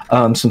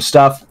some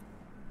stuff.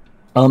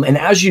 And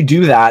as you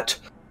do that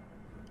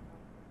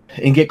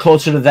and get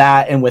closer to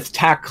that, and with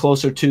Tack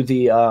closer to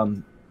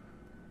the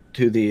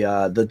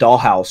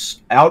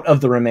dollhouse, out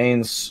of the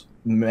remains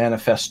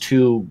manifest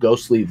two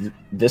ghostly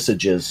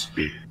visages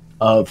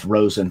of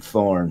Rose and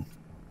Thorn,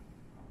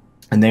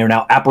 and they are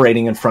now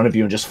apparating in front of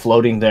you and just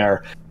floating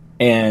there.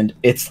 And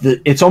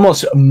it's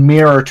almost a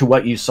mirror to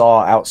what you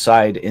saw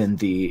outside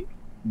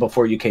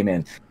before you came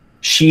in.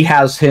 She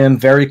has him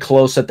very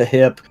close at the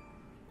hip,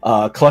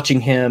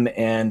 clutching him,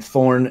 and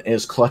Thorn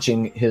is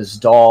clutching his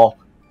doll.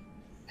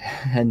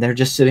 And they're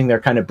just sitting there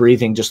kind of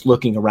breathing, just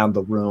looking around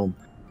the room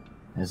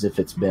as if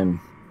it's been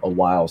a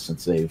while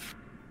since they've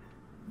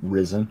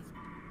risen.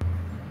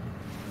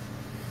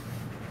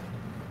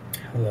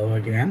 Hello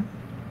again.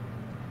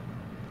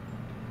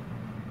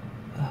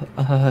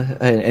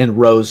 And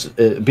Rose,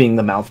 being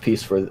the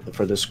mouthpiece for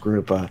this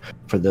group,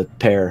 for the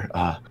pair,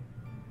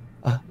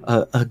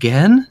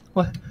 again?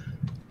 What?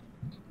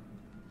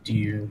 Do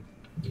you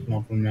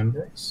not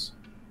remember us?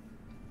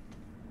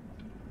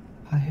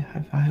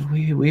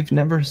 We've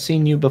never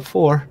seen you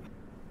before.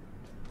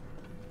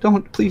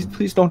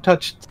 Please don't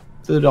touch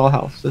the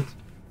dollhouse.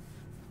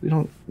 We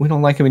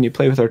don't like it when you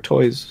play with our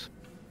toys.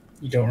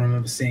 You don't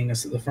remember seeing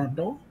us at the front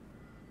door?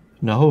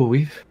 No,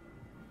 we've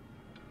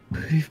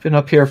been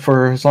up here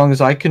for as long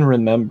as I can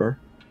remember.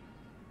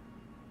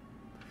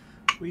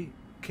 We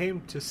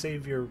came to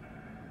save your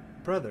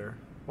brother,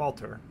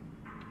 Walter.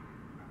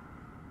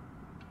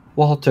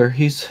 Walter,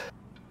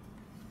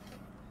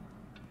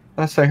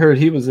 last I heard,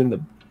 he was in the,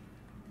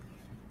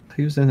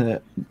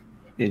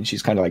 and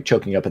she's kind of like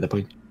choking up at the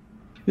point.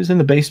 He was in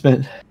the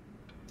basement.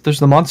 There's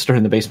the monster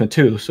in the basement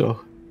too, so.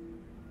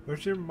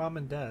 Where's your mom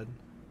and dad?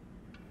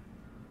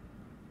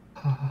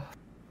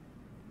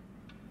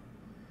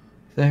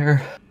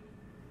 They're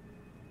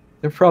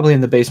probably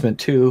in the basement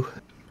too.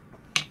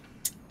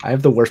 I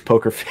have the worst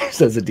poker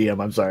face as a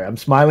DM. I'm sorry. I'm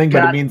smiling,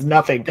 but it means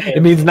nothing.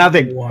 It means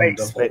nothing.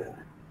 Wonderful.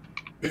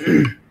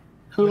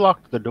 Who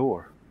locked the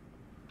door?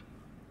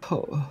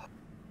 Oh.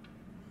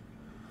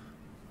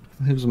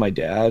 It was my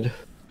dad.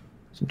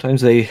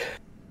 Sometimes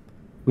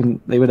when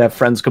they would have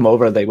friends come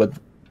over, they would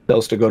tell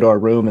us to go to our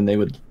room and they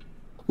would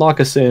lock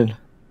us in.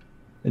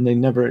 And they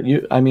never,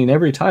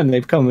 every time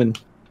they've come and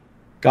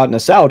gotten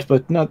us out,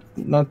 but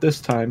not this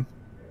time.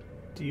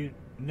 Do you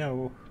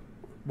know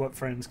what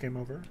friends came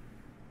over?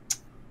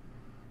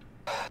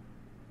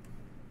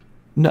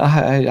 No,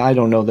 I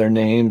don't know their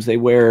names. They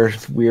wear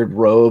weird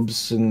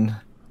robes, and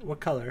What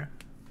color?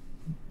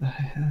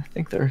 I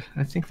think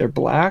they're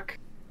black.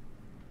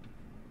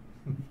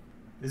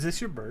 Is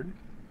this your bird?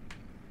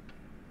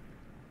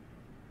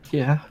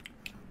 Yeah.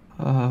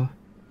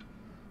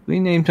 We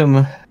named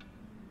him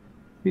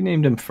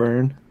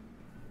Fern.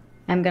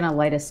 I'm gonna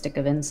light a stick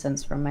of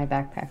incense from my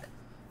backpack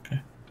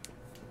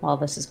while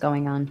this is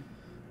going on.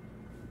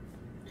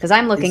 Because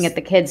I'm looking at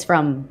the kids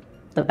from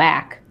the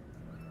back.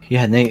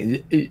 Yeah, and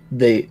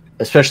they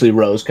especially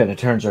Rose kind of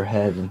turns her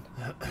head and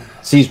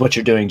sees what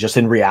you're doing just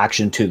in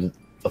reaction to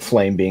the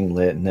flame being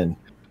lit, and then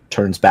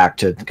turns back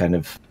to kind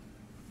of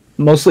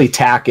mostly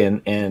Tack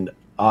and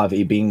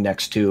Avi being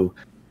next to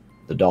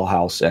the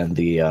dollhouse and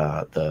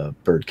the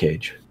bird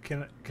cage.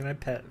 Can I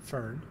pet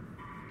Fern?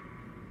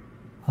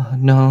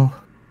 No,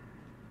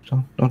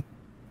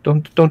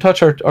 don't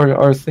touch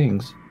our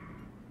things.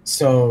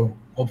 So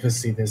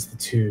obviously there's the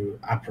two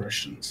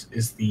apparitions.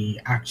 Is the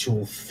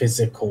actual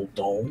physical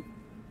doll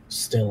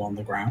still on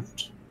the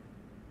ground?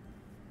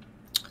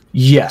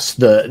 Yes,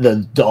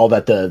 the doll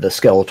that the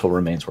skeletal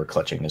remains were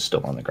clutching is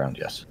still on the ground,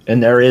 yes.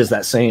 And there is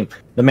the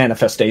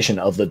manifestation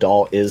of the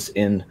doll is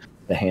in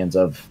the hands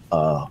of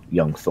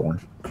young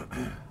Thorn.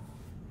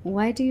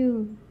 Why do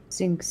you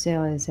think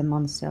there is a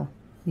monster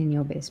in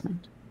your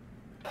basement?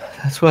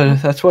 That's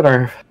what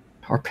our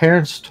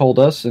parents told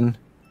us, and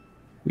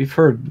we've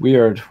heard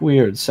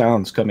weird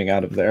sounds coming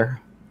out of there.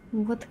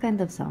 What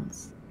kind of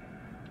sounds?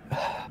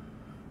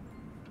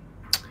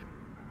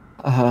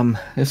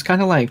 It's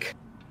kind of like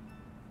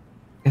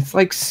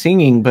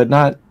singing, but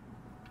not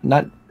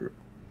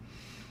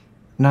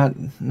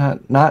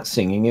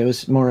singing. It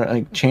was more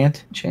like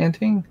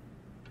chanting.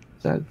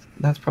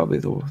 That's probably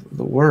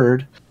the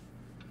word.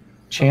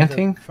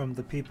 Chanting from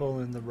the people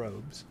in the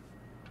robes.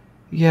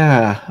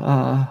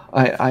 Yeah,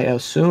 I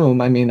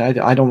assume. I mean,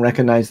 I don't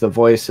recognize the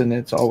voice, and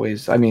it's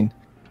always. I mean,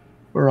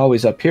 we're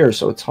always up here,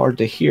 so it's hard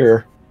to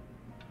hear.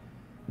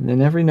 And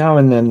then every now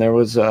and then there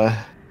was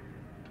a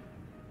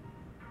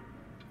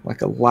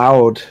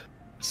loud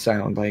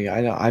sound. Like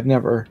I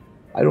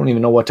don't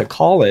even know what to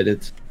call it.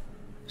 It's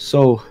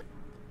so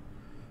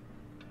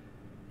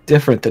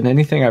different than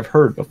anything I've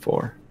heard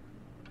before.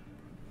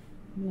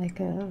 Like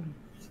a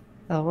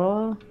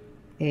roar,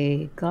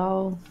 a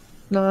growl.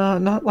 No,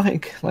 not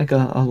like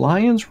a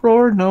lion's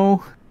roar.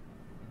 No.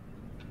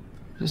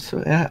 Just,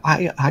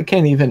 I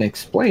can't even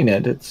explain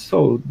it. It's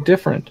so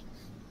different.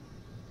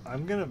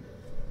 I'm gonna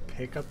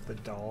pick up the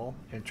doll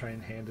and try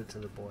and hand it to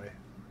the boy.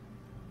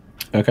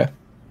 Okay.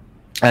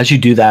 As you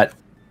do that,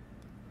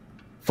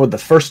 for the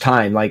first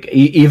time, like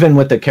even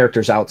with the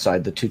characters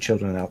outside, the two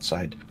children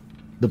outside,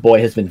 the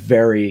boy has been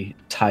very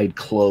tied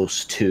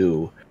close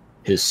to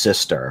his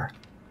sister.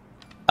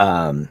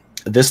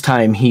 This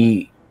time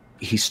he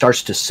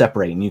starts to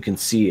separate, and you can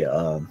see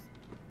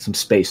some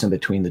space in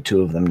between the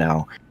two of them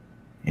now.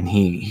 And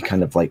he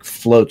kind of like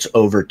floats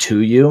over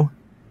to you,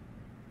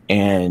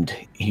 and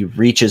he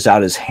reaches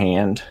out his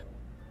hand,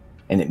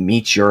 and it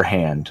meets your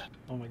hand.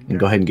 Oh my God. And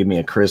go ahead and give me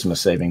a charisma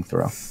saving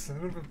throw. Son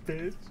of a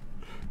bitch.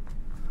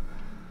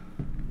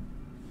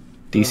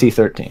 DC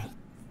 13.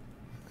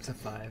 It's a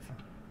 5.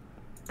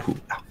 Ooh,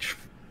 ouch.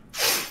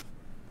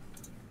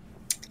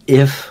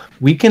 If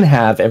we can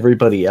have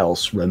everybody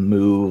else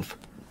remove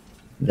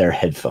their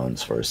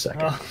headphones for a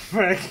second. Oh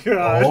my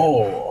God.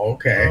 Oh,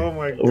 okay. Oh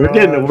my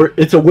God.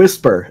 It's a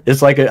whisper.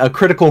 It's like a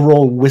critical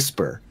role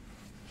whisper.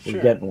 Sure.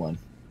 We're getting one.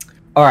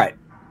 All right.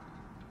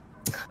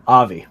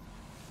 Avi.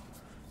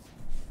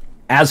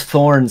 As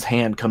Thorn's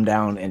hand come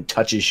down and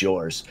touches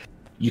yours,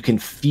 you can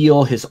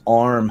feel his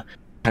arm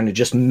kind of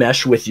just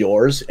mesh with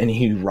yours, and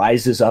he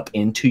rises up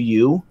into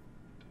you,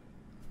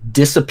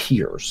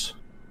 disappears.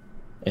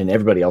 And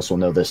everybody else will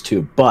know this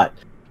too, but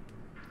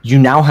you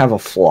now have a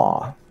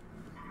flaw.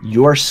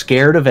 You're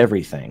scared of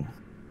everything,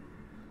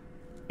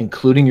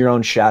 including your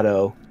own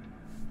shadow,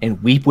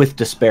 and weep with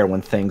despair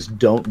when things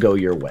don't go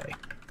your way.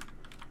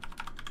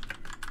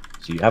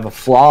 So you have a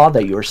flaw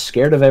that you're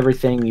scared of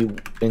everything,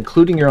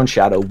 including your own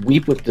shadow,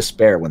 weep with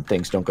despair when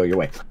things don't go your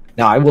way.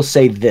 Now, I will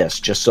say this,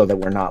 just so that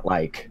we're not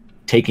like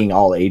taking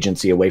all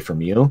agency away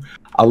from you.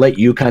 I'll let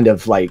you kind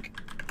of like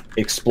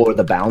explore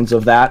the bounds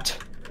of that.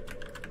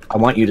 I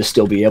want you to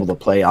still be able to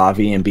play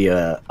Avi and be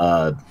a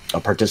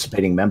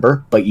participating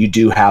member, but you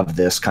do have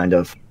this kind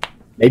of,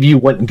 maybe you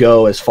wouldn't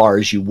go as far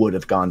as you would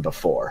have gone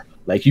before.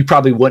 Like you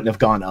probably wouldn't have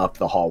gone up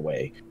the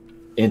hallway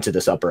into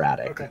this upper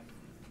attic. Okay.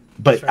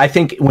 But Sure. I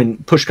think when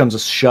push comes to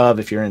shove,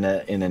 if you're in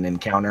an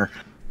encounter,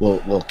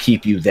 we'll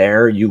keep you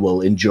there. You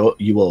will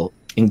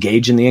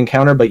engage in the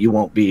encounter, but you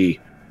won't be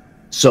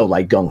so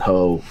like gung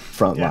ho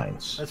front Yeah,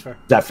 lines. that's fair. Is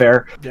that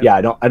fair? Yeah.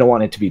 Yeah, I don't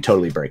want it to be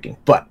totally breaking,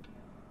 but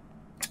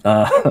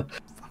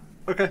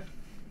Okay.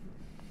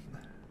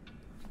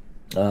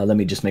 let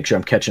me just make sure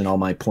I'm catching all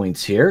my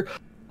points here.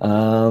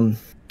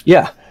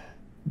 Yeah,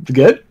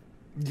 good.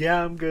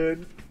 Yeah, I'm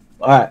good.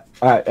 All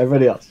right,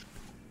 everybody else.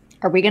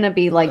 Are we gonna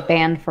be like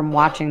banned from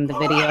watching the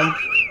video?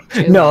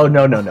 Too?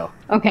 No.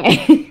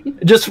 Okay.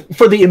 Just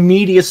for the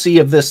immediacy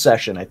of this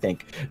session, I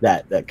think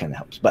that kind of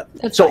helps. But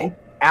That's so fine.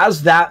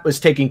 as that was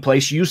taking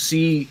place,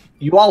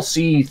 you all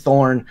see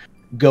Thorn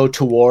go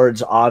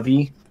towards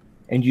Avi,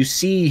 and you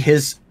see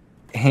his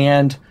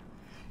hand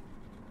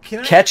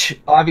catch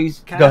Avi's.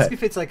 Can Go I ask ahead.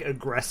 if it's like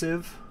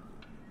aggressive?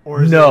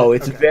 Or No,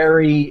 it's okay.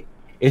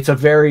 a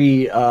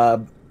very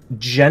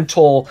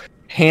gentle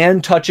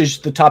hand, touches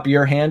the top of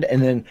your hand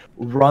and then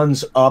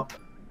runs up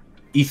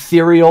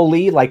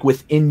ethereally, like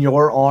within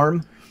your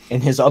arm,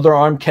 and his other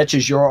arm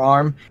catches your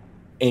arm,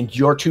 and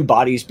your two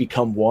bodies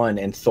become one,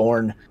 and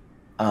Thorn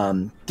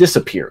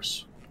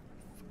disappears.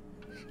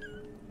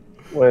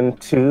 When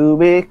two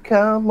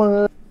become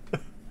one.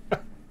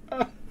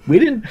 We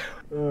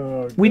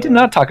did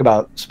not talk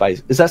about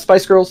Spice. Is that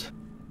Spice Girls?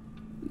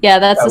 Yeah,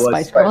 that's That the was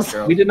Spice Spice Girls.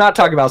 Girls. We did not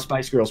talk about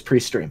Spice Girls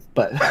pre-stream,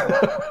 but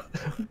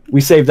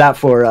we saved that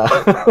for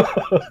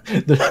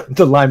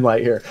the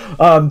limelight here.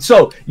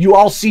 So you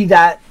all see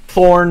that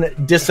Thorn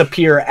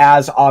disappear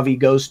as Avi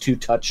goes to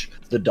touch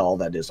the doll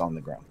that is on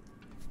the ground.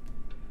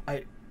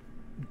 I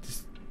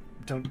just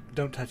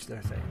don't touch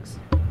their things.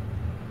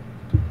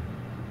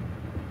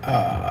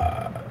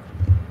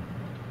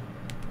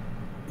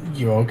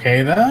 You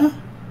okay there?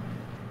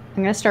 I'm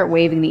gonna start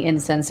waving the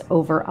incense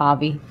over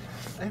Avi,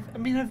 I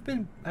mean, I've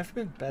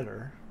been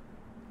better.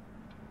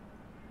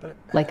 But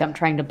like I'm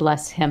trying to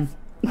bless him.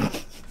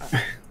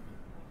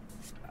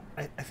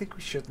 I think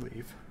we should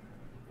leave.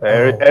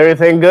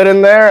 Everything good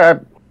in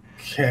there?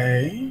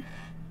 Okay.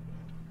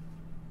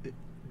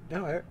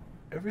 No,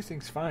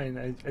 everything's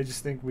fine. I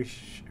just think we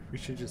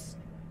should just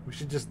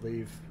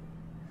leave.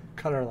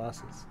 Cut our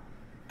losses.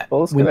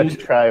 Bull's When gonna you-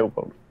 try.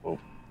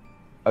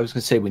 I was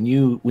going to say, when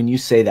you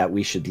say that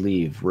we should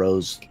leave,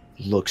 Rose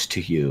looks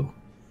to you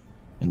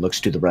and looks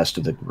to the rest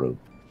of the group.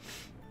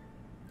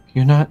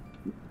 You're not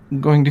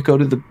going to go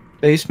to the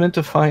basement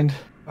to find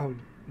Oh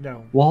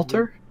no,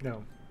 Walter?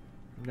 No.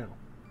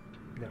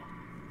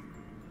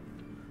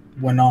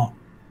 We're not.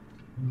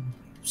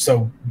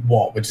 So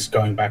what? We're just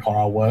going back on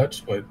our word?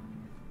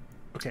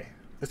 Okay,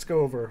 let's go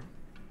over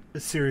a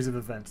series of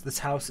events. This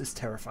house is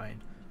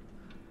terrifying.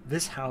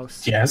 This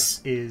house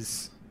Yes.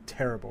 is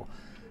terrible.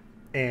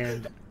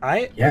 And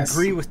I Yes.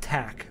 agree with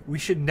Tack. We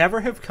should never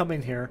have come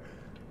in here.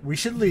 We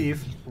should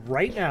leave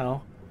right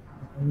now.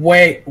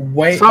 Wait.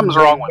 Something's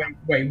wrong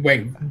with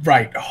Wait.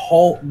 Right.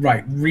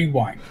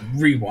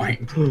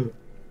 Rewind. Can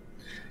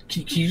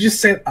you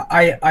just say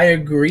I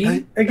agree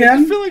I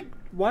again? feel like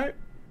why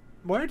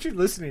aren't you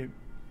listening?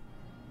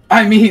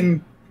 I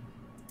mean,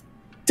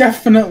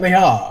 definitely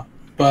are,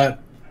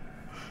 but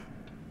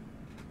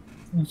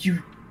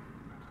you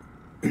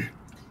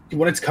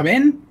wanted to come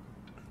in,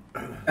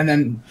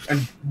 and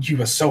you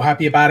were so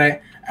happy about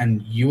it,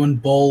 and you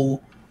and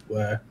Bull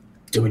were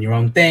doing your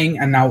own thing,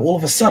 and now all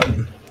of a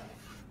sudden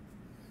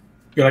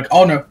you're like,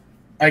 oh no,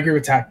 I agree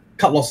with Tack.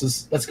 Cut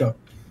losses. Let's go.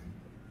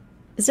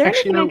 Is there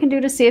Actually, anything no. I can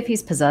do to see if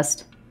he's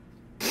possessed?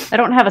 I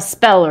don't have a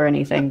spell or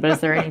anything, but is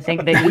there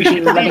anything that you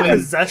do? letting him-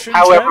 Possession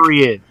However check?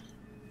 he is.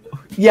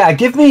 Yeah,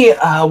 give me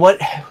what?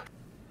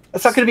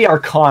 That's not going to be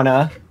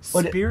Arcana.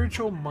 What?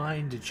 Spiritual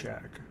mind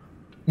check.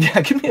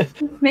 Yeah, give me a.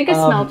 Make a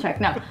smell check.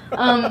 No.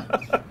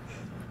 I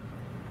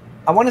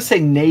want to say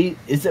Nate.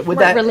 Is it with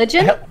that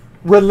Religion?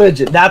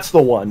 Religion. That's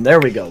the one. There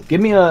we go.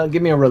 Give me a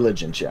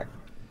religion check.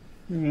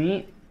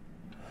 Right.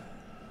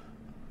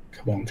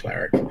 Come on,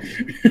 cleric.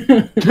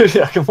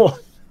 Yeah, come on.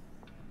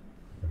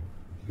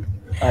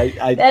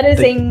 I That is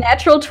a think,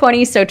 natural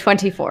 20, so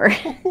 24.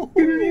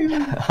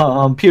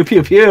 pew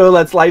pew pew.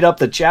 Let's light up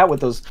the chat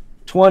with those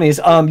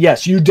 20s.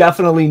 Yes, you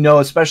definitely know,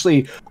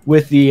 especially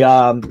with the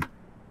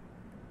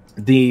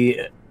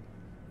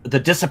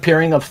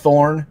disappearing of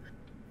Thorn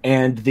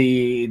and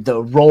the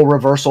role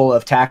reversal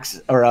of Tax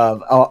or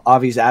of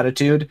Avi's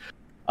attitude.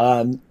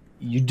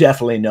 You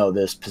definitely know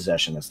this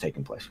possession that's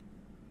taking place.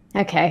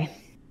 Okay.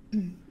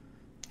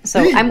 So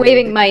I'm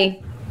waving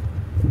my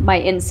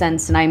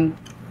incense, and I'm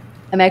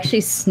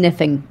actually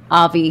sniffing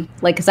Avi,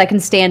 like, because I can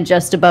stand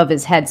just above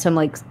his head, so I'm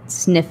like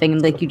sniffing,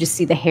 and like you just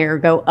see the hair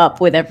go up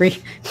with every.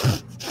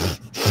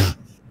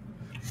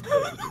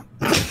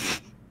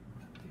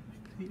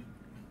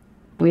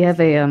 We have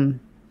a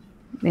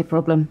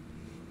problem.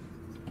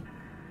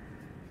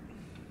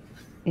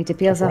 It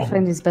appears our problem?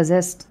 friend is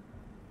possessed.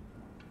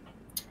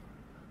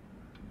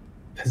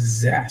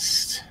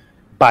 Possessed.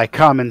 By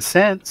common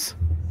sense.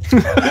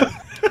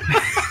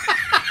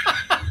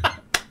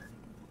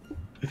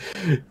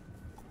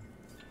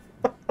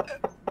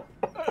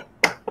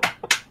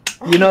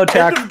 You know, End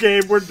Tax. of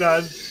game. We're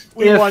done.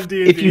 We won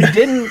D&D.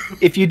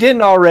 if you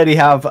didn't already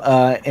have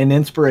an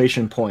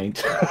inspiration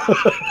point,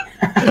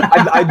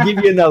 I'd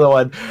give you another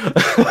one.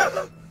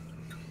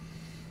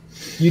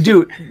 You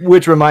do,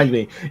 which reminds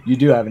me, you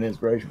do have an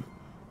inspiration.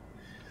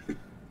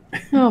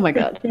 Oh my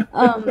god.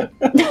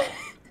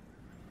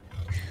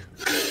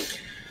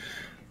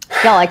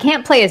 Y'all, I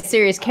can't play a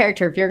serious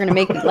character if you're going to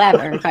make me laugh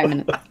every 5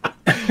 minutes.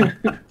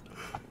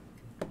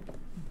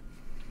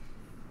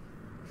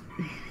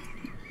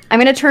 I'm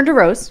going to turn to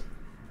Rose,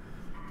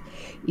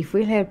 If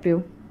we help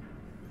you,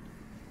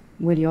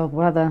 will your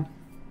brother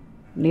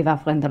leave our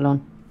friend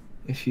alone?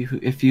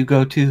 If you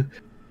go to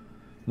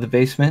the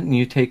basement and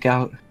you take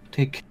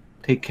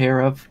care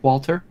of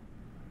Walter,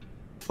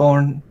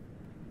 Thorn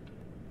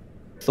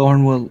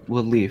will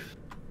leave.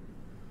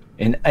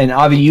 And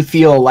Avi, you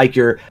feel like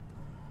you're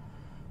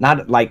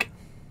not like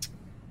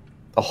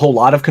a whole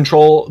lot of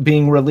control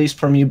being released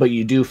from you, but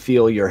you do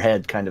feel your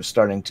head kind of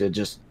starting to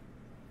just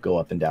go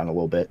up and down a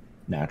little bit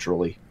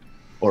naturally,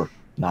 or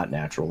not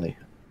naturally.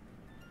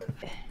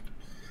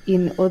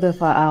 In order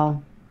for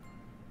our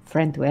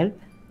friend to help,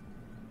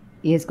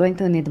 he is going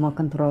to need more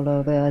control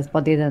over his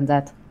body than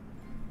that.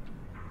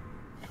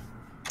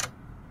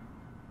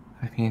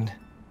 I mean,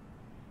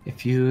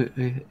 if you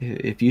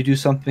do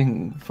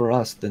something for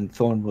us, then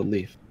Thorn will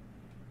leave.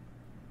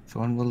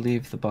 Thorn will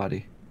leave the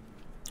body.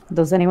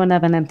 Does anyone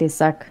have an empty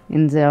sack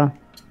in their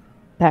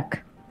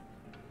pack?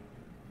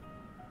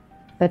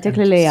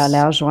 Particularly a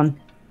large one.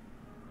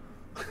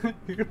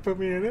 You could put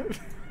me in it.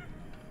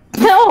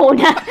 No,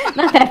 not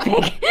that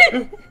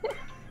big.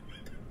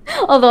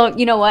 Although,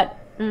 you know what?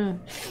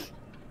 There's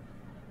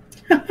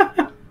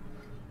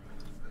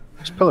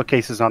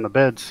pillowcases on the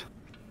beds.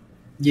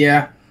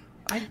 Yeah.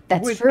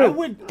 That's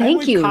true.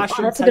 Thank you. Oh,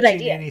 that's a good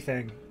idea.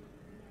 Anything.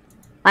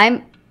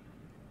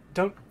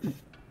 Don't.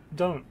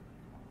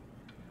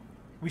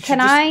 We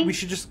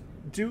should just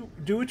do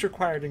what's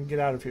required and get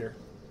out of here.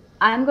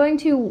 I'm going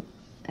to.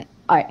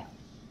 All right,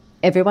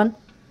 everyone,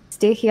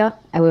 stay here.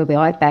 I will be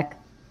right back.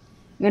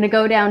 I'm going to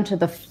go down to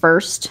the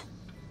first,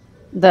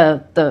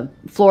 the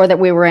floor that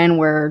we were in,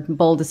 where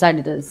Bull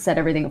decided to set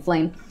everything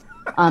aflame.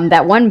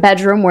 That one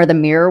bedroom where the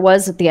mirror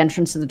was at the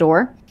entrance to the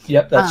door.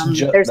 Yep, that's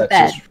there's a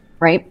bed,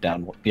 right?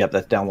 Down. Yep,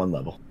 that's down one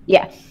level.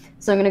 Yeah.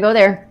 So I'm going to go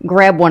there,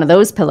 grab one of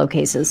those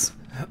pillowcases.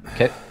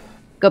 Okay.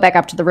 Go back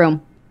up to the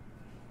room.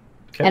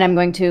 Okay. And I'm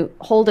going to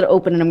hold it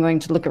open and I'm going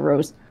to look at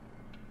Rose.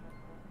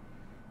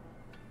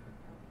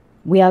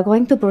 We are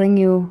going to bring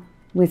you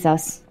with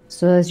us,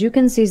 so as you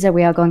can see that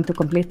we are going to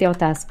complete your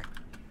task.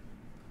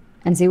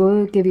 And we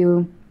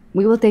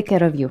will take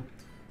care of you.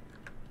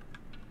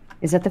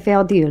 Is that a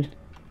fair deal?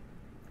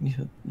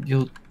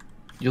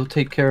 You'll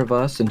take care of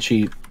us, and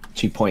she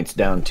points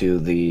down to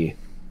the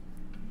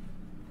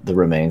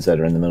remains that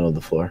are in the middle of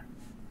the floor.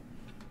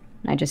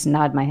 I just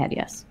nod my head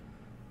yes.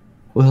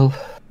 Well,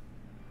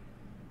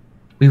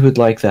 we would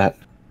like that.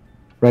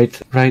 Right,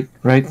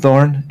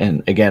 Thorn?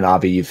 And again,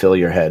 Avi, you feel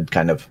your head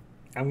kind of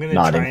I'm going to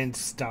nodding. try and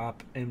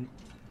stop and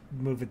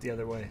move it the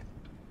other way.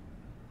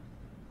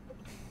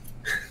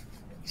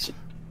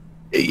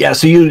 Yeah,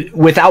 so you,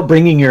 without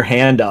bringing your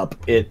hand up,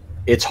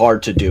 it's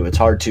hard to do. It's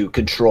hard to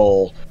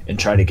control and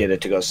try to get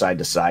it to go side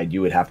to side.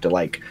 You would have to,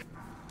 like,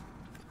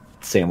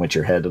 sandwich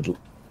your head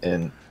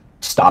and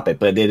stop it.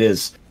 But it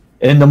is...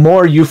 And the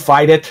more you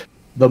fight it,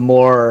 the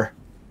more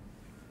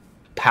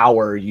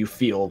power you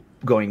feel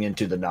going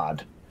into the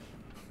nod.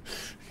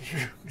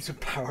 It's a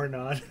power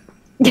nod.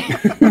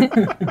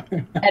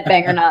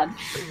 Headbanger nod.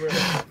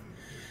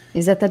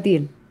 Is that a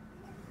deal?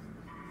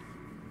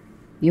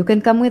 You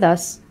can come with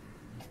us.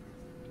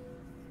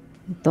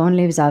 Don't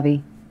leave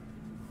Zavi.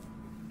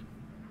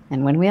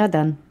 And when we are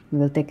done, we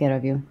will take care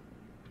of you.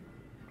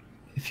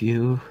 If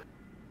you...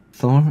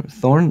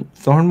 Thorn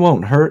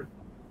won't hurt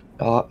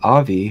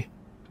Avi.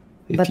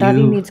 But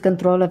Avi needs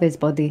control of his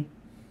body.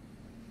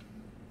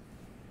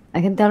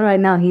 I can tell right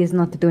now he is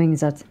not doing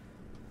that.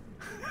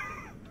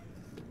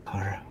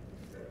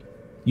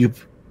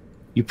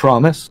 You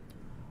promise?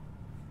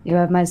 You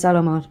have my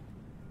Salomon.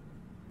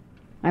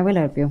 I will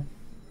help you.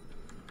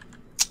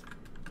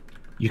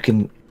 You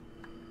can...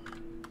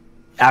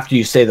 After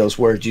you say those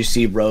words, you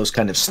see Rose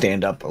kind of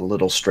stand up a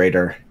little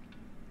straighter.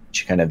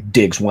 She kind of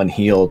digs one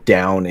heel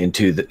down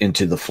into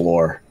the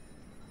floor.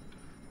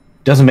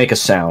 Doesn't make a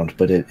sound,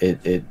 but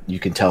it you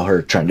can tell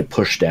her trying to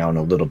push down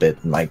a little bit,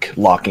 and like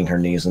locking her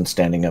knees and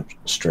standing up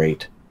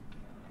straight.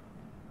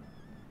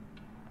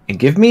 And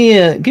give me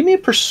a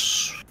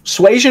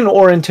persuasion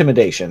or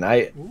intimidation.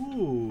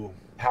 Ooh.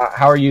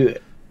 How are you?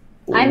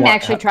 I'm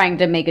actually trying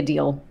to make a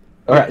deal.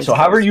 All right, so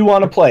however you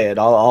want to play it,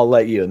 I'll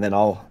let you, and then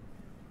I'll.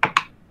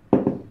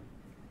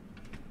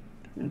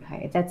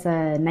 Okay, that's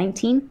a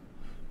 19.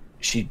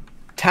 She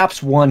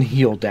taps one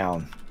heel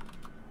down.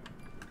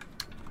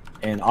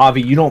 And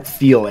Avi, you don't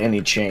feel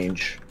any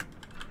change.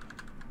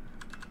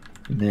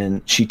 And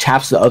then she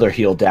taps the other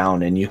heel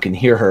down, and you can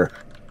hear her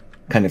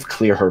kind of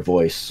clear her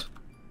voice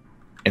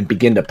and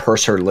begin to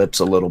purse her lips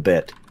a little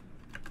bit.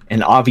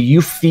 And Avi,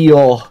 you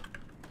feel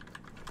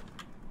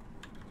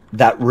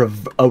that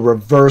a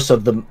reverse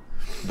of the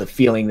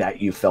feeling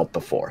that you felt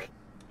before.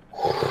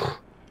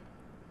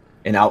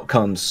 And out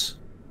comes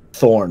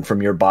Thorn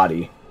from your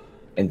body,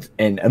 and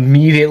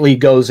immediately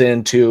goes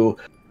into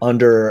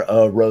under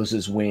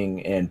Rose's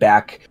wing and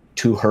back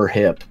to her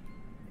hip.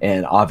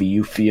 And Avi,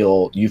 you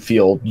feel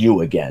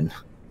you again.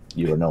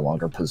 You are no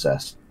longer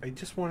possessed. I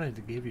just wanted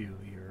to give you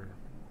your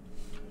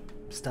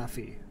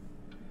stuffy.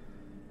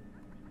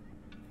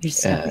 You're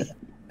stuffy.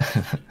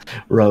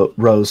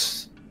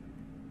 Rose,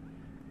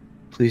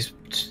 please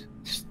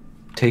just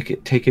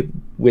take it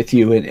with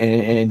you,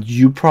 and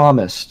you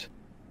promised.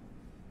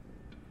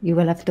 You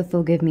will have to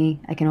forgive me.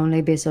 I can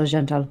only be so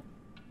gentle.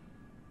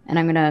 And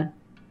I'm gonna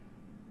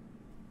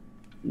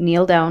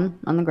kneel down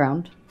on the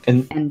ground.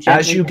 And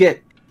as you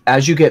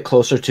get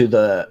closer to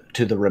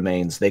the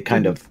remains, they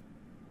kind of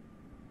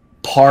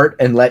part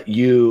and let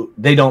you.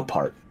 They don't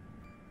part.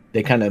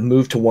 They kind of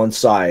move to one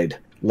side,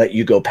 let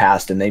you go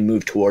past, and they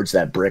move towards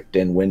that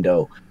bricked-in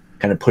window,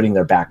 kind of putting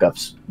their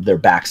backs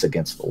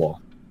against the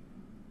wall.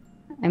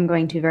 I'm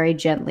going to very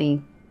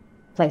gently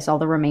place all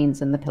the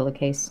remains in the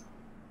pillowcase.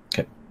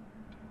 Okay.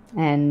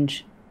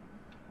 And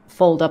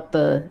fold up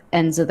the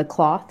ends of the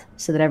cloth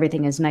so that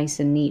everything is nice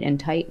and neat and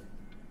tight,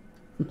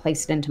 and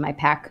place it into my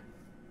pack.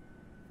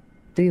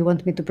 Do you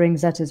want me to bring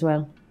that as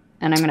well?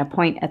 And I'm going to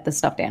point at the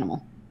stuffed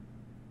animal.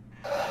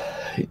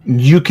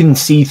 You can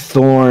see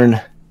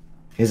Thorn,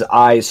 his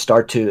eyes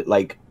start to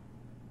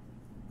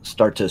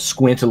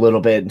squint a little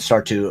bit and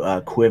start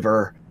to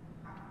quiver.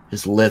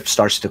 His lip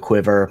starts to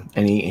quiver,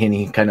 and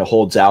he kind of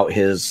holds out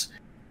his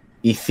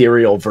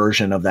ethereal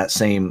version of that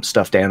same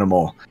stuffed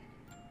animal.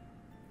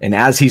 And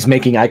as he's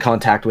making eye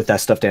contact with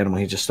that stuffed animal,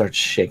 he just starts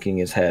shaking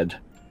his head,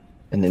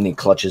 and then he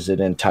clutches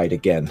it in tight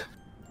again.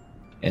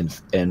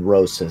 And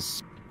Rose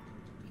says,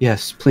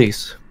 "Yes,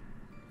 please."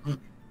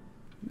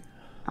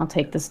 I'll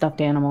take the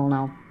stuffed animal and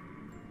I'll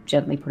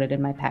gently put it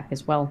in my pack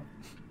as well.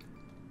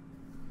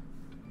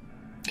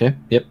 Okay.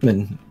 Yep.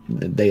 And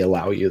they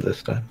allow you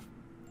this time.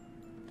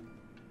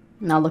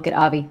 And I'll look at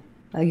Avi.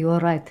 Are you all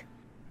right?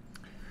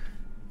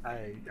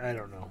 I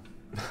don't know.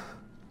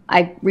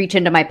 I reach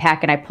into my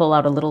pack and I pull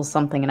out a little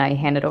something and I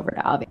hand it over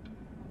to Avi.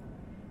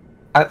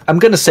 I'm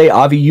going to say,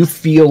 Avi, you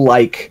feel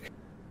like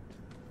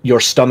your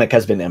stomach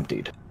has been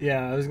emptied.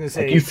 Yeah, I was gonna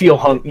say Like you feel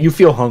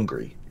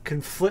hungry.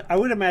 I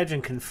would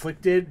imagine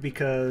conflicted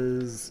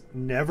because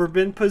never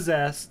been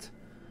possessed,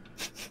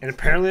 and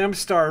apparently I'm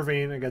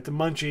starving. I got the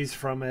munchies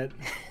from it.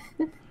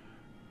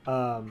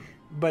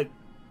 But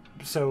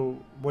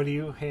so what are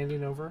you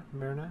handing over,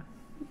 Marina?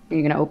 Are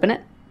you gonna open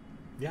it?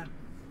 Yeah.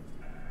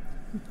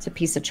 It's a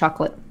piece of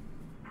chocolate.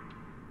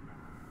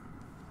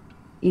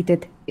 Eat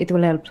it. It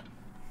will help.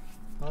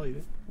 I'll eat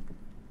it.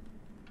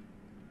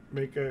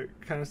 Make a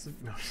kind of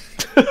No.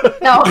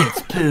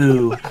 It's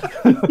poo.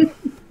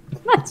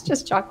 That's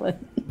just chocolate.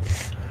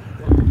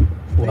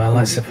 Well,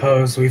 I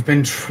suppose we've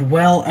been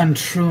well and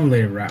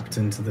truly wrapped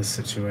into this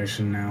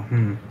situation now.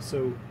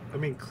 So, I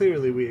mean,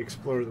 clearly we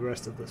explore the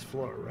rest of this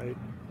floor, right?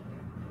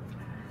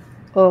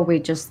 Or we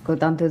just go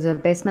down to the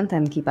basement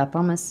and keep our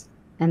promise,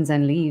 and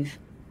then leave.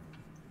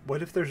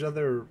 What if there's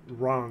other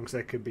wrongs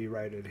that could be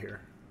righted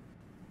here?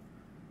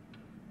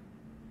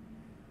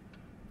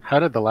 How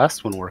did the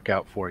last one work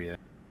out for you?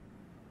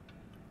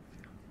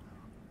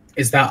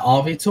 Is that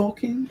Avi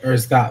talking, or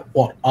is that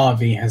what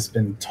Avi has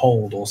been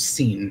told or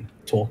seen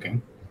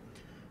talking?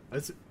 I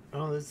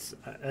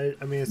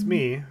mean, it's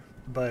me,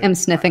 but I'm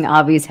sniffing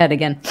Avi's head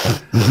again.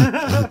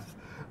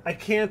 I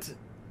can't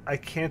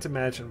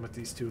imagine what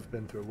these two have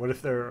been through. What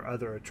if there are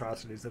other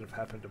atrocities that have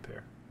happened up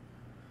here?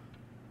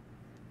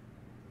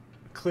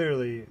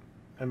 Clearly,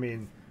 I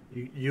mean,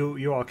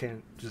 you all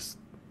can't just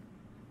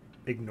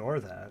ignore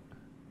that.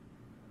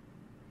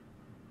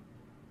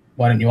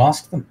 Why don't you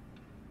ask them?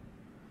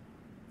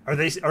 Are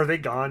they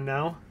gone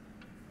now?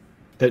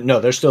 No,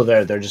 they're still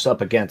there. They're just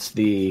up against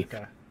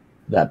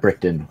that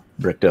bricked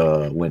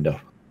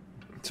window.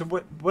 So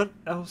what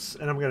else?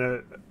 And I'm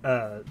gonna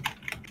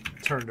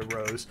turn to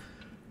Rose.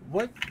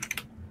 What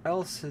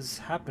else has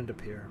happened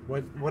up here?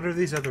 What are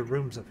these other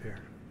rooms up here?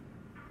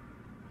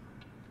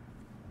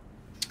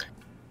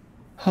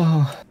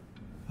 Oh,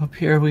 up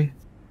here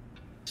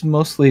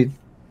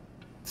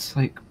it's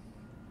like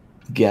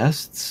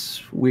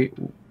guests.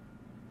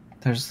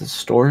 There's the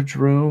storage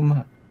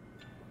room.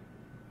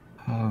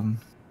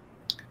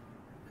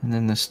 And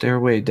then the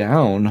stairway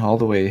down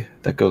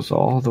that goes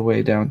all the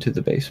way down to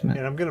the basement.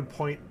 And I'm gonna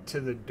point to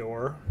the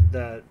door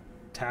that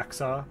Tack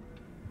saw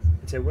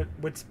and say,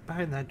 what's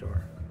behind that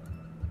door?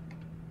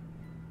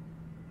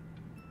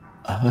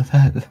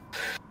 That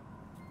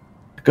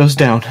goes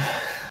down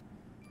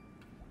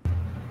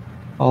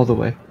all the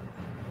way.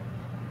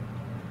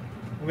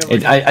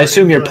 And I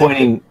assume you're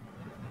pointing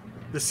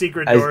the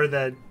secret door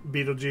that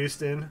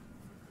Beetlejuiced in.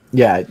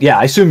 Yeah.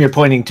 I assume you're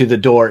pointing to the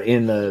door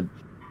in the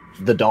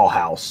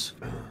dollhouse.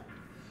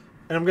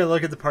 And I'm gonna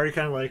look at the party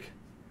kind of like,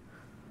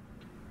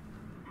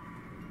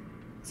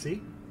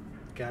 see,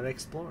 gotta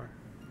explore.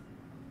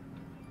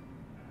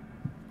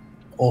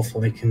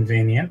 Awfully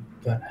convenient,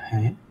 but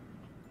hey.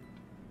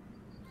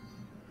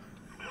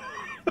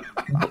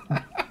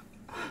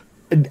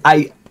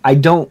 I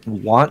don't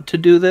want to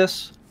do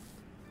this,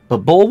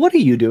 but Bull, what are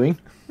you doing?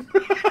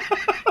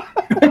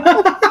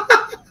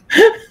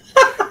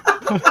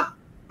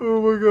 Oh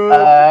my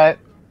god.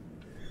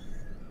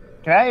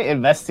 Can I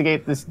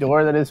investigate this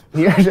door that is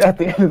here at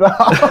the end of the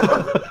hall?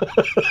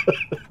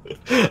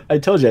 I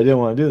told you I didn't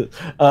want to do this.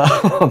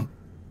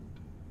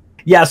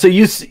 Yeah, so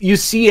you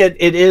see it.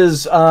 It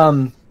is.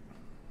 There's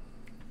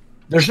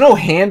no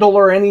handle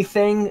or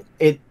anything.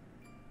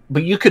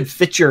 but you could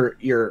fit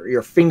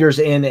your fingers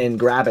in and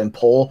grab and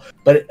pull,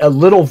 but a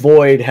little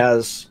void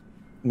has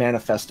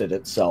manifested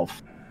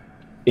itself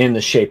in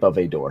the shape of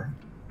a door.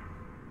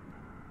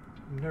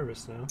 I'm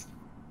nervous now.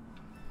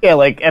 Yeah,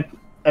 like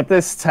at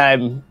this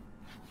time,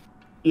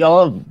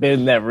 y'all have been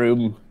in that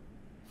room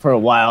for a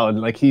while,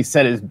 and like he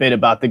said his bit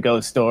about the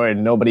ghost door,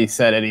 and nobody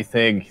said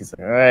anything. He's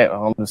like, "All right,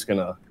 well, I'm just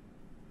gonna,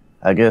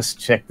 I guess,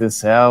 check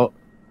this out."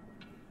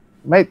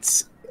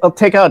 I'll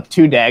take out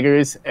 2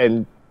 daggers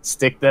and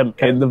stick them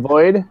in the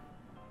void.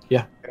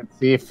 Yeah, and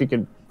see if you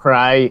can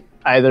pry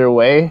either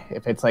way.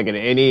 If it's like an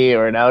innie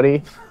or an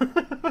outie.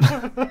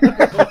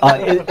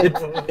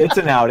 It's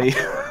an outie.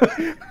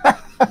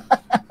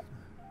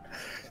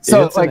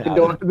 So it's like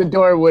the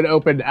door would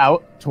open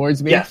out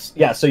towards me? Yes.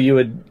 Yeah, so you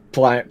would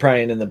pry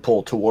in and then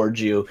pull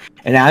towards you.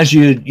 And as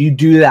you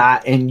do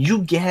that, and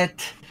you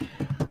get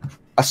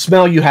a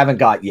smell you haven't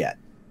got yet.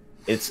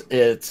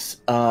 It's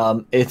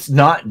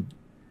not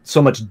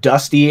so much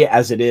dusty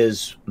as it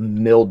is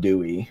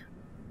mildewy.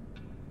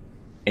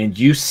 And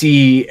you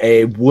see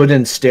a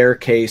wooden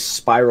staircase,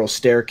 spiral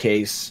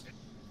staircase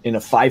in a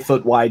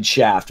 5-foot wide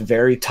shaft,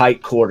 very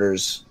tight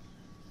quarters,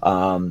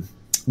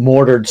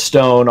 mortared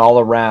stone all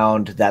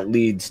around that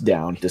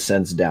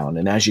descends down.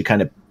 And as you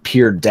kind of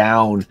peer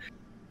down,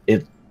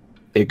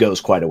 it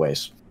goes quite a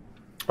ways.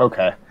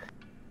 Okay.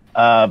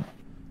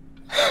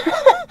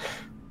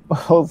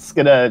 Bolt's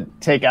gonna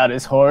take out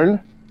his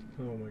horn.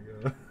 Oh my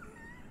god.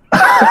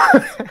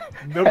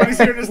 Nobody's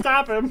here to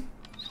stop him.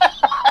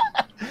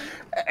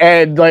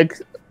 And like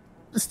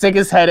stick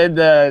his head in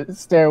the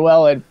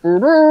stairwell and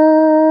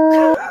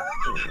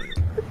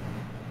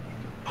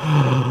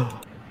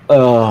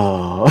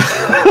oh,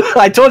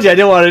 I told you I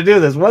didn't want to do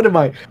this. What am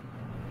I?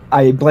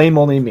 I blame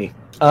only me.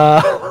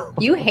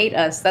 You hate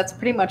us. That's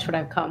pretty much what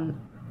I've come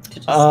to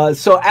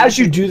just... So as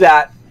you do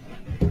that,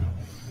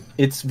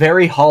 it's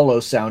very hollow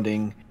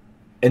sounding,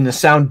 and the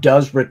sound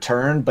does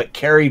return, but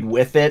carried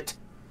with it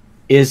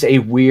is a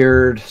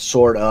weird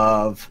sort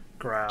of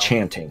growl.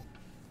 Chanting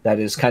that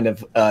is kind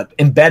of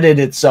embedded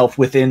itself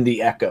within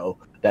the echo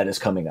that is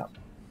coming up.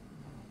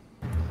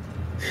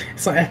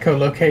 It's like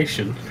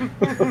echolocation.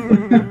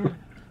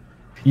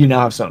 You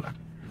now have sonar.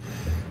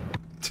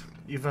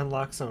 You've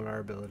unlocked sonar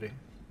ability.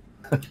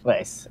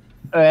 Nice.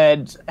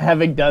 And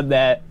having done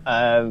that,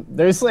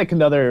 there's like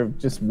another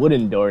just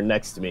wooden door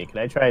next to me. Can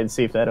I try and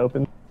see if that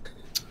opens?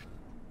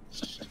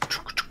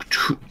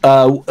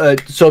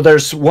 So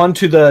there's one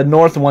to the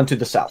north and one to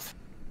the south.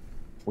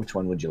 Which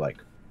one would you like?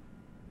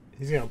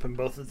 He's gonna open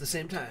both at the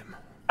same time.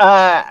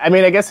 I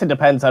mean, I guess it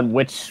depends on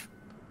which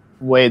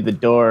way the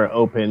door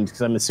opened,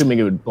 because I'm assuming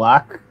it would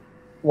block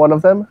one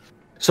of them.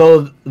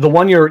 So the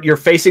one you're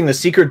facing, the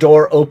secret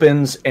door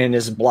opens and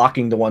is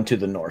blocking the one to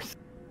the north.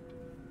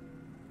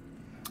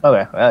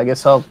 Okay, well, I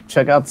guess I'll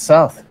check out the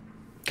south.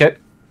 Okay.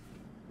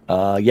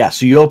 Yeah,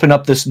 so you open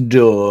up this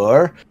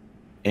door,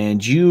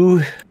 and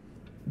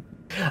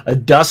a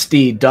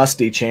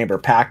dusty chamber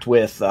packed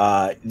with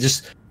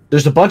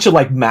there's a bunch of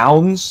like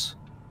mounds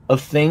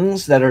of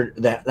things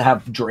that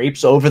have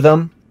drapes over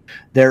them.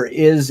 There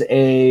is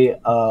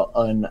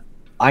an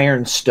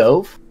iron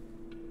stove,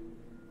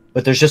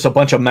 but there's just a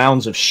bunch of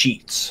mounds of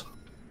sheets.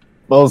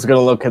 Bull's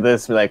gonna look at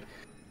this and be like,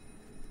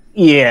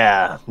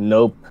 yeah,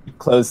 nope.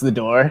 Close the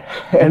door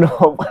and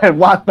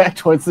walk back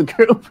towards the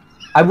group.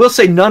 I will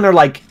say none are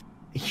like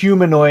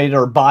humanoid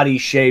or body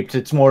shaped.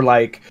 It's more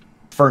like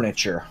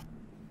furniture.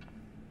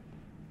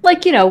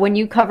 Like, you know, when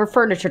you cover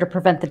furniture to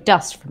prevent the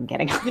dust from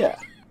getting on. Yeah.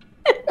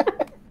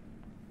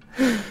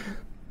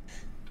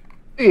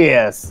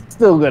 Yes,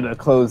 still gonna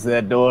close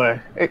that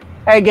door.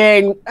 Hey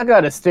gang, I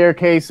got a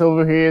staircase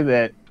over here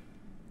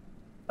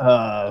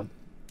that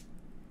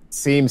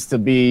seems to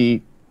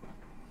be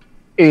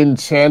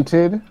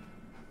enchanted.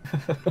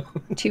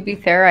 To be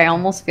fair, I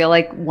almost feel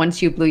like once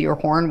you blew your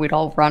horn, we'd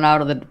all run out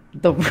of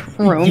the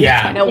room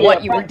to know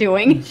what you were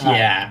doing.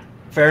 Yeah.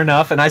 Fair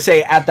enough. And I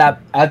say at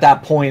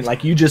that point,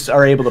 like you just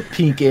are able to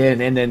peek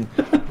in, and then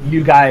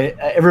you guys,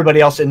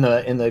 everybody else in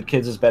the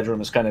kids'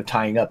 bedroom is kind of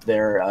tying up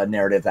their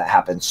narrative that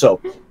happened.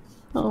 So,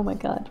 oh my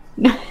god.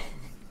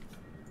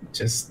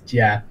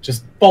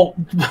 Just bolt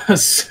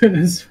as soon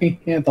as we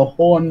hear the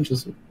horn.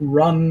 Just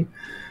run,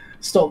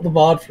 stop the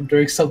bard from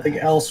doing something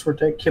else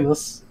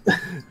ridiculous.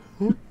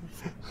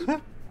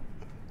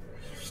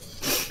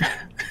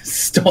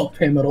 Stop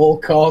him at all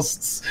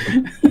costs.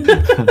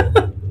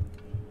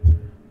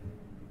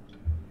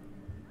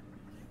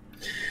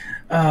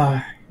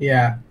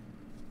 Yeah.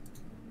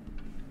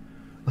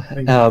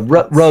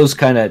 Rose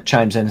kind of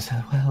chimes in and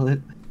says, well,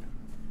 it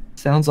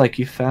sounds like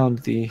you found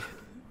the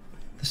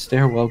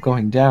stairwell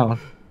going down.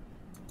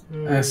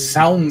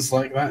 Sounds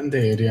like that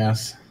indeed,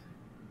 yes.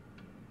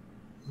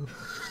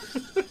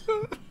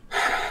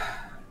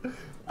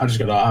 I'm just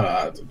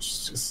gonna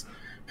just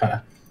kind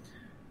of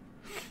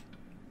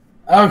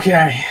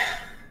okay.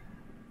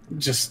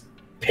 Just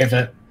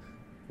pivot,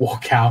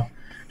 walk out.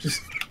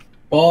 Just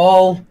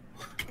ball.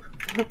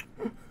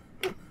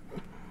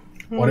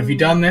 What have you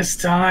done this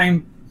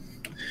time?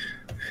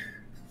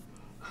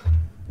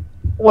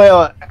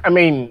 Well, I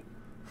mean,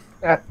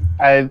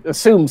 I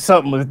assumed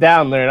something was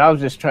down there, and I was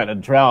just trying to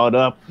draw it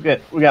up.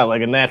 We got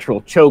like a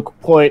natural choke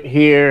point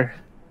here.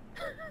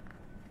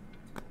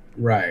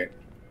 Right.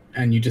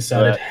 And you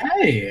decided,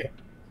 hey,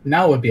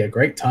 now would be a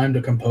great time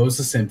to compose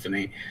a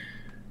symphony.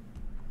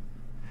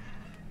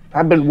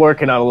 I've been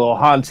working on a little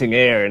haunting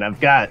air, and I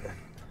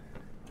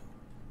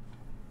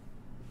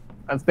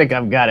think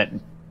I've got it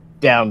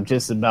down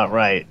just about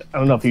right. I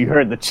don't know if you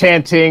heard the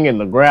chanting and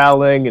the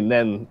growling, and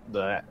then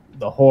the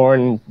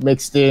horn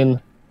mixed in.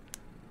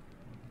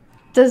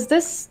 Does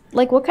this,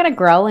 like, what kind of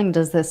growling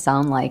does this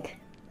sound like?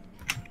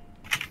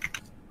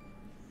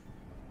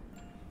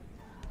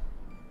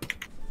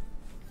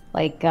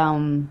 Like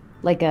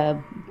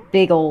a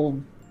big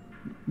old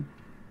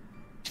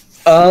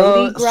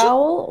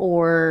growl,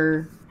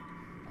 or?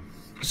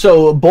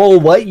 So, Bull,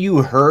 what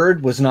you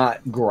heard was not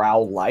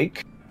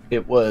growl-like.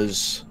 It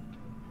was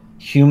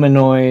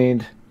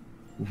humanoid,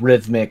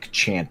 rhythmic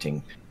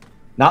chanting.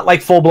 Not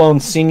like full-blown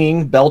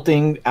singing,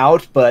 belting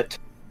out, but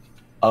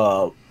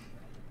a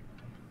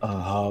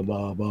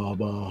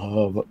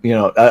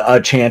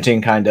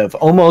chanting kind of,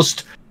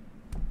 almost.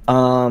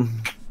 I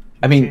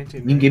mean,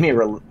 chanting, you can give me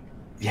a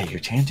yeah, you're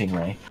chanting,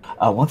 Ray.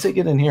 Once I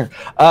get in here,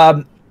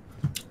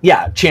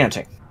 yeah,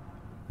 chanting.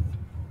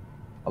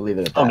 I'll leave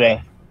it at that.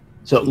 Okay.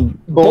 So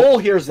Bull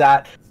hears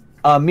that.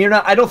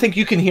 Myrna, I don't think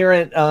you can hear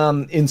it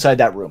inside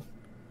that room.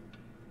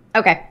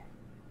 Okay.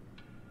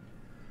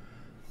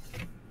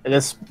 I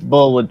guess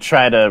Bull would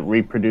try to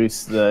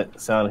reproduce the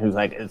sound. Who's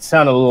like, it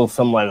sounded a little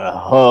something like a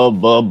hub,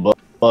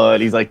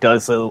 but he's like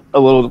does a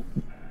little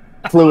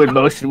fluid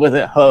motion with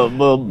it, hub,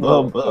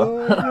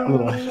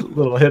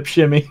 little hip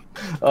shimmy.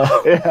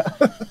 Yeah.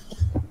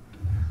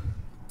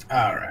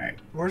 All right.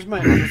 Where's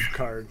my oof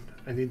card?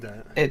 I need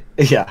that.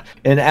 Yeah,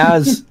 and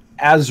as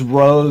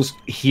Rose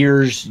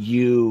hears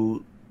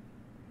you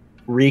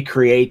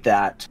recreate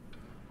that,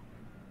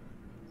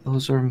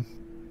 those are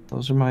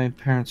my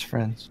parents'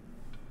 friends.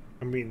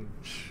 I mean,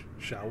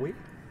 shall we?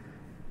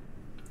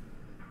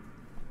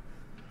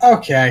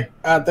 Okay,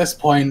 at this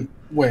point,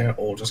 we're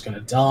all just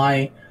gonna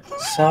die.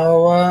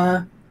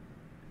 So,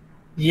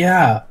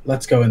 yeah,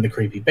 let's go in the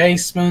creepy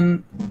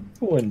basement. I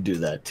wouldn't do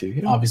that to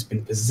you. Avi's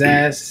been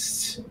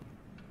possessed.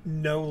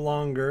 No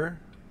longer.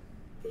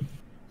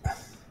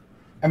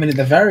 I mean, at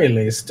the very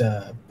least,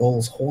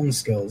 Bull's horn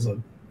skills are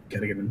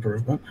getting an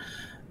improvement.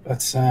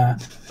 But,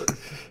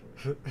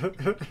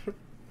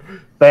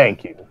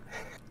 Thank you.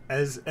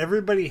 As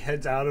everybody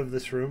heads out of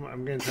this room,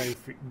 I'm going to try and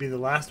be the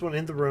last one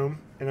in the room,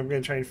 and I'm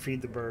going to try and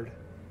feed the bird.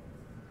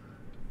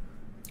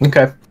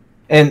 Okay.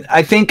 And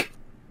I think,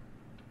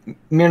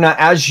 Myrna,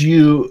 as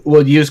you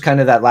will use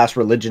kind of that last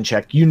religion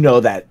check, you know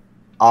that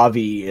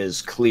Avi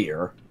is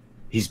clear.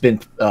 He's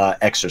been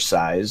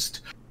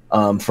exorcised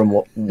from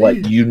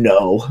what you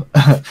know.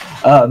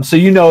 So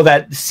you know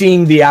that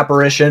seeing the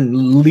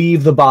apparition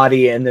leave the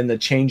body and then the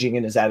changing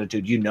in his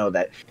attitude, you know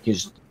that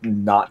he's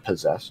not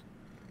possessed.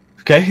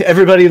 Okay,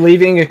 everybody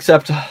leaving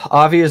except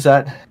Avi. Is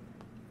that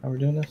how we're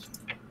doing this?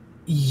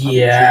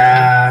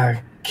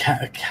 yeah,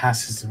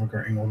 Cass is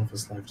regretting all of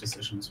his life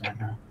decisions right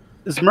now.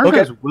 Is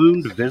Myrna's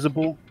wound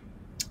visible?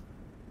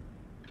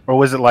 Or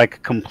was it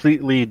like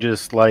completely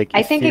just like...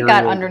 I think it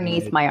got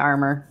underneath my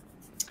armor.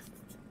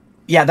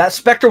 Yeah, that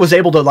specter was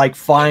able to like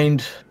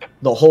find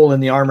the hole in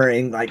the armor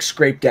and like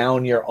scrape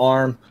down your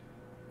arm.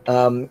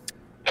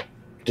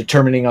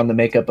 Determining on the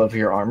makeup of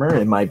your armor,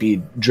 it might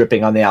be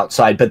dripping on the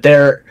outside, but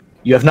there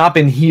you have not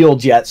been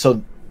healed yet.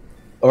 So,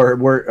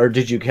 or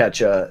did you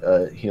catch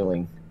a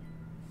healing?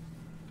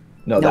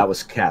 No, nope. That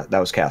was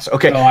Cass.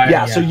 Okay,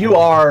 yeah. So you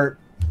are.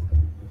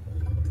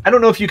 I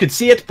don't know if you could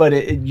see it,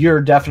 but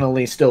you're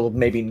definitely still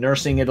maybe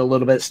nursing it a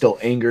little bit, still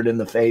angered in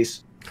the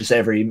face, just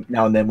every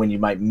now and then when you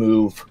might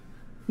move.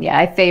 Yeah,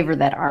 I favor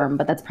that arm,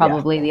 but that's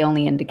probably the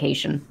only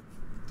indication.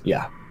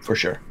 Yeah, for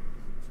sure.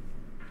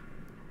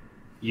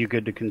 You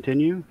good to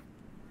continue?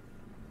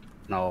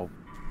 And I'll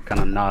kind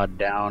of nod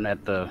down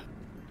at the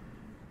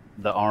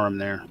arm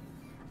there.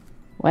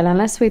 Well,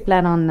 unless we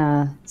plan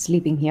on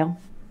sleeping here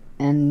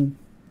and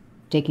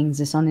taking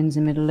the sun in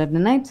the middle of the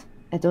night,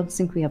 I don't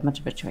think we have much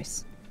of a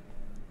choice.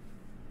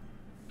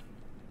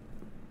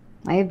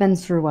 I have been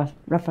through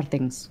rougher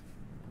things.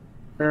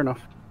 Fair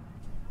enough.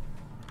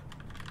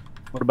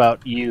 What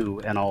about you?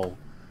 And I'll,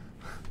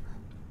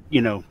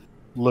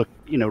 look,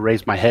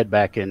 raise my head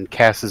back in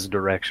Cass's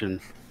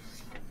direction.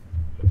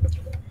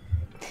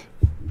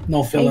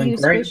 Not feeling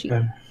great,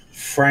 but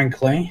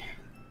frankly,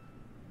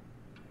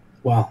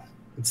 well,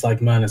 it's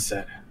like Myrna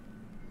said.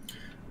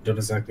 We don't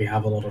exactly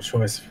have a lot of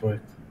choice if we're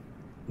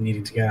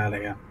needing to get out of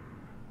here.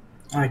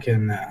 I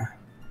can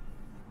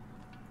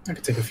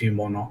take a few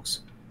more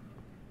knocks.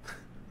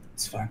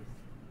 It's fine.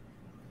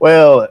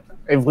 Well,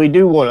 if we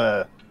do want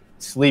to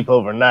sleep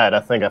overnight, I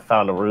think I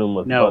found a room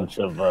with a bunch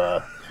of...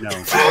 No.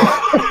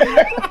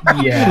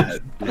 Yeah.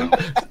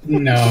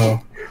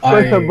 No.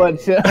 With a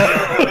bunch of...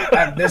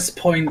 At this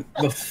point,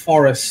 the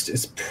forest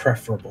is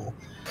preferable.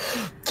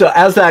 So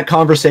as that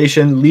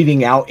conversation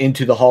leading out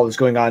into the hall is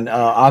going on,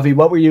 Avi,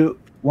 what were you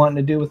wanting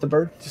to do with the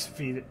bird? Just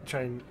feed it.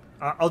 Try and...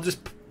 I'll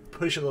just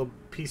push a little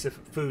piece of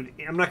food.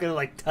 I'm not gonna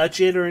like touch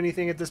it or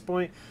anything at this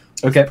point.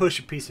 Okay. Push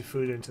a piece of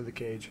food into the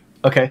cage.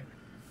 Okay.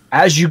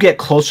 As you get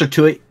closer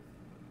to it,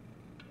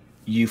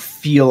 you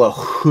feel a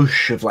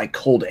whoosh of like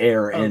cold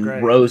air, and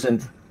great. Rose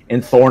and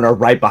Thorn are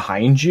right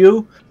behind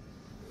you.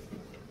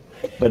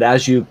 But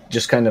as you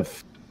just kind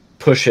of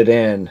push it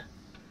in,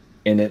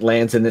 and it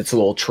lands in its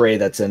little tray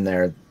that's in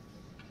there,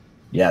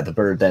 yeah, the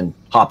bird then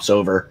hops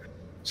over,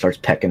 starts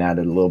pecking at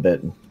it a little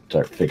bit, and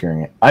start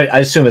figuring it. I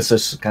assume it's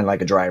just kind of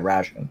like a dry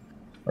ration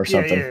or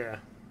something.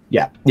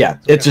 Yeah. Okay.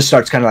 It just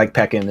starts kind of like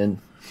pecking,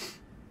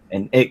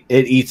 and it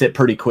eats it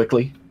pretty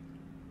quickly.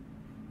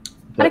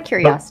 Out of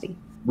curiosity.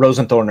 Rose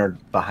and Thorn are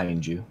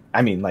behind you.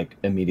 I mean, like,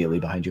 immediately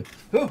behind you.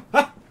 Oh,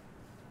 ah!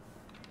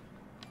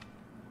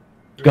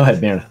 Go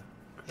ahead, Myrna.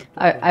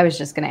 I was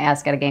just going to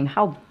ask at a game,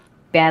 how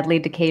badly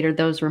decayed are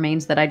those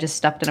remains that I just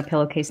stuffed in a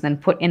pillowcase and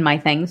then put in my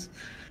things?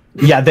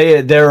 Yeah,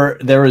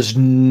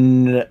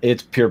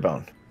 it's pure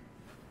bone.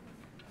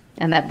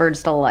 And that bird's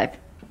still alive.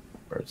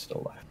 Bird's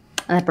still alive.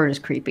 And that bird is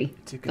creepy.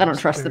 It's a I don't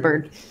ghost trust the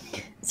bird.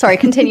 bird. Sorry,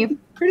 continue.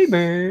 Pretty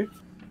bird.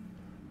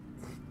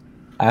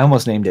 I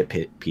almost named it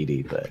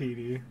PD, but...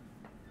 PD.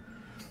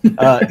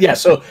 yeah,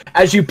 so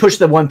as you push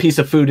the one piece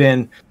of food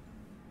in,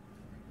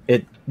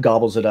 it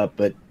gobbles it up,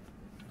 but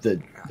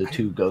the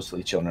two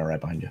ghostly children are right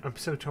behind you. I'm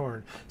so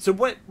torn. So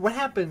what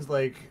happens,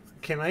 like,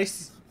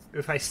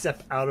 if I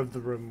step out of the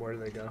room, where do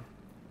they go?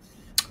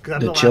 'Cause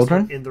I'm The last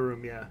children? one in the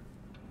room, yeah.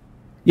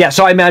 Yeah,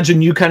 so I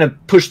imagine you kind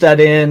of push that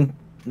in,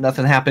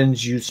 nothing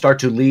happens, you start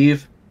to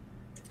leave.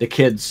 The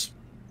kids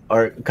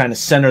are kind of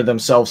center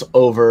themselves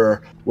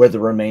over where the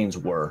remains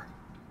were.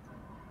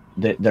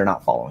 They're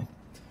not following.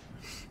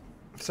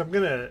 So I'm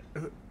gonna...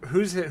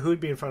 Who'd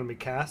be in front of me?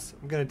 Cass?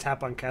 I'm gonna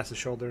tap on Cass's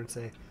shoulder and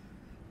say,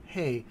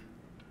 hey,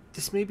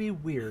 this may be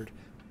weird.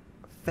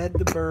 Fed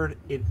the bird,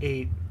 it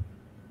ate...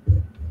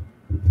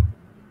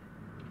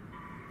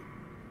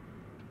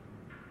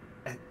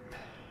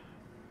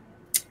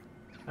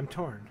 I'm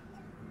torn.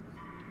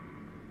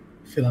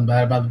 Feeling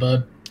bad about the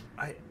bird?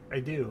 I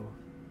do.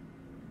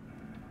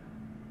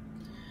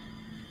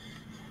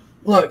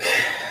 Look.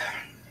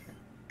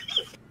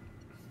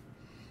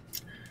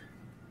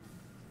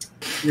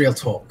 Real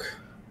talk.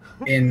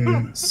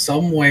 In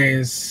some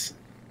ways,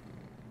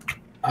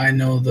 I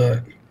know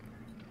that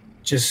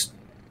just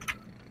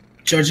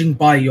judging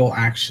by your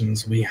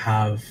actions, we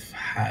have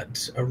had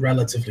a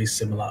relatively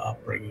similar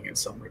upbringing in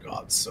some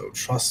regards. So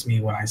trust me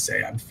when I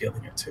say I'm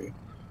feeling it too.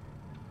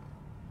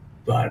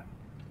 But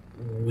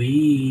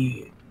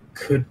we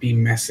could be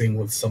messing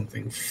with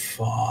something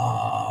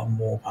far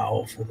more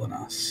powerful than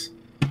us.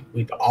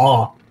 We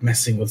are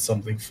messing with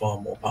something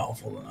far more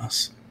powerful than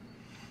us.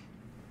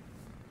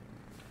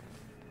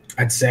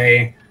 I'd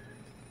say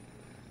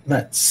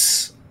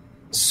let's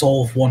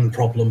solve one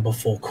problem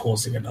before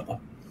causing another.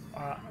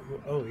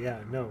 Oh, yeah,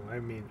 no. I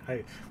mean,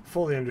 I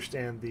fully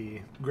understand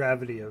the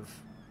gravity of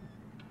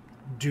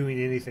doing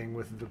anything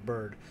with the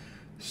bird.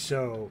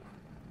 So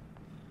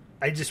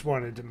I just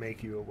wanted to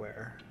make you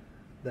aware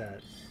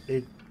that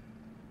it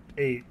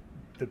ate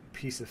the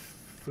piece of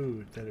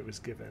food that it was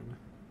given.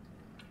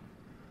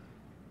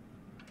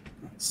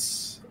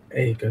 That's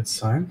a good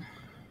sign.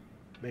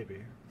 Maybe.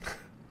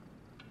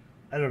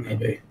 I don't know.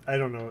 Maybe. I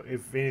don't know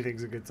if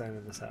anything's a good sign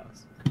in this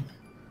house.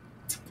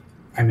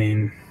 I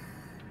mean,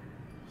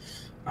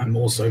 I'm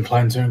also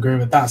inclined to agree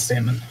with that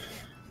statement.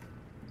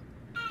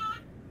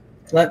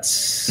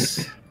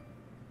 Let's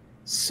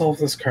solve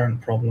this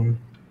current problem.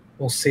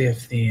 We'll see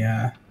if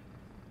the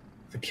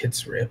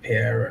kids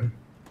reappear, and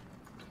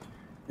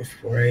if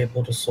we're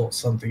able to sort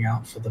something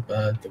out for the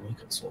bird, then we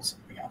can sort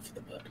something out for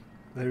the bird.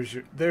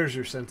 There's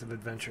your sense of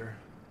adventure.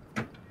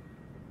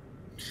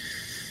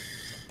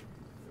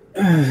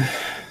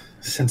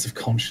 Sense of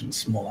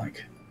conscience, more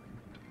like.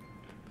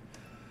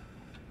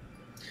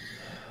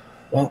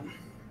 Well,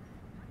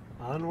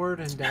 onward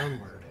and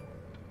downward,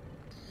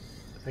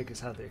 I think is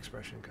how the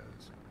expression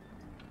goes.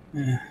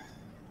 Yeah.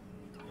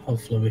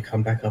 Hopefully we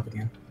come back up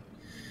again.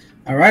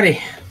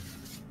 Alrighty.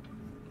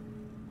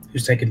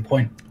 Who's taking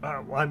point?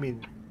 Well, I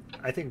mean,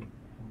 I think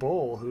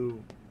Bull,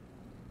 who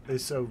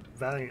is so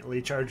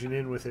valiantly charging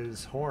in with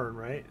his horn,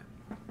 right?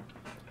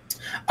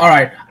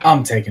 Alright,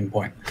 I'm taking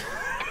point.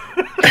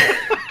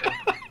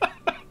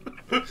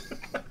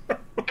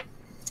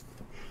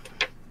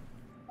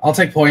 I'll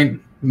take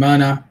point.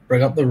 Myrna,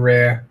 bring up the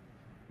rear.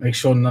 Make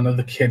sure none of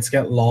the kids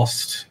get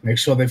lost. Make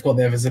sure they've got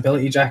their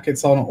visibility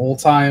jackets on at all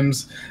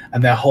times,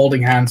 and they're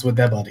holding hands with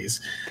their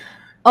buddies.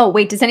 Oh,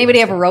 wait, does anybody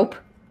have a rope?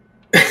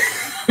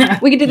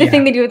 We could do the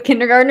thing they do with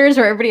kindergartners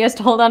where everybody has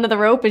to hold onto the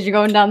rope as you're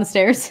going down the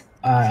stairs.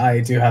 I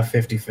do have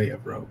 50 feet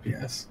of rope,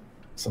 yes.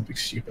 Something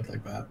stupid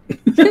like that.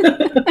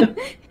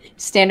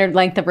 Standard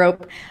length of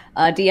rope.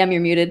 DM,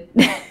 you're muted.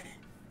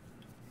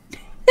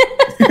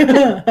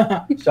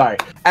 Sorry.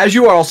 As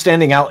you are all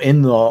standing out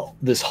in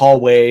this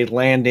hallway,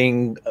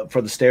 landing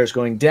for the stairs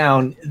going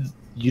down,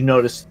 you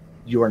notice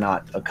you are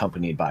not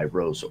accompanied by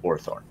Rose or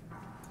Thorn.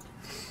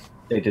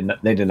 They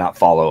did not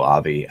follow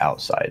Avi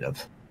outside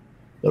of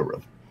the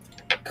room.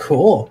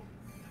 Cool.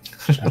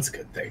 That's a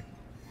good thing.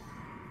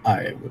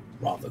 I would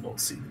rather not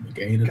see them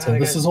again until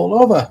this is all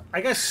over.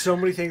 I got so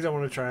many things I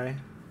want to try.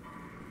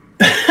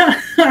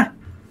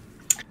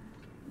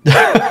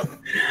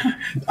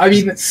 I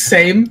mean,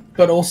 same,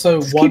 but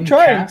also Just one keep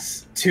trying.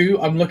 cast. Two,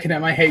 I'm looking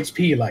at my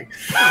HP like.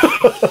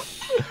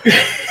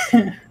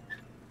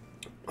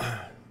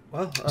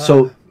 Well,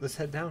 So- let's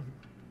head down.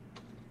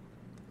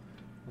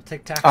 We'll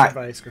take tax All right.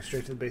 advice, go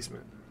straight to the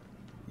basement.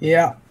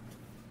 Yeah.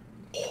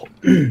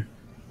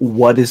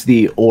 What is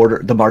the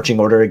order? The marching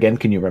order again?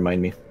 Can you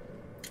remind me?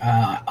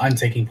 I'm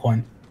taking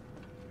point.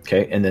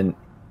 Okay, and then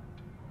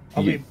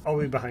I'll be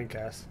behind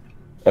Cass.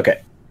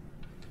 okay,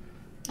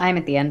 I'm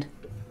at the end.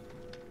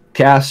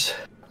 Cass,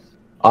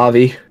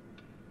 Avi,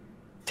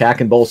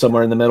 Tack and Bowl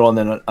somewhere in the middle, and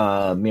then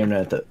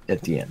Myrna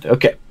at the end.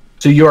 Okay,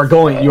 so you are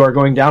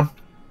going down.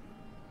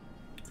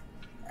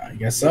 I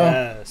guess so.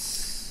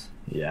 Yes.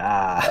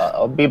 Yeah.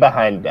 I'll be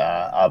behind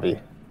Avi.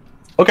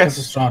 Okay.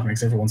 This Strahd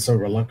makes everyone so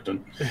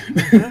reluctant.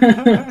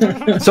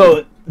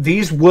 So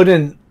these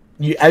wooden,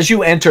 as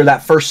you enter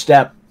that first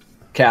step,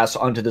 Cass,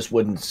 onto this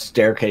wooden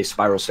staircase,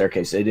 spiral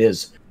staircase, it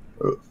is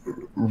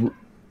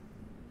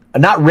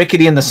not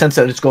rickety in the sense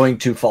that it's going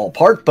to fall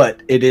apart,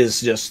 but it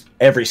is just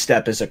every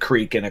step is a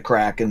creak and a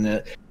crack,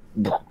 and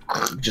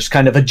just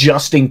kind of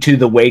adjusting to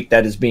the weight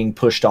that is being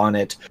pushed on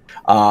it,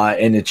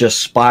 and it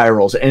just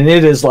spirals, and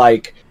it is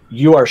like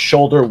you are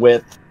shoulder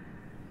width.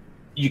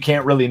 You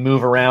can't really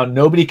move around.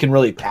 Nobody can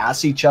really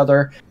pass each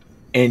other,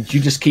 and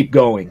you just keep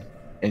going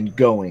and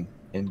going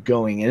and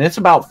going, and it's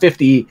about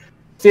 50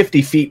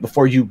 feet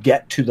before you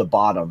get to the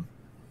bottom.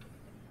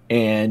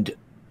 And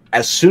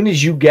as soon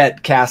as you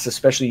get, Cass,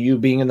 especially you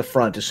being in the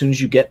front, as soon as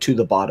you get to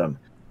the bottom,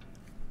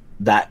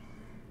 that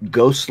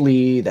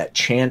ghostly, that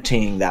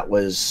chanting that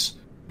was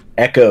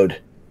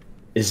echoed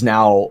is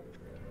now,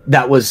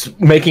 that was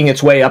making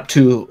its way up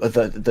to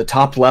the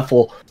top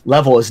level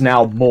is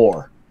now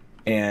more,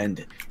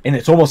 and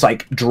it's almost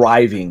like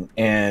driving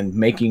and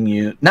making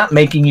you, not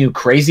making you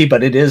crazy,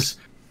 but it is,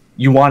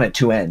 you want it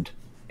to end.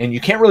 And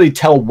you can't really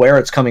tell where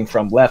it's coming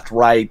from, left,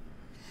 right.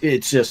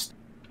 It's just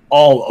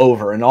all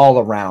over and all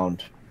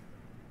around.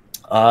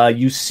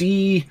 You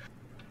see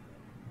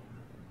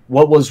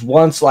what was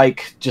once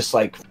like, just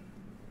like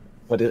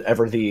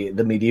whatever the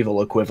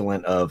medieval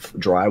equivalent of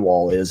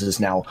drywall is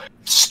now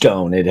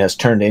stone. It has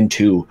turned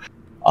into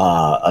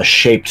a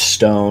shaped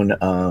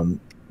stone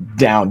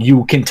down.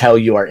 You can tell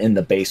you are in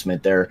the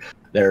basement. There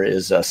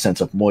is a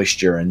sense of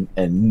moisture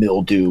and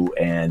mildew,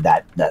 and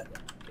that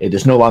it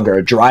is no longer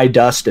a dry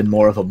dust and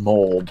more of a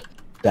mold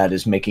that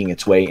is making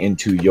its way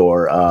into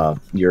your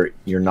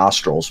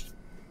nostrils,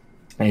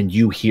 and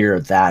you hear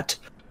that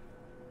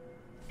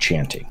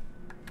chanting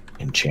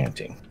and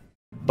chanting.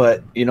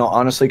 But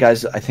honestly,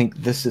 guys, I think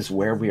this is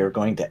where we are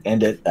going to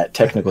end it. That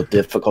technical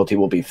difficulty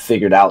will be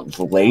figured out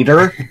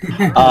later.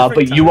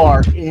 But you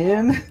are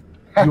in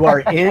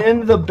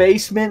the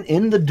basement,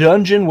 in the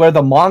dungeon where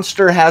the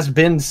monster has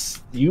been.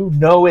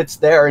 It's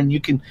there, and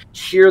you can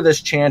hear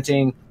this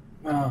chanting.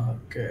 Oh,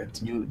 good.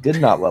 You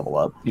did not level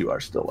up. You are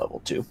still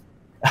level 2.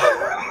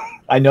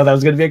 I know that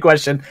was going to be a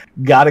question.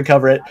 Got to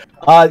cover it.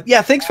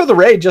 Yeah, thanks for the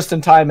raid just in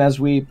time as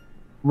we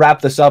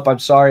wrap this up. I'm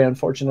sorry,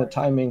 unfortunate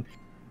timing.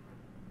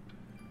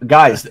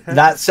 Guys,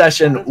 that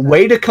session,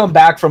 way to come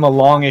back from a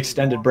long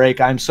extended break.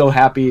 I'm so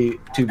happy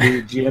to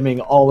be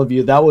GMing all of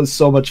you. That was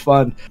so much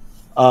fun.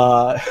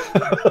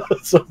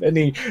 So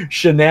many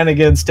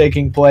shenanigans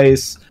taking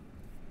place.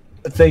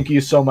 Thank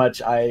you so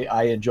much.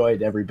 I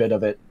enjoyed every bit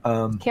of it.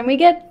 Can we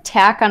get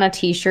Tack on a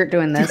t-shirt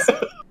doing this?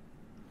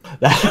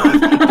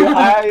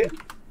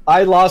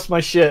 I lost my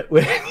shit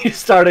when you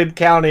started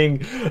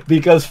counting,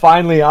 because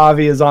finally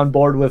Avi is on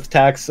board with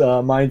Tack's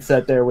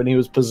mindset there when he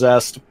was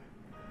possessed.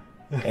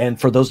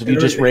 And for those of you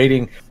just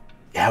rating,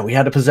 yeah, we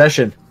had a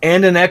possession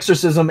and an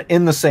exorcism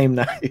in the same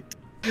night.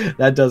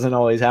 That doesn't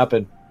always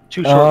happen.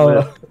 Too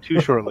short-lived.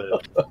 Too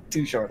short-lived.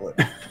 Too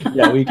short-lived.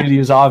 Yeah, we could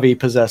use Avi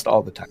possessed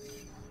all the time.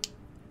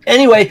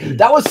 Anyway,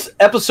 that was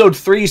episode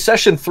 3,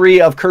 session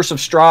 3 of Curse of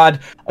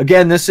Strahd.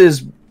 Again, this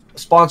is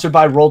sponsored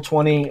by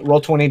Roll20,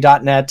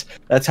 Roll20.net.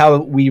 That's how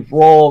we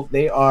roll.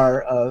 We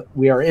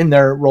are in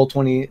their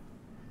Roll20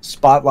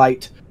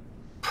 Spotlight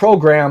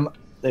program.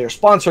 They are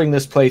sponsoring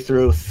this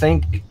playthrough.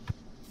 Thank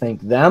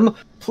them.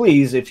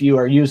 Please, if you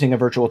are using a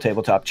virtual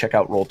tabletop, check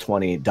out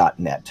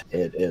Roll20.net.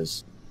 It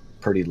is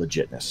pretty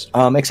legitness.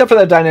 Except for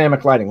that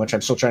dynamic lighting, which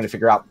I'm still trying to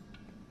figure out.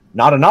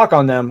 Not a knock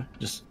on them,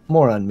 just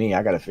more on me.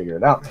 I got to figure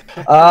it out.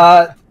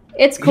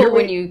 It's cool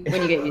when you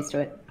get used to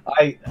it.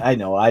 I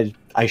know. I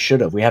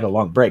should have. We had a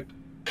long break.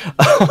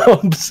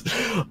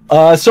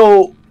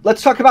 So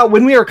let's talk about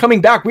when we are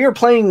coming back. We are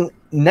playing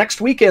next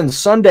weekend,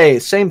 Sunday,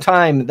 same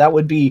time. That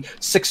would be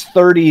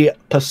 6:30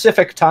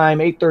 Pacific time,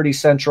 8:30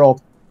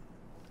 Central.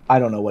 I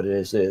don't know what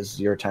it is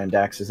your time,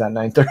 Dax. Is that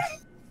 9:30?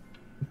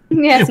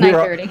 Yeah, it's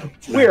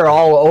 9:30. We are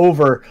all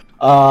over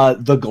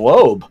the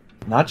globe.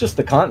 Not just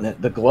the continent,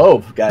 the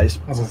globe, guys.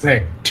 I was going to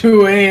say,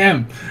 2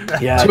 a.m.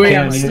 Yeah, 2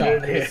 a.m.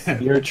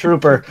 You're a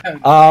trooper.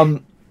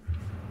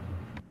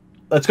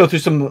 Let's go through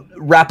some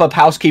wrap-up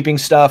housekeeping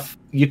stuff.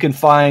 You can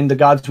find The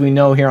Gods We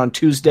Know here on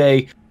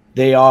Tuesday,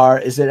 They are.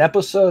 Is it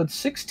episode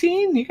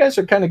 16? You guys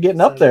are kind of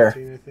getting up there.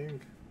 17, I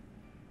think.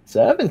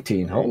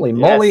 17. Holy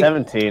moly!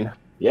 17.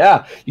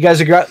 Yeah, you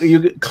guys are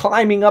you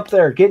climbing up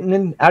there, getting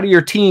in out of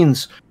your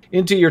teens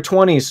into your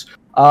 20s.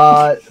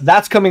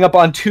 That's coming up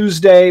on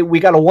Tuesday. We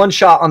got a one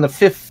shot on the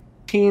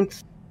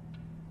 15th,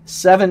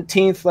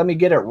 17th. Let me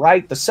get it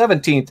right. The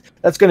 17th.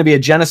 That's going to be a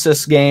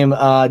Genesis game,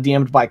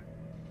 DM'd by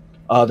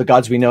the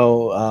gods we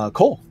know,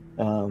 Cole,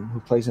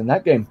 who plays in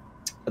that game.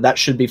 That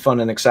should be fun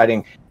and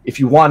exciting. If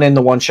you want in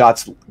the one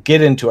shots,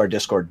 get into our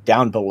Discord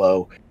down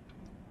below.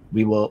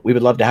 We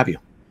would love to have you.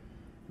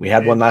 We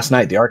had one last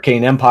night. The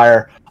Arcane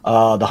Empire,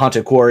 the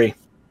Haunted Quarry,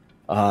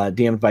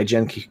 DM'd by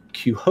Jen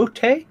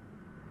Quixote.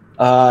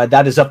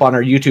 That is up on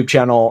our YouTube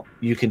channel.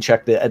 You can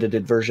check the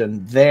edited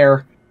version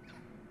there.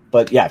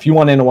 But yeah, if you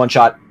want in a one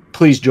shot,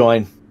 please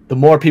join. The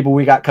more people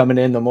we got coming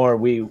in, the more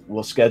we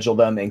will schedule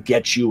them and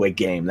get you a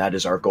game. That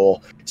is our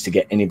goal, is to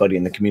get anybody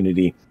in the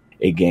community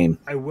a game.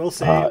 I will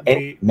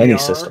say many we are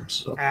systems.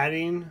 So.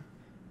 Adding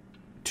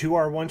to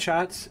our one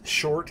shots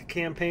short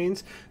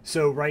campaigns.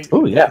 So the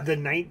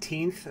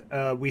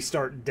 19th, we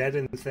start Dead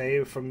and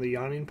Thay from the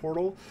Yawning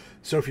Portal.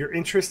 So if you're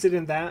interested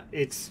in that,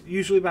 it's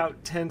usually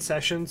about 10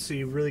 sessions, so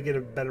you really get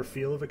a better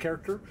feel of a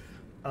character.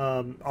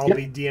 I'll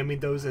be DMing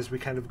those as we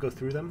kind of go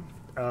through them.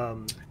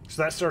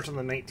 So that starts on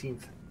the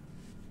 19th.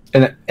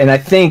 And I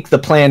think the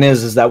plan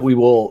is that we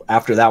will,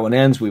 after that one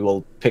ends, we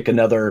will pick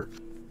another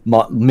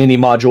mini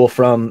module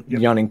from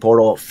Yawning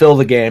Portal, fill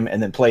the game,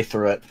 and then play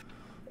through it,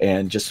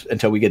 and just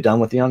until we get done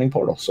with the Yawning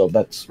Portal. So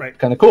that's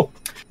kind of cool.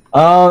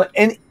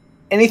 And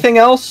anything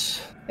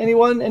else?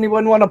 Anyone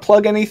want to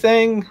plug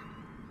anything?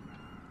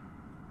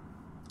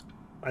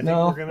 I think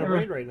we're gonna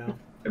raid right now.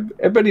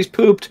 Everybody's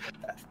pooped.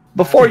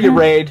 Before you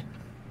raid,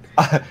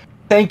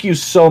 thank you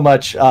so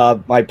much,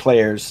 my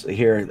players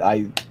here.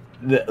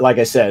 Like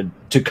I said,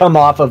 to come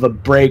off of a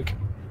break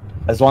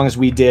as long as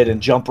we did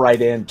and jump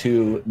right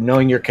into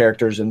knowing your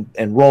characters and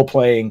role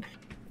playing,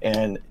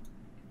 and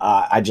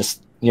I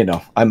just,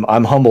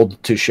 I'm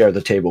humbled to share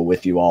the table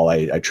with you all.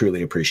 I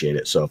truly appreciate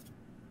it. So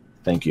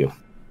thank you.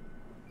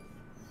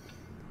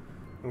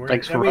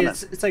 Thanks for running.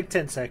 It's like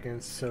 10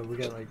 seconds, so we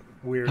got like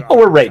weird.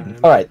 We're raiding.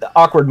 All right, the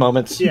awkward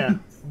moments. Yeah,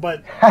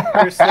 but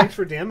Chris, thanks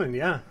for DMing.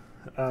 Yeah.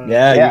 You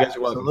guys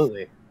are welcome.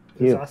 Absolutely.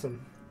 It's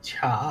awesome.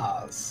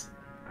 Chaz.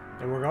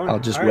 And we're going. I'll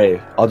just All wave.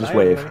 right. I'll just Bye,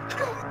 wave.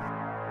 everybody.